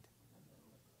formula right?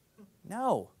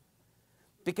 No.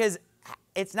 Because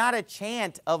it's not a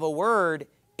chant of a word.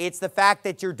 It's the fact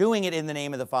that you're doing it in the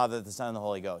name of the Father, the Son, and the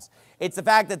Holy Ghost. It's the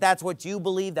fact that that's what you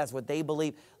believe, that's what they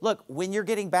believe. Look, when you're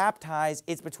getting baptized,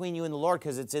 it's between you and the Lord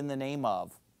because it's in the name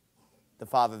of the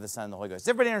Father, the Son, and the Holy Ghost. Does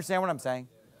everybody understand what I'm saying?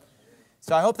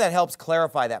 So I hope that helps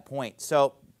clarify that point.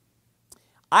 So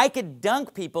I could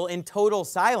dunk people in total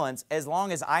silence as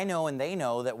long as I know and they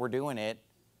know that we're doing it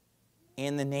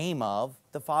in the name of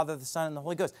the Father, the Son, and the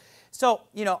Holy Ghost. So,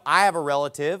 you know, I have a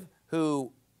relative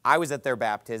who I was at their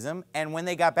baptism, and when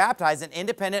they got baptized, an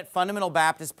independent fundamental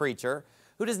Baptist preacher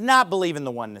who does not believe in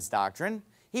the oneness doctrine,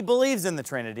 he believes in the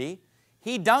Trinity,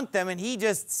 he dunked them and he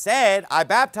just said, I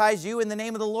baptize you in the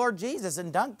name of the Lord Jesus,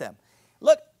 and dunked them.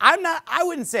 Look, I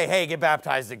wouldn't say, hey, get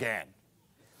baptized again.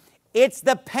 It's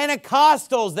the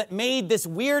Pentecostals that made this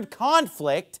weird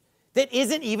conflict that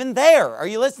isn't even there. Are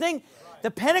you listening?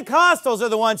 The Pentecostals are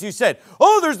the ones who said,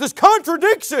 oh, there's this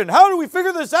contradiction. How do we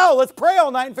figure this out? Let's pray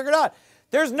all night and figure it out.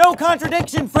 There's no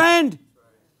contradiction, friend.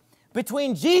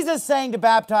 Between Jesus saying to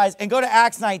baptize, and go to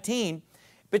Acts 19,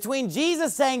 between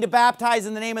Jesus saying to baptize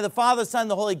in the name of the Father, Son,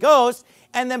 and the Holy Ghost,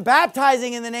 and then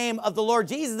baptizing in the name of the Lord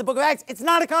Jesus, the book of Acts, it's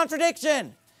not a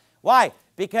contradiction. Why?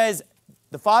 Because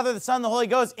the Father, the Son, and the Holy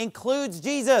Ghost includes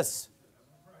Jesus.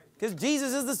 Because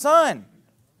Jesus is the Son.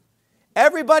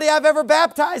 Everybody I've ever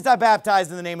baptized, I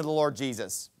baptized in the name of the Lord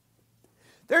Jesus.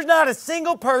 There's not a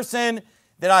single person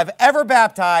that I've ever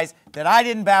baptized that I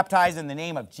didn't baptize in the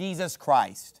name of Jesus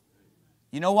Christ.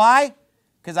 You know why?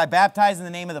 Because I baptized in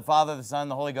the name of the Father, the Son,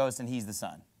 and the Holy Ghost, and He's the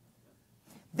Son.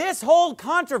 This whole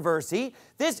controversy,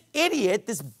 this idiot,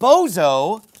 this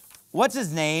bozo, what's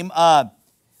his name?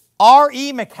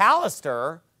 R.E.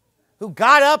 McAllister, who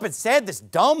got up and said this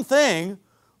dumb thing.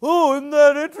 Oh, isn't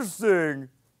that interesting?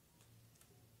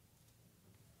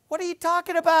 What are you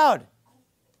talking about?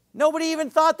 Nobody even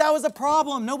thought that was a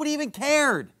problem. Nobody even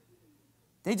cared.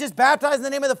 They just baptized in the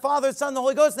name of the Father, the Son, and the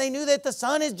Holy Ghost. They knew that the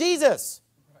Son is Jesus.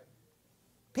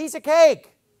 Piece of cake.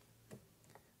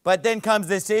 But then comes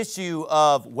this issue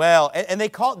of, well, and they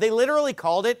literally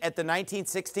called it at the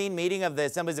 1916 meeting of the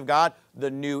Assemblies of God,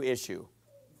 the new issue.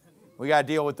 We got to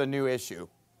deal with the new issue.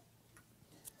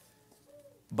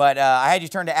 But I had you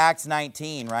turn to Acts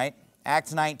 19, right?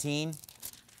 Acts 19.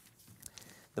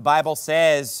 The Bible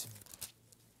says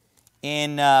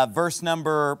in verse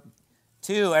number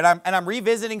 2, and I'm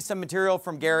revisiting some material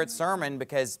from Garrett's sermon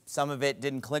because some of it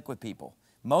didn't click with people.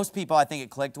 Most people I think it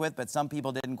clicked with, but some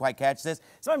people didn't quite catch this.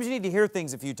 Sometimes you need to hear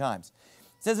things a few times.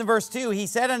 It says in verse 2, he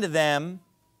said unto them,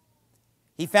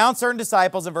 he found certain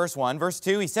disciples in verse 1. Verse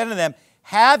 2, he said unto them,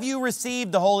 have you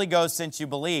received the Holy Ghost since you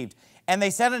believed? And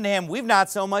they said unto him, we've not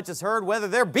so much as heard whether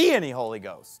there be any Holy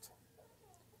Ghost.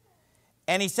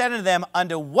 And he said unto them,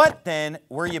 unto what then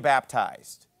were you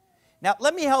baptized? Now,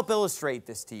 let me help illustrate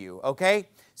this to you, okay?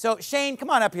 So, Shane,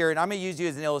 come on up here, and I'm going to use you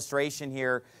as an illustration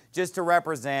here just to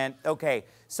represent, okay,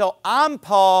 so I'm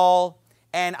Paul,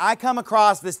 and I come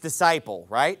across this disciple,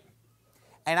 right?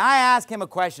 And I ask him a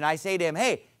question. I say to him,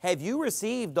 hey, have you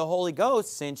received the Holy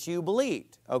Ghost since you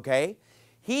believed, okay?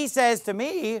 He says to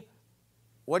me,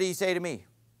 what do you say to me?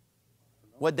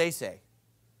 What'd they say?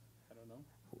 I don't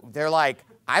know. They're like,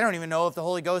 I don't even know if the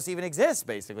Holy Ghost even exists,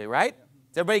 basically, right?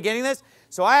 Is everybody getting this?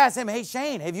 So I asked him, hey,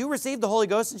 Shane, have you received the Holy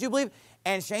Ghost since you believe?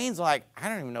 And Shane's like, I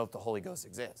don't even know if the Holy Ghost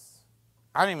exists.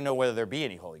 I don't even know whether there be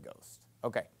any Holy Ghost.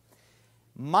 Okay.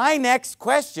 My next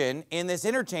question in this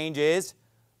interchange is,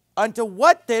 unto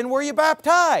what then were you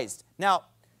baptized? Now,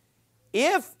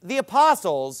 if the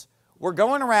apostles were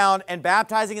going around and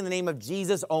baptizing in the name of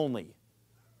Jesus only,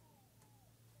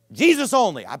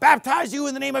 I baptize you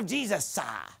in the name of Jesus.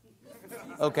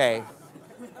 Okay.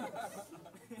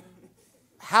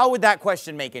 How would that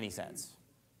question make any sense?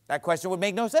 That question would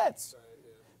make no sense.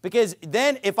 Because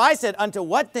then if I said, unto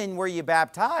what then were you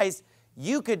baptized,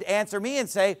 you could answer me and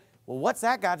say, well, what's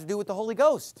that got to do with the Holy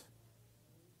Ghost?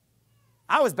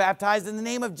 I was baptized in the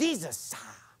name of Jesus.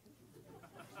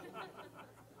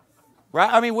 Right?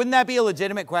 I mean, wouldn't that be a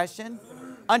legitimate question?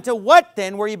 Unto what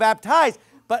then were you baptized?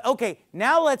 But okay,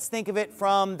 now let's think of it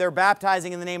from they're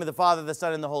baptizing in the name of the Father, the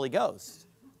Son, and the Holy Ghost.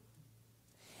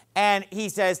 And he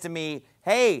says to me,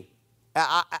 hey,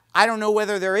 I don't know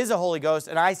whether there is a Holy Ghost.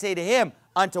 And I say to him,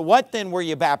 unto what then were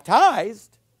you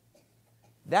baptized?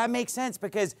 That makes sense,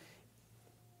 because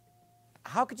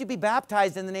how could you be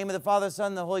baptized in the name of the Father, Son,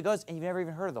 and the Holy Ghost, and you've never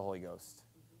even heard of the Holy Ghost?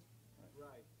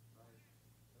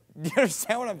 Do you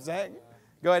understand what I'm saying?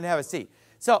 Go ahead and have a seat.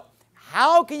 So,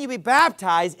 how can you be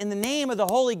baptized in the name of the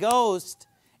Holy Ghost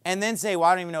and then say, well,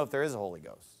 I don't even know if there is a Holy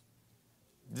Ghost?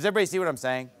 Does everybody see what I'm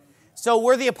saying? So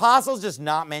were the apostles just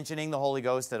not mentioning the Holy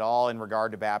Ghost at all in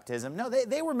regard to baptism? No,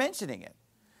 they were mentioning it.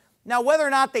 Now, whether or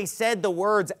not they said the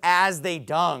words as they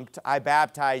dunked, I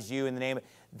baptize you in the name of,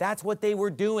 that's what they were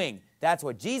doing. That's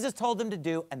what Jesus told them to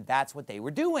do, and that's what they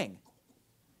were doing.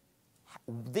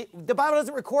 The Bible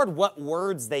doesn't record what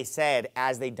words they said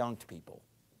as they dunked people.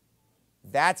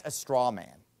 That's a straw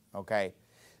man, okay?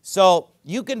 So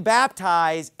you can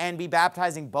baptize and be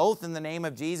baptizing both in the name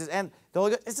of Jesus and the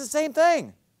Holy Ghost. It's the same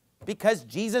thing, because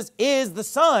Jesus is the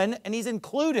Son, and He's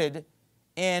included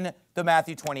in the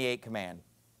Matthew 28 command.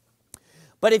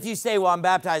 But if you say, well, I'm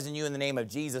baptizing you in the name of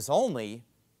Jesus only,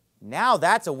 now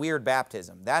that's a weird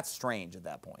baptism. That's strange at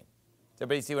that point. Does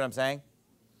everybody see what I'm saying?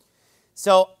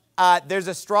 So there's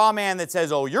a straw man that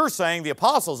says, oh, you're saying the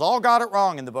apostles all got it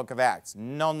wrong in the book of Acts.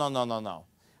 No, no, no, no, no.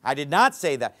 I did not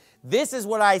say that. This is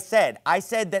what I said. I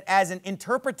said that as an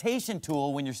interpretation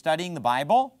tool when you're studying the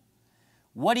Bible,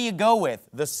 what do you go with?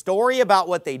 The story about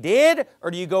what they did, or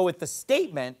do you go with the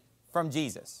statement from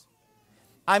Jesus?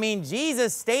 I mean,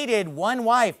 Jesus stated one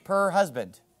wife per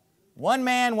husband. One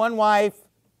man, one wife,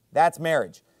 that's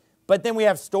marriage. But then we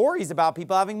have stories about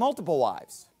people having multiple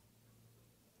wives.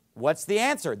 What's the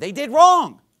answer? They did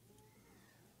wrong.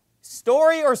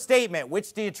 Story or statement,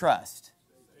 which do you trust?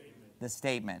 Statement. The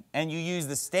statement. And you use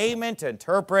the statement to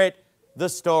interpret the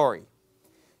story.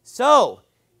 So,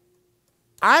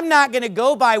 I'm not going to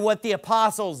go by what the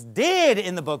apostles did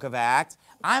in the book of Acts.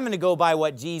 I'm going to go by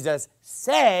what Jesus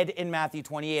said in Matthew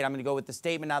 28. I'm going to go with the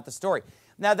statement, not the story.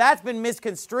 Now, that's been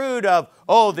misconstrued of,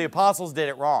 oh, the apostles did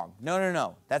it wrong. No, no,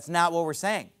 no. That's not what we're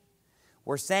saying.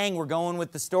 We're saying we're going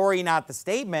with the story, not the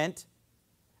statement.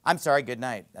 I'm sorry, good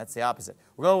night. That's the opposite.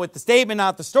 We're going with the statement,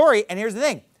 not the story. And here's the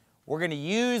thing. We're going to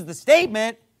use the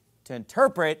statement to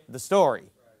interpret the story.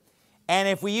 And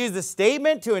if we use the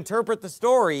statement to interpret the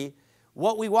story,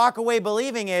 what we walk away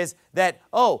believing is that,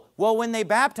 oh, well, when they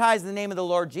baptized in the name of the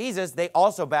Lord Jesus, they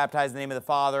also baptized in the name of the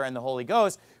Father and the Holy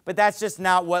Ghost. But that's just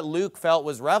not what Luke felt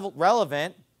was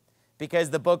relevant, because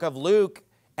the book of Luke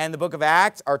and the book of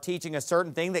Acts are teaching a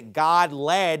certain thing that God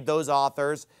led those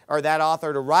authors, or that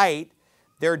author, to write.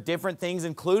 There are different things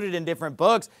included in different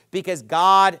books because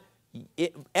God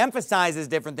emphasizes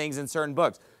different things in certain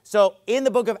books. So in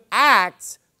the book of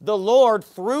Acts, the Lord,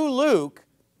 through Luke,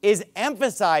 is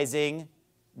emphasizing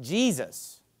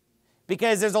Jesus,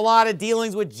 because there's a lot of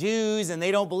dealings with Jews and they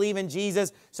don't believe in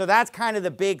Jesus. So that's kind of the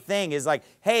big thing, is like,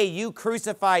 hey, you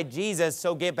crucified Jesus,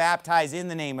 so get baptized in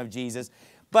the name of Jesus.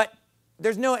 But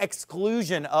there's no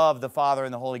exclusion of the Father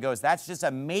and the Holy Ghost. That's just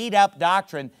a made-up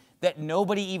doctrine that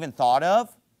nobody even thought of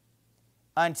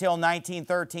until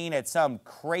 1913 at some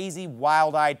crazy,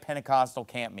 wild-eyed Pentecostal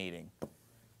camp meeting.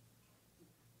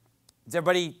 Does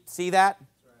everybody see that?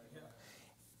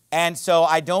 And so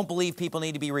I don't believe people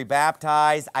need to be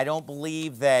rebaptized. I don't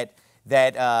believe that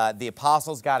the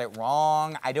apostles got it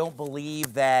wrong. I don't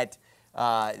believe that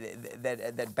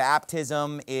that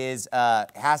baptism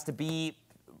has to be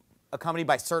accompanied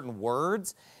by certain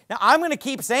words. Now, I'm going to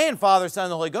keep saying Father, Son,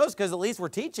 and the Holy Ghost, because at least we're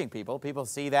teaching people. People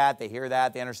see that, they hear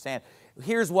that, they understand.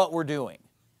 Here's what we're doing.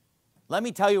 Let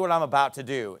me tell you what I'm about to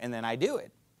do, and then I do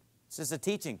it. It's just a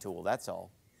teaching tool, that's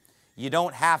all. You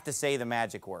don't have to say the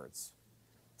magic words.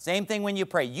 Same thing when you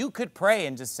pray. You could pray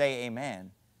and just say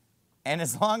amen. And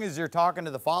as long as you're talking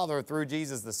to the Father through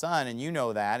Jesus the Son, and you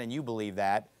know that, and you believe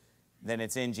that, then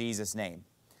it's in Jesus' name.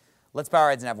 Let's bow our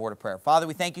heads and have a word of prayer. Father,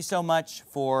 we thank you so much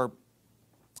for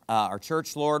our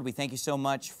church, Lord. We thank you so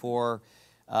much for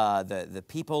the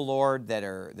people, Lord, that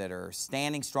are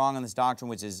standing strong on this doctrine,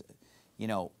 which is, you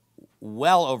know,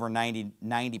 well over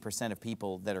 90% of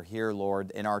people that are here,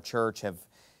 Lord, in our church have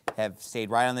stayed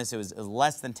right on this. It was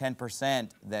less than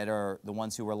 10% that are the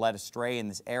ones who were led astray in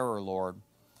this error, Lord.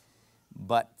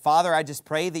 But, Father, I just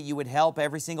pray that you would help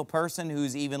every single person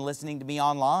who's even listening to me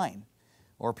online,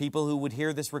 or people who would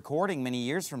hear this recording many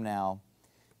years from now,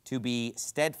 to be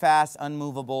steadfast,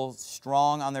 unmovable,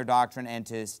 strong on their doctrine, and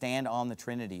to stand on the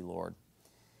Trinity, Lord.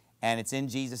 And it's in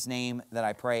Jesus' name that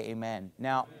I pray, amen.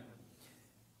 Now,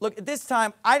 look, at this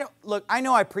time, I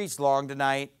know I preached long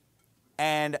tonight,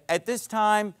 and at this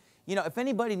time, you know, if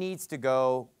anybody needs to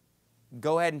go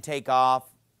ahead and take off.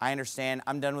 I understand.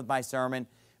 I'm done with my sermon.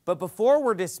 But before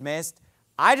we're dismissed,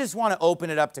 I just want to open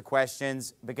it up to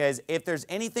questions, because if there's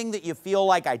anything that you feel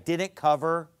like I didn't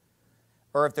cover,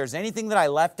 or if there's anything that I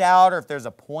left out, or if there's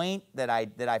a point that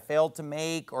I failed to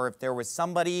make, or if there was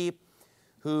somebody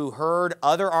who heard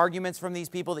other arguments from these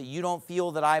people that you don't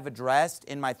feel that I've addressed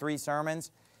in my 3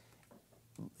 sermons,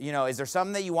 you know, is there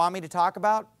something that you want me to talk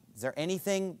about? Is there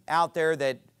anything out there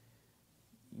that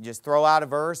you just throw out a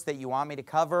verse that you want me to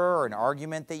cover, or an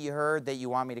argument that you heard that you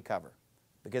want me to cover?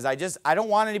 Because I don't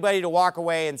want anybody to walk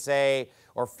away and say,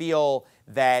 or feel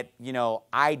that, you know,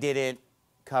 I didn't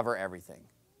cover everything.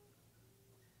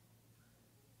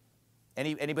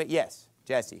 Anybody? Yes,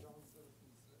 Jesse.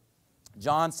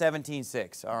 John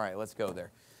 17:6. All right, let's go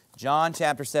there. John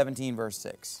chapter 17, verse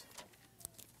 6.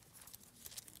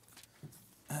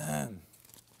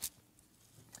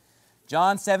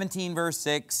 John 17, verse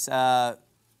 6.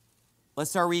 Let's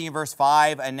start reading in verse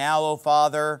 5. And now, O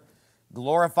Father,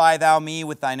 glorify thou me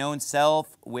with thine own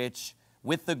self, which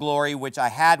with the glory which I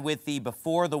had with thee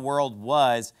before the world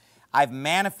was. I've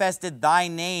manifested thy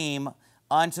name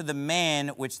unto the men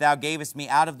which thou gavest me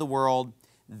out of the world.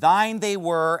 Thine they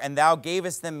were, and thou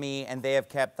gavest them me, and they have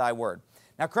kept thy word.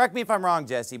 Now, correct me if I'm wrong,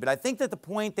 Jesse, but I think that the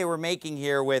point they were making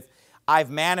here with I've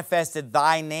manifested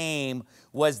thy name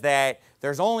was that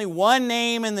there's only one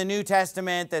name in the New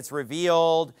Testament that's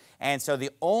revealed, and so the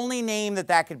only name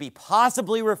that could be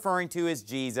possibly referring to is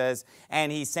Jesus,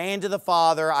 and he's saying to the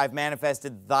Father, I've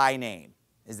manifested thy name.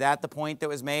 Is that the point that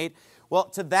was made? Well,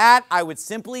 to that, I would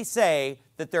simply say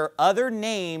that there are other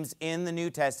names in the New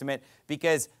Testament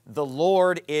because the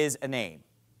Lord is a name.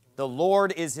 The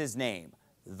Lord is his name.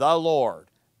 The Lord,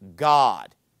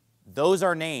 God. Those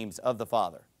are names of the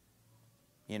Father.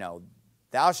 You know,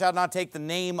 thou shalt not take the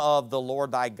name of the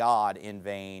Lord thy God in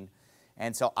vain.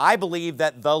 And so I believe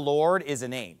that the Lord is a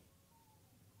name.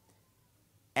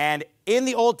 And in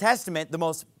the Old Testament,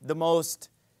 the most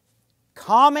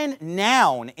common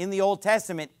noun in the Old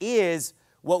Testament is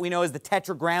what we know as the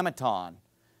Tetragrammaton,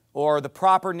 or the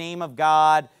proper name of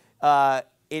God,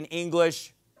 in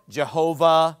English,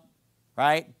 Jehovah,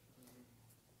 right?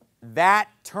 That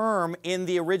term in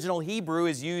the original Hebrew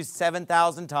is used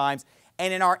 7,000 times,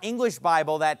 and in our English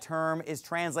Bible, that term is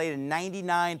translated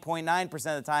 99.9% of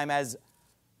the time as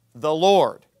the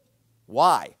Lord.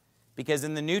 Why? Because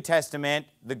in the New Testament,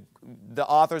 the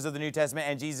authors of the New Testament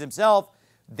and Jesus himself,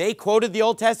 they quoted the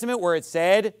Old Testament where it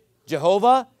said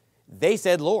Jehovah, they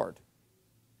said Lord.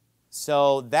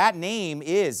 So that name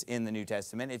is in the New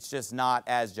Testament. It's just not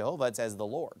as Jehovah, it's as the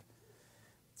Lord.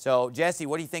 So Jesse,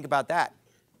 what do you think about that?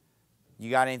 You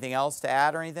got anything else to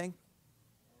add or anything?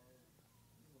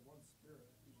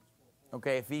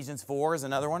 Okay, Ephesians 4 is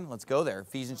another one. Let's go there.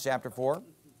 Ephesians chapter 4.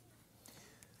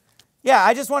 Yeah,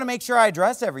 I just want to make sure I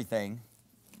address everything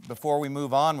before we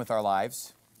move on with our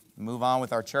lives. Move on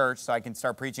with our church so I can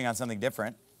start preaching on something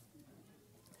different.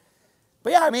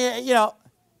 But yeah, I mean, you know,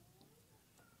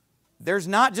 there's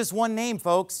not just one name,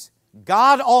 folks.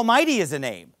 God Almighty is a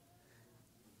name.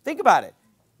 Think about it.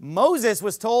 Moses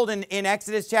was told in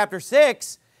Exodus chapter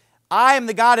 6, I am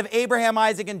the God of Abraham,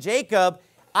 Isaac, and Jacob.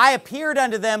 I appeared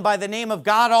unto them by the name of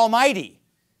God Almighty,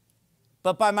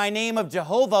 but by my name of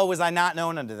Jehovah was I not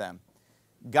known unto them.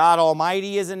 God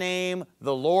Almighty is a name.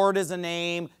 The Lord is a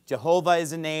name. Jehovah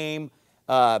is a name.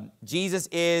 Jesus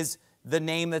is the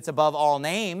name that's above all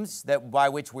names by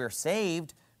which we're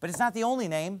saved, but it's not the only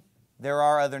name. There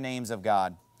are other names of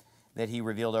God that he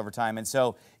revealed over time. And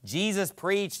so Jesus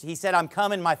preached, he said, I'm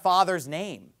come in my Father's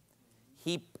name.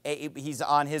 He's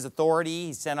on his authority,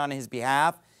 he's sent on his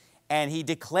behalf, and he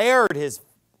declared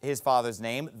his Father's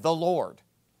name, the Lord.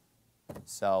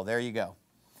 So there you go.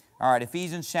 All right,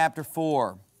 Ephesians chapter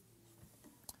 4.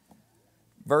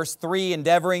 Verse 3,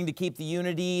 endeavoring to keep the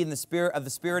unity in the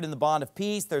Spirit in the bond of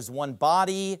peace. There's one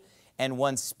body and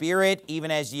one Spirit, even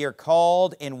as ye are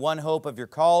called in one hope of your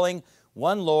calling,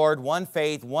 one Lord, one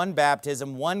faith, one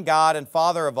baptism, one God and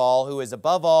Father of all, who is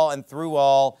above all and through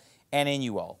all and in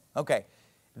you all. Okay,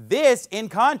 this in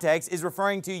context is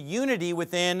referring to unity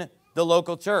within the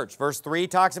local church. Verse 3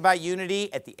 talks about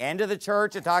unity. At the end of the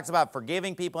church, it talks about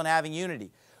forgiving people and having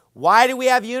unity. Why do we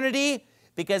have unity?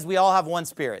 Because we all have one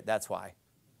Spirit. That's why.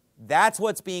 That's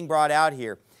what's being brought out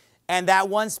here. And that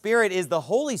one Spirit is the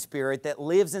Holy Spirit that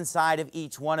lives inside of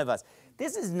each one of us.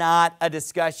 This is not a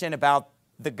discussion about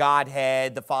the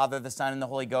Godhead, the Father, the Son, and the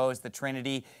Holy Ghost, the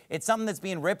Trinity. It's something that's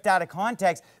being ripped out of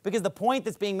context because the point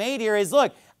that's being made here is,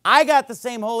 look, I got the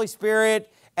same Holy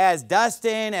Spirit as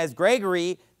Dustin, as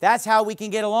Gregory. That's how we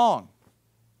can get along.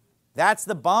 That's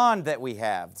the bond that we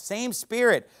have. Same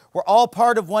Spirit. We're all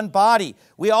part of one body.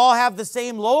 We all have the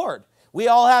same Lord. We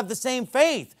all have the same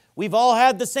faith. We've all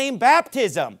had the same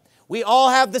baptism. We all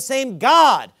have the same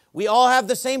God. We all have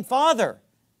the same Father.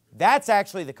 That's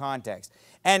actually the context.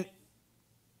 And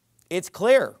it's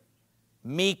clear.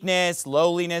 Meekness,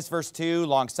 lowliness, verse 2,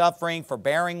 long-suffering,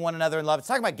 forbearing one another in love. It's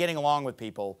talking about getting along with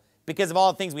people because of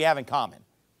all the things we have in common.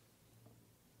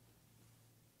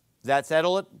 Does that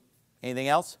settle it? Anything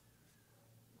else?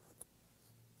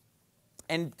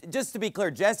 And just to be clear,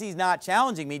 Jesse's not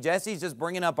challenging me. Jesse's just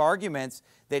bringing up arguments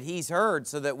that he's heard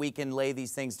so that we can lay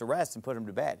these things to rest and put them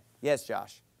to bed. Yes,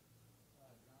 Josh?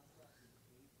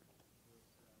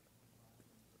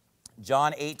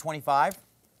 John 8:25.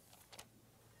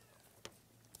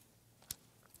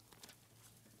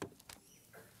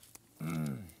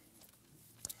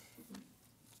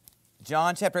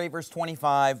 John chapter 8, verse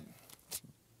 25.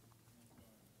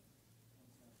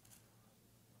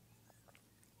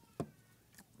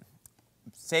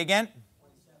 Say again?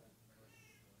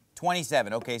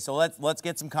 27. Okay, so let's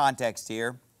get some context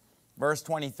here. Verse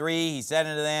 23, he said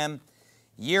unto them,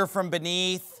 Ye are from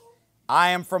beneath,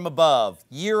 I am from above.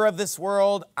 Ye are of this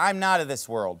world, I'm not of this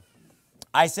world.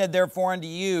 I said therefore unto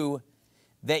you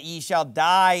that ye shall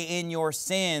die in your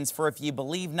sins, for if ye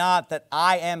believe not that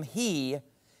I am he,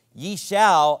 ye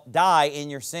shall die in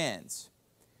your sins.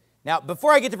 Now,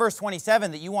 before I get to verse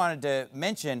 27 that you wanted to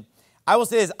mention, I will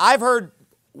say this. I've heard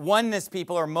oneness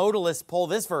people or modalists pull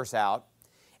this verse out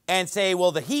and say,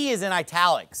 well, the he is in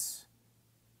italics.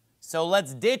 So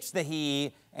let's ditch the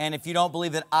he, and if you don't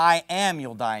believe that I am,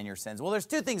 you'll die in your sins. Well, there's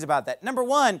two things about that. Number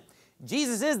one,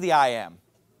 Jesus is the I am,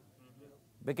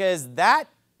 because that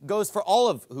goes for all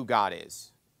of who God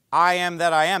is. I am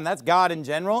that I am. That's God in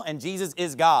general, and Jesus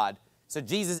is God. So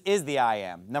Jesus is the I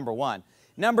am, number one.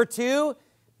 Number two,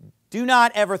 do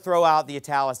not ever throw out the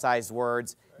italicized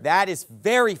words. That is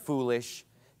very foolish,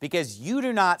 because you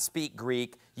do not speak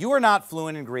Greek. You are not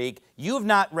fluent in Greek. You have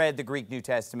not read the Greek New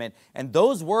Testament. And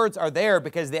those words are there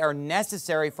because they are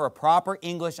necessary for a proper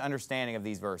English understanding of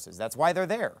these verses. That's why they're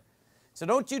there. So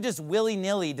don't you just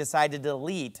willy-nilly decide to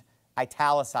delete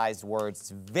italicized words.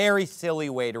 It's a very silly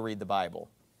way to read the Bible.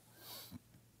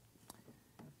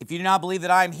 If you do not believe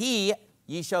that I am he,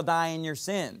 ye shall die in your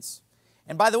sins.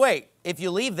 And by the way, if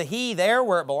you leave the he there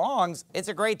where it belongs, it's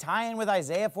a great tie-in with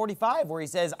Isaiah 45, where he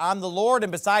says, I'm the Lord,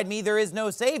 and beside me there is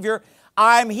no Savior.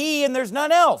 I'm he, and there's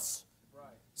none else. Right.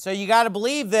 So you got to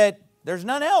believe that there's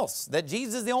none else, that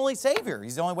Jesus is the only Savior.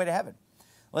 He's the only way to heaven.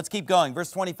 Let's keep going. Verse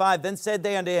 25, then said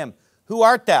they unto him, who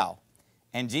art thou?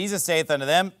 And Jesus saith unto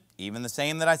them, even the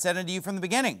same that I said unto you from the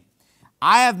beginning.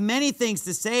 I have many things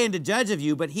to say and to judge of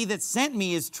you, but he that sent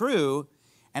me is true,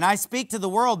 and I speak to the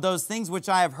world those things which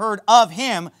I have heard of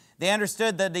him. They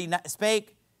understood that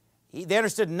they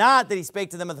understood not that he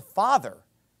spake to them of the Father.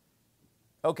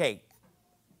 Okay,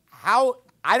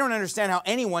 I don't understand how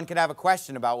anyone could have a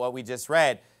question about what we just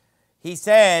read. He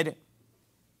said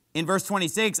in verse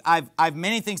 26, I've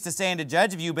many things to say and to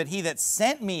judge of you, but he that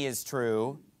sent me is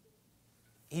true.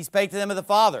 He spake to them of the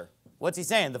Father. What's he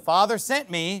saying? The Father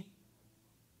sent me,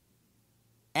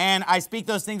 and I speak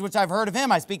those things which I've heard of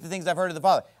him. I speak the things I've heard of the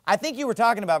Father. I think you were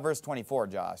talking about verse 24,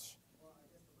 Josh.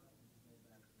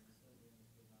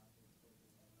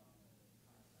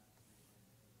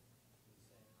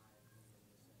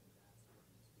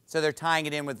 So they're tying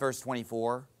it in with verse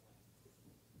 24?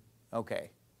 Okay.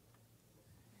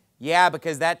 Yeah,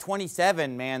 because that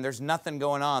 27, man, there's nothing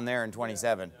going on there in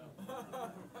 27.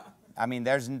 I mean,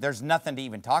 there's nothing to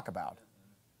even talk about.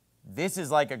 This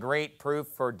is like a great proof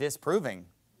for disproving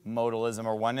modalism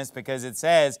or oneness, because it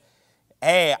says,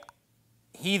 hey,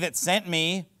 he that sent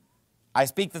me, I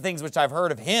speak the things which I've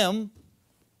heard of him.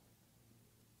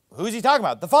 Who's he talking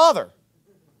about? The Father.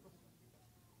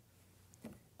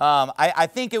 I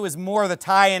think it was more the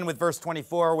tie-in with verse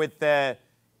 24 with the,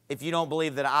 if you don't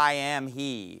believe that I am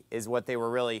he, is what they were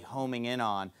really homing in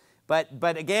on. But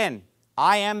again,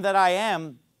 I am that I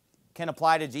am can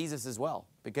apply to Jesus as well,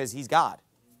 because he's God.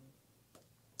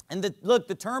 And look,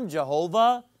 the term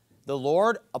Jehovah, the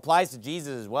Lord, applies to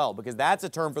Jesus as well, because that's a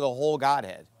term for the whole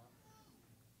Godhead.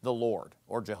 The Lord,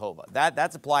 or Jehovah.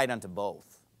 That's applied unto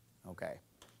both. Okay.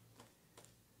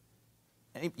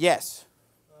 Yes?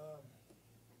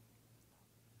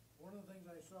 One of the things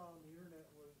I saw on the internet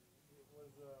was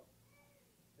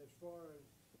as far as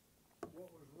what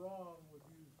was wrong with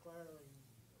you firing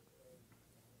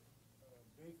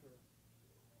Baker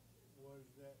was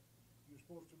that you're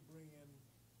supposed to bring in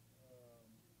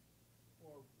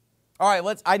All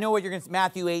right, I know what you're going to say.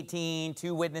 Matthew 18,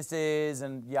 2 witnesses,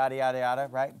 and yada, yada, yada,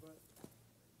 right? But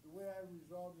the way I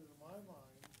resolved it in my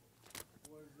mind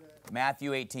was that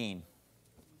Matthew 18.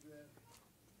 that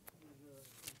there's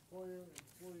an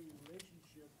employer-employee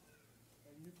relationship,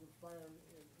 and you can fire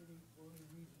for any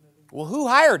reason. Well, who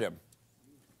hired him?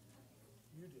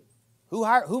 You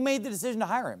did. Who made the decision to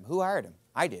hire him? Who hired him?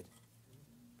 I did.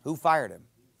 Who fired him?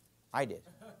 I did. In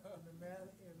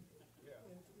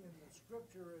the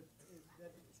scripture,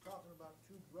 it's talking about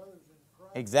two brothers in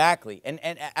Christ. Exactly. And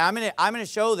I'm gonna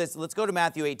show this. Let's go to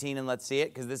Matthew 18 and let's see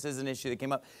it, because this is an issue that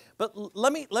came up. But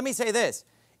let me say this.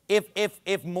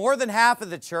 If more than half of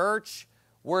the church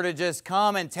were to just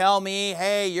come and tell me,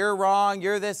 hey, you're wrong,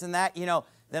 you're this and that,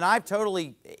 then I've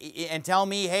totally, and tell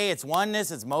me, hey, it's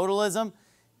oneness, it's modalism,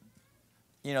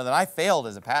 then I failed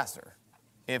as a pastor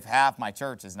if half my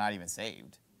church is not even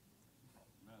saved.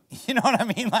 You know what I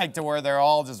mean? Like, to where they're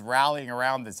all just rallying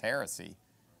around this heresy.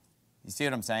 You see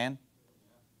what I'm saying?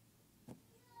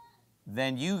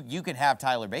 Then you could have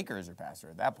Tyler Baker as your pastor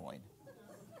at that point.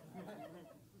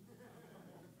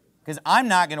 Because I'm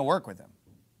not going to work with him.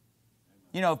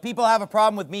 If people have a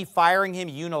problem with me firing him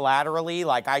unilaterally,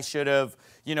 like I should have,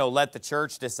 let the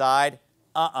church decide,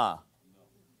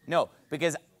 no,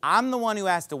 because I'm the one who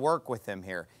has to work with him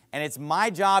here. And it's my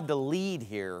job to lead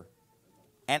here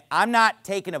And I'm not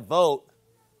taking a vote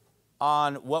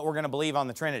on what we're going to believe on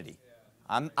the Trinity.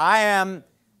 I am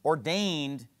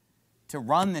ordained to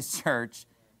run this church.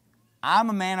 I'm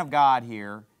a man of God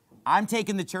here. I'm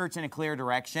taking the church in a clear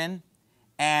direction.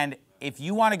 And if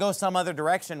you want to go some other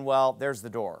direction, well, there's the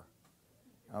door.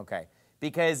 Okay.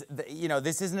 Because, you know,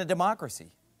 this isn't a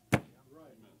democracy.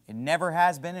 It never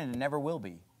has been and it never will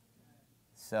be.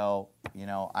 So, you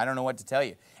know, I don't know what to tell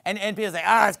you. And people say,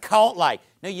 it's cult-like.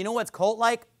 No, you know what's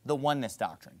cult-like? The oneness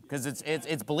doctrine. Because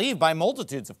it's believed by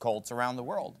multitudes of cults around the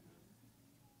world.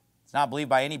 It's not believed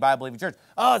by any Bible-believing church.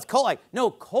 Oh, it's cult-like. No,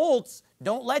 cults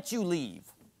don't let you leave.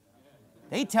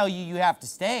 They tell you you have to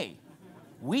stay.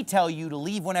 We tell you to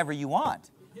leave whenever you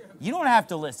want. You don't have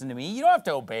to listen to me. You don't have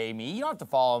to obey me. You don't have to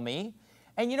follow me.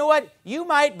 And you know what? You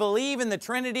might believe in the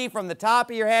Trinity from the top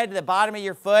of your head to the bottom of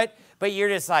your foot, but you're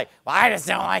just like, well, I just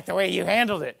don't like the way you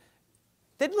handled it.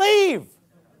 Then leave.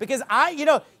 Because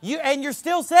you're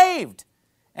still saved.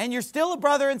 And you're still a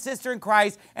brother and sister in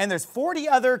Christ, and there's 40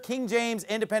 other King James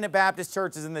Independent Baptist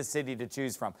churches in this city to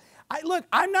choose from. Look,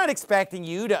 I'm not expecting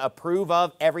you to approve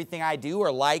of everything I do or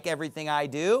like everything I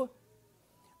do.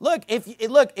 Look,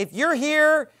 if you're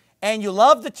here and you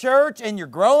love the church and you're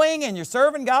growing and you're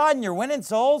serving God and you're winning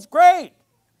souls, great.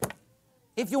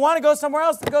 If you want to go somewhere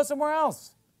else, then go somewhere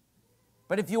else.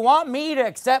 But if you want me to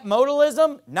accept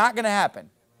modalism, not going to happen.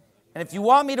 And if you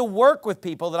want me to work with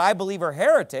people that I believe are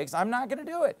heretics, I'm not going to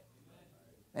do it.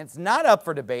 And it's not up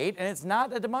for debate, and it's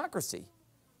not a democracy.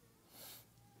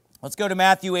 Let's go to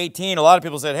Matthew 18. A lot of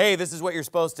people said, hey, this is what you're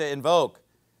supposed to invoke.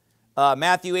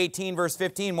 Matthew 18, verse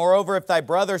 15, moreover, if thy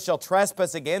brother shall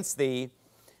trespass against thee,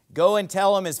 go and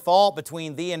tell him his fault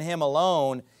between thee and him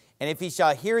alone. And if he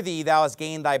shall hear thee, thou hast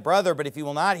gained thy brother. But if he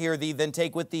will not hear thee, then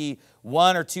take with thee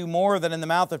one or two more, that in the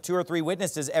mouth of 2 or 3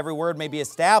 witnesses every word may be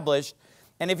established.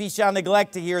 And if he shall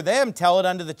neglect to hear them, tell it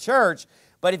unto the church.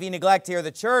 But if he neglect to hear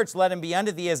the church, let him be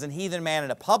unto thee as an heathen man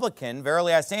and a publican.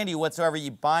 Verily I say unto you, whatsoever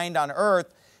ye bind on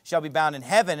earth shall be bound in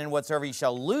heaven, and whatsoever ye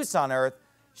shall loose on earth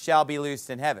shall be loosed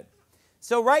in heaven.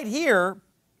 So right here,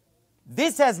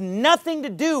 this has nothing to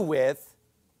do with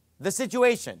the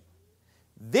situation.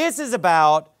 This is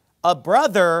about a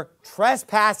brother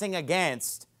trespassing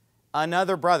against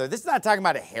another brother. This is not talking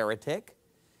about a heretic.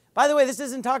 By the way, this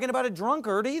isn't talking about a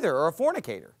drunkard either or a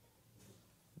fornicator.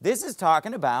 This is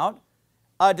talking about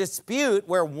a dispute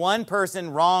where one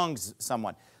person wrongs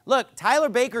someone. Look, Tyler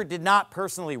Baker did not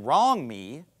personally wrong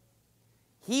me.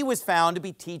 He was found to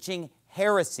be teaching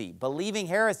heresy, believing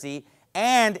heresy,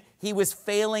 and he was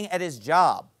failing at his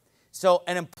job. So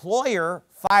an employer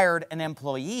fired an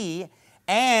employee,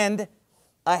 and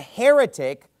a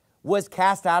heretic was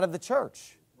cast out of the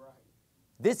church. Right.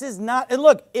 This is not, and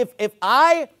look, if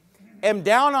I am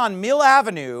down on Mill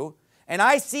Avenue and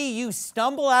I see you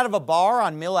stumble out of a bar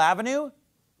on Mill Avenue,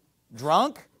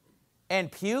 drunk,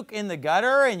 and puke in the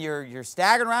gutter, and you're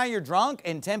staggering around, you're drunk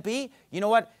in Tempe, you know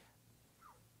what?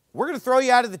 We're going to throw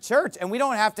you out of the church, and we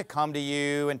don't have to come to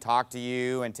you and talk to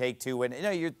you and take 2 witnesses.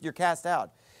 No, you're cast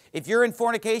out. If you're in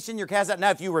fornication, you're cast out. Now,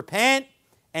 if you repent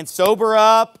and sober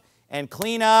up and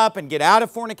clean up and get out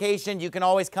of fornication, you can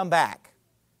always come back.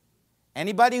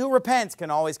 Anybody who repents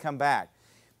can always come back.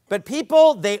 But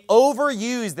people, they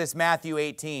overuse this Matthew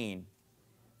 18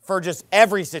 for just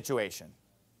every situation.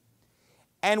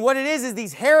 And what it is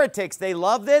these heretics, they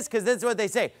love this because that's what they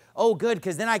say. Oh, good,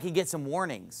 because then I can get some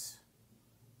warnings.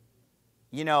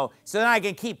 You know, so then I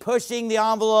can keep pushing the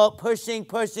envelope,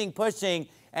 pushing,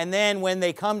 and then when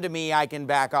they come to me, I can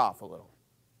back off a little.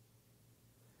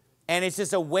 And it's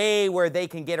just a way where they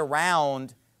can get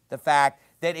around the fact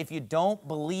that if you don't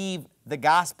believe the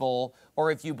gospel,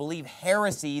 or if you believe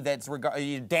heresy that's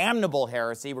damnable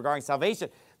heresy regarding salvation,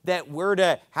 that we're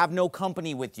to have no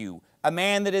company with you. A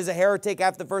man that is a heretic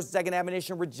after the first and second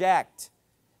admonition, reject.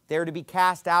 They're to be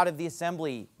cast out of the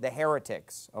assembly, the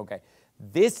heretics. Okay.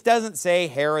 This doesn't say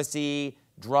heresy,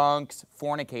 drunks,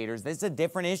 fornicators. This is a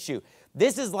different issue.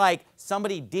 This is like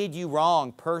somebody did you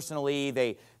wrong personally.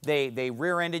 They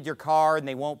rear-ended your car and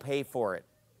they won't pay for it.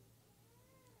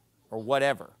 Or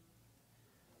whatever.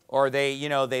 Or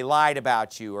they lied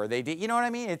about you, or they did, you know what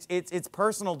I mean? It's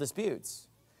personal disputes.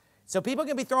 So people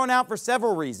can be thrown out for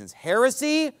several reasons.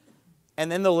 Heresy,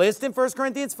 and then the list in 1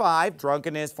 Corinthians 5,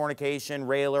 drunkenness, fornication,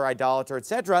 railer, idolater,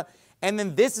 etc. And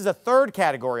then this is a third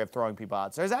category of throwing people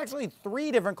out. So there's actually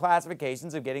 3 different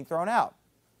classifications of getting thrown out.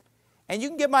 And you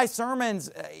can get my sermons.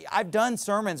 I've done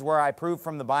sermons where I prove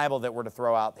from the Bible that we're to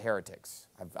throw out the heretics.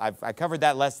 I covered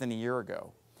that less than a year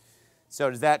ago. So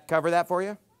does that cover that for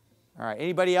you? All right.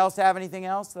 Anybody else have anything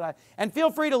else? And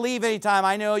feel free to leave anytime.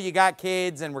 I know you got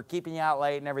kids and we're keeping you out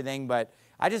late and everything, but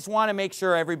I just want to make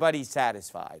sure everybody's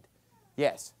satisfied.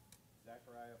 Yes.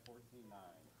 Zechariah 14:9.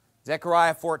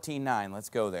 Zechariah 14:9. Let's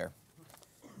go there.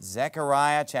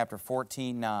 Zechariah chapter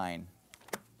 14:9.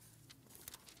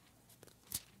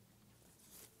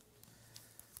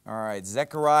 All right,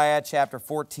 Zechariah chapter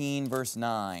 14, verse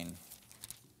 9.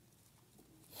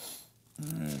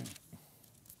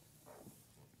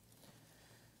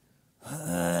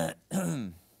 All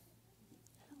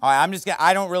right,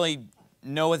 I don't really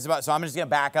know what it's about, so I'm just going to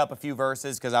back up a few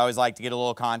verses because I always like to get a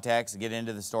little context and get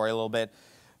into the story a little bit.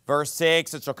 Verse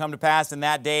 6, it shall come to pass in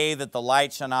that day that the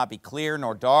light shall not be clear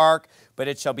nor dark, but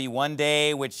it shall be one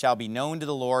day which shall be known to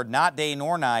the Lord, not day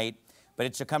nor night, but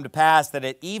it shall come to pass that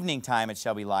at evening time it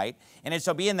shall be light. And it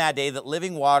shall be in that day that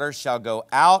living waters shall go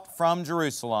out from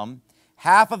Jerusalem,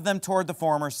 half of them toward the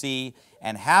former sea,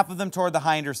 and half of them toward the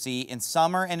hinder sea. In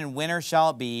summer and in winter shall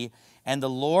it be. And the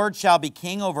Lord shall be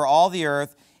king over all the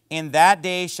earth. In that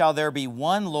day shall there be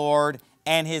one Lord,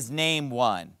 and his name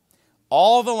one.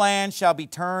 All the land shall be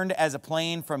turned as a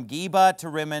plain from Geba to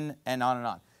Rimmon, and on and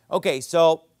on. Okay,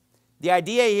 so the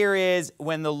idea here is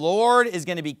when the Lord is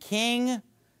going to be king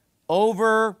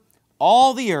over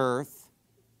all the earth,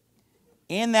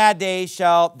 in that day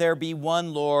shall there be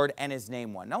one Lord, and his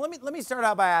name one. Now let me start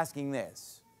out by asking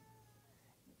this.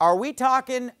 Are we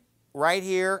talking right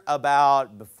here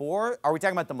about before? Are we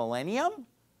talking about the millennium?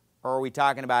 Or are we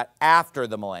talking about after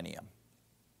the millennium?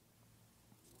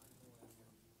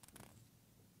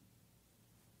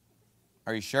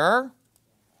 Are you sure?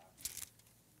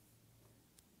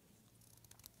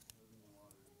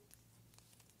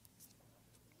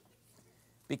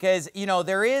 Because, you know,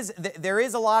 there is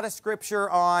a lot of scripture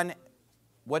on,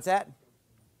 what's that?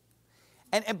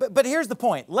 But here's the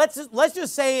point. Let's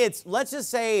just say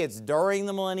it's during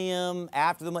the millennium,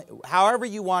 after the millennium, however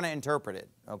you want to interpret it,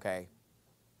 okay?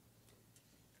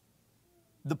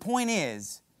 The point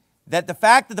is that the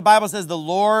fact that the Bible says the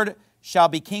Lord shall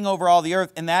be king over all the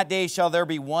earth, and that day shall there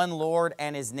be one Lord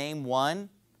and his name one,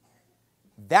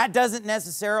 that doesn't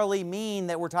necessarily mean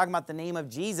that we're talking about the name of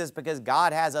Jesus, because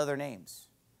God has other names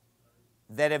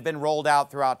that have been rolled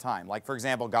out throughout time. Like, for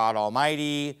example, God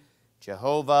Almighty,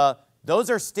 Jehovah.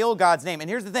 Those are still God's name. And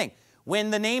here's the thing.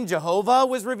 When the name Jehovah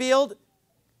was revealed,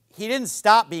 he didn't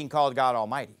stop being called God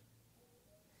Almighty.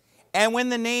 And when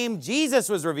the name Jesus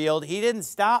was revealed, he didn't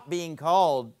stop being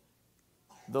called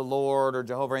the Lord or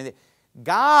Jehovah or anything.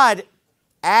 God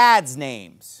adds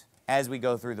names as we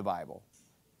go through the Bible,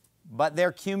 but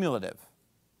they're cumulative.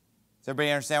 Does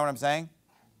everybody understand what I'm saying?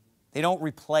 They don't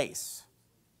replace.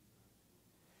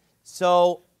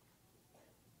 So,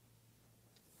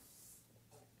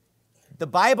 the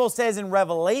Bible says in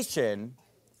Revelation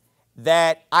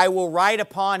that I will write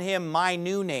upon him my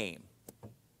new name.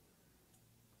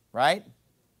 Right?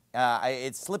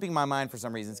 It's slipping my mind for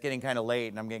some reason. It's getting kind of late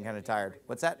and I'm getting kind of tired.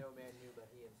 What's that?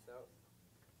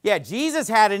 Yeah, Jesus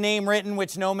had a name written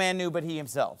which no man knew but he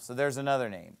himself. So there's another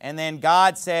name. And then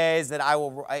God says that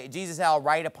Jesus said, I'll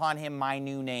write upon him my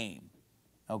new name.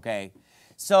 Okay.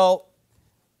 So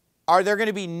are there going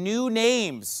to be new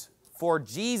names for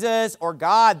Jesus or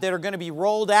God that are going to be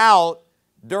rolled out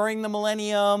during the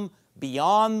millennium,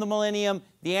 beyond the millennium?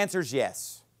 The answer is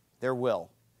yes, there will.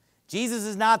 Jesus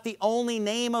is not the only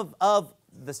name of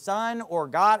the Son or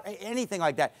God, anything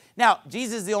like that. Now,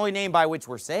 Jesus is the only name by which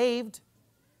we're saved,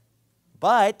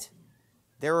 but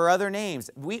there are other names.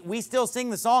 We still sing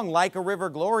the song, Like a River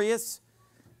Glorious,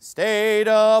 stayed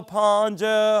upon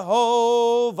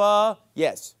Jehovah.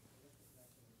 Yes.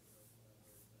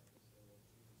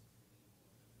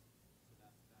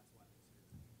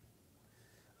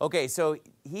 Okay, so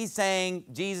he's saying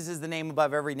Jesus is the name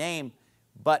above every name,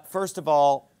 but first of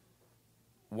all,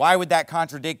 why would that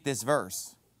contradict this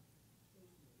verse?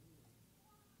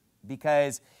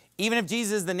 Because even if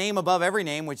Jesus is the name above every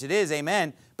name, which it is,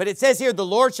 amen, but it says here, the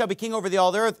Lord shall be king over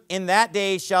all the earth. In that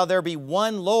day shall there be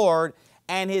one Lord,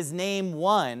 and his name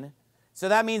one. So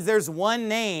that means there's one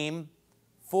name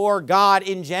for God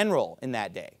in general in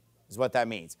that day, is what that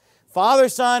means. Father,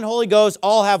 Son, Holy Ghost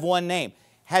all have one name.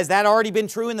 Has that already been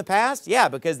true in the past? Yeah,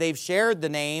 because they've shared the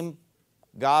name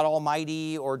God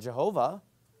Almighty or Jehovah.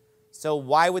 So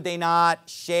why would they not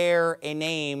share a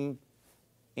name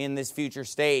in this future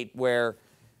state where,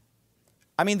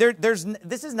 I mean, this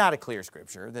is not a clear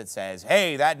scripture that says,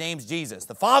 hey, that name's Jesus.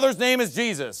 The Father's name is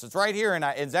Jesus. It's right here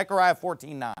in Zechariah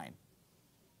 14:9.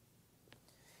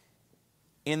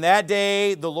 In that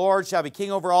day, the Lord shall be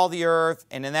king over all the earth,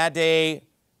 and in that day,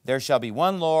 there shall be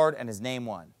one Lord, and his name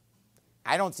one.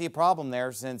 I don't see a problem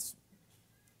there, since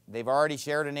they've already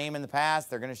shared a name in the past.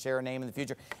 They're going to share a name in the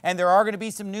future. And there are going to be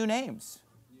some new names.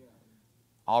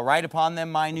 I'll write upon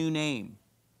them my new name.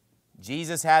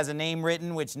 Jesus has a name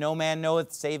written which no man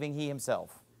knoweth, saving he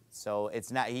himself. So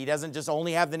it's not, he doesn't just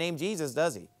only have the name Jesus,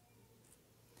 does he?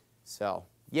 So,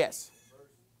 yes. Verse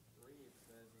 3, it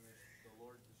says, and the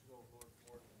Lord just go forth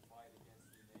and fight against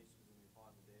the nations and we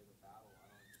fought in the day of the battle. I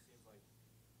don't know, it just seems like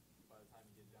by the time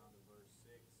you get down to verse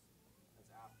 6,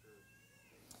 that's after.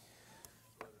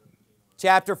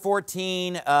 Chapter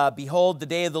 14, Behold, the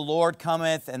day of the Lord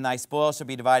cometh, and thy spoil shall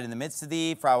be divided in the midst of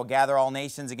thee. For I will gather all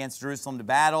nations against Jerusalem to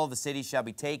battle. The city shall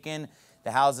be taken,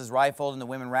 the houses rifled, and the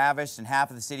women ravished, and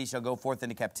half of the city shall go forth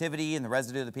into captivity, and the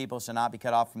residue of the people shall not be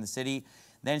cut off from the city.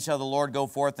 Then shall the Lord go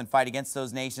forth and fight against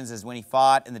those nations as when he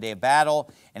fought in the day of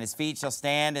battle. And his feet shall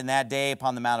stand in that day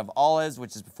upon the Mount of Olives,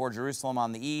 which is before Jerusalem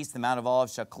on the east. The Mount of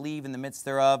Olives shall cleave in the midst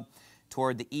thereof,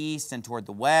 toward the east and toward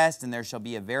the west, and there shall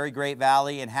be a very great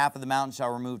valley, and half of the mountain shall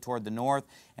remove toward the north,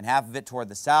 and half of it toward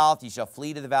the south. Ye shall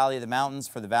flee to the valley of the mountains,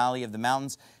 for the valley of the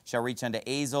mountains shall reach unto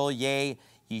Azel. Yea,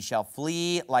 ye shall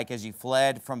flee like as ye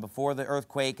fled from before the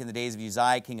earthquake in the days of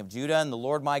Uzziah, king of Judah. And the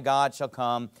Lord my God shall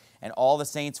come, and all the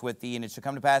saints with thee. And it shall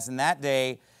come to pass in that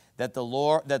day that the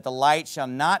light shall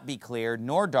not be cleared,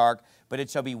 nor dark, but it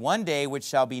shall be one day which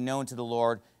shall be known to the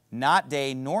Lord, not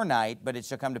day nor night, but it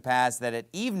shall come to pass that at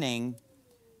evening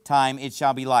time it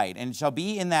shall be light. And it shall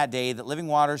be in that day that living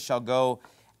waters shall go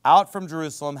out from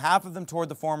Jerusalem, half of them toward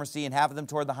the former sea, and half of them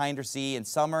toward the hinder sea. In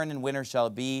summer and in winter shall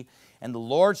it be. And the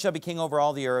Lord shall be king over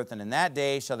all the earth. And in that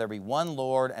day shall there be one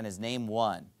Lord, and his name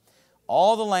one.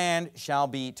 All the land shall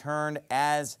be turned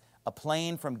as a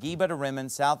plain from Geba to Rimmon,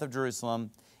 south of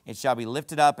Jerusalem. It shall be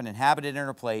lifted up and inhabited in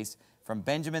her place, from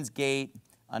Benjamin's gate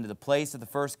unto the place of the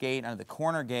first gate, unto the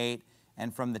corner gate,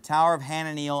 and from the tower of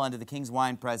Hananeel unto the king's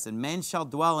winepress. And men shall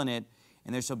dwell in it,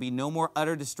 and there shall be no more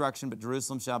utter destruction, but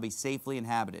Jerusalem shall be safely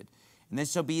inhabited. And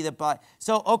this shall be the...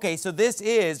 So this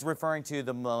is referring to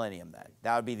the millennium then.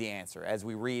 That would be the answer as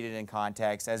we read it in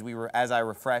context, as I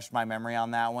refreshed my memory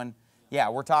on that one. Yeah,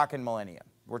 we're talking millennium.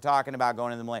 We're talking about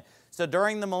going to the millennium. So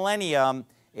during the millennium,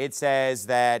 it says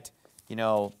that,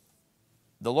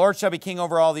 the Lord shall be king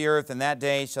over all the earth, and that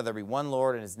day shall there be one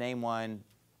Lord, and his name one.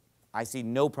 I see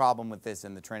no problem with this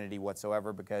in the Trinity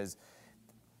whatsoever, because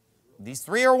these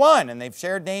three are one, and they've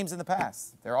shared names in the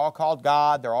past. They're all called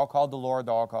God. They're all called the Lord.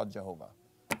 They're all called Jehovah.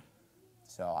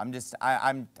 So I'm just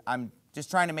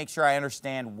trying to make sure I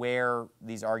understand where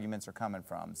these arguments are coming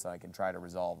from, so I can try to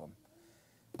resolve them.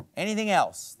 Anything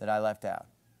else that I left out?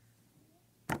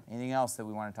 Anything else that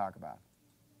we want to talk about?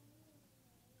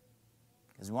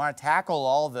 Because we want to tackle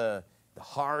all the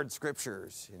hard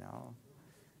scriptures,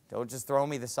 Don't just throw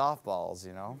me the softballs,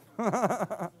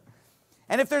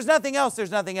 And if there's nothing else, there's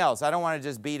nothing else. I don't want to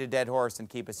just beat a dead horse and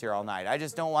keep us here all night. I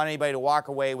just don't want anybody to walk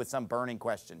away with some burning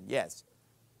question. Yes?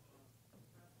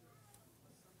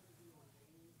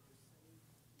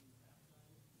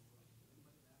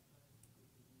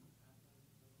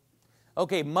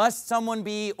 Okay, must someone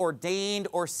be ordained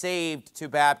or saved to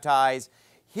baptize?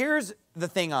 Here's the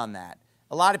thing on that.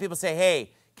 A lot of people say,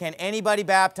 hey, can anybody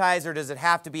baptize, or does it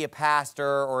have to be a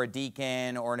pastor or a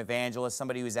deacon or an evangelist,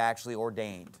 somebody who's actually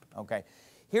ordained? Okay.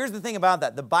 Here's the thing about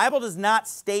that. The Bible does not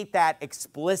state that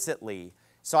explicitly,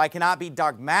 so I cannot be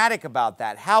dogmatic about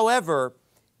that. However,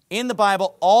 in the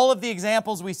Bible, all of the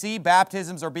examples we see,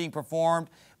 baptisms are being performed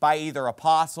by either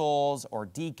apostles or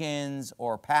deacons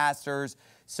or pastors.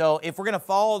 So if we're going to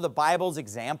follow the Bible's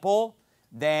example,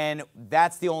 then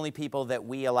that's the only people that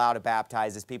we allow to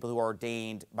baptize, is people who are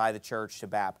ordained by the church to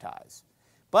baptize.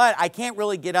 But I can't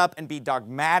really get up and be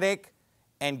dogmatic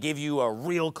and give you a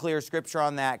real clear scripture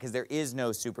on that, because there is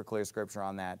no super clear scripture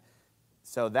on that.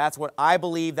 So that's what I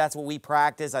believe, that's what we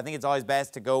practice. I think it's always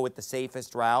best to go with the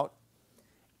safest route,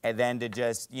 and then to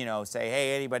just, say,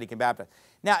 hey, anybody can baptize.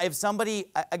 Now, if somebody's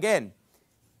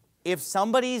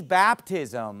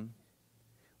baptism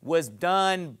was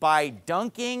done by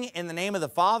dunking in the name of the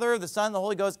Father, the Son, and the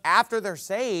Holy Ghost after they're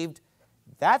saved,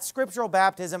 that's scriptural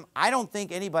baptism. I don't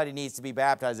think anybody needs to be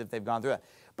baptized if they've gone through it.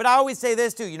 But I always say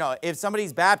this too, if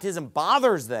somebody's baptism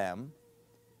bothers them,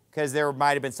 because there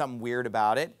might have been something weird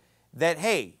about it, that,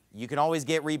 hey, you can always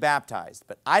get rebaptized.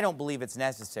 But I don't believe it's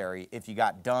necessary if you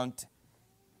got dunked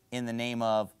in the name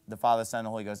of the Father, Son, and the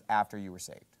Holy Ghost after you were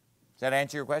saved. Does that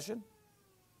answer your question?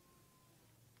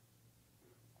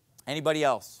 Anybody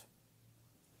else?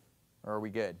 Or are we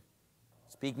good?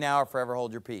 Speak now or forever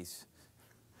hold your peace.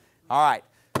 All right.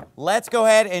 Let's go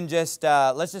ahead and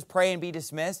let's just pray and be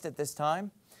dismissed at this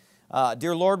time.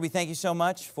 Dear Lord, we thank you so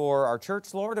much for our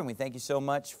church, Lord, and we thank you so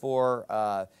much for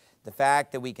the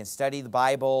fact that we can study the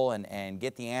Bible and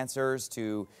get the answers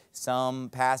to some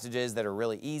passages that are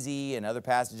really easy and other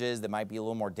passages that might be a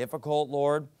little more difficult,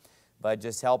 Lord. but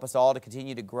just help us all to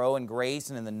continue to grow in grace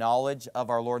and in the knowledge of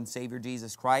our Lord and Savior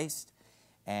Jesus Christ.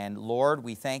 And Lord,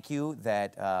 we thank you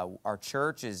that our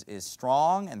church is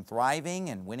strong and thriving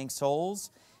and winning souls.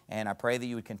 And I pray that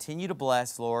you would continue to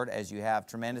bless, Lord, as you have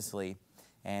tremendously.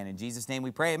 And in Jesus' name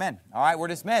we pray, amen. All right, we're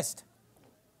dismissed.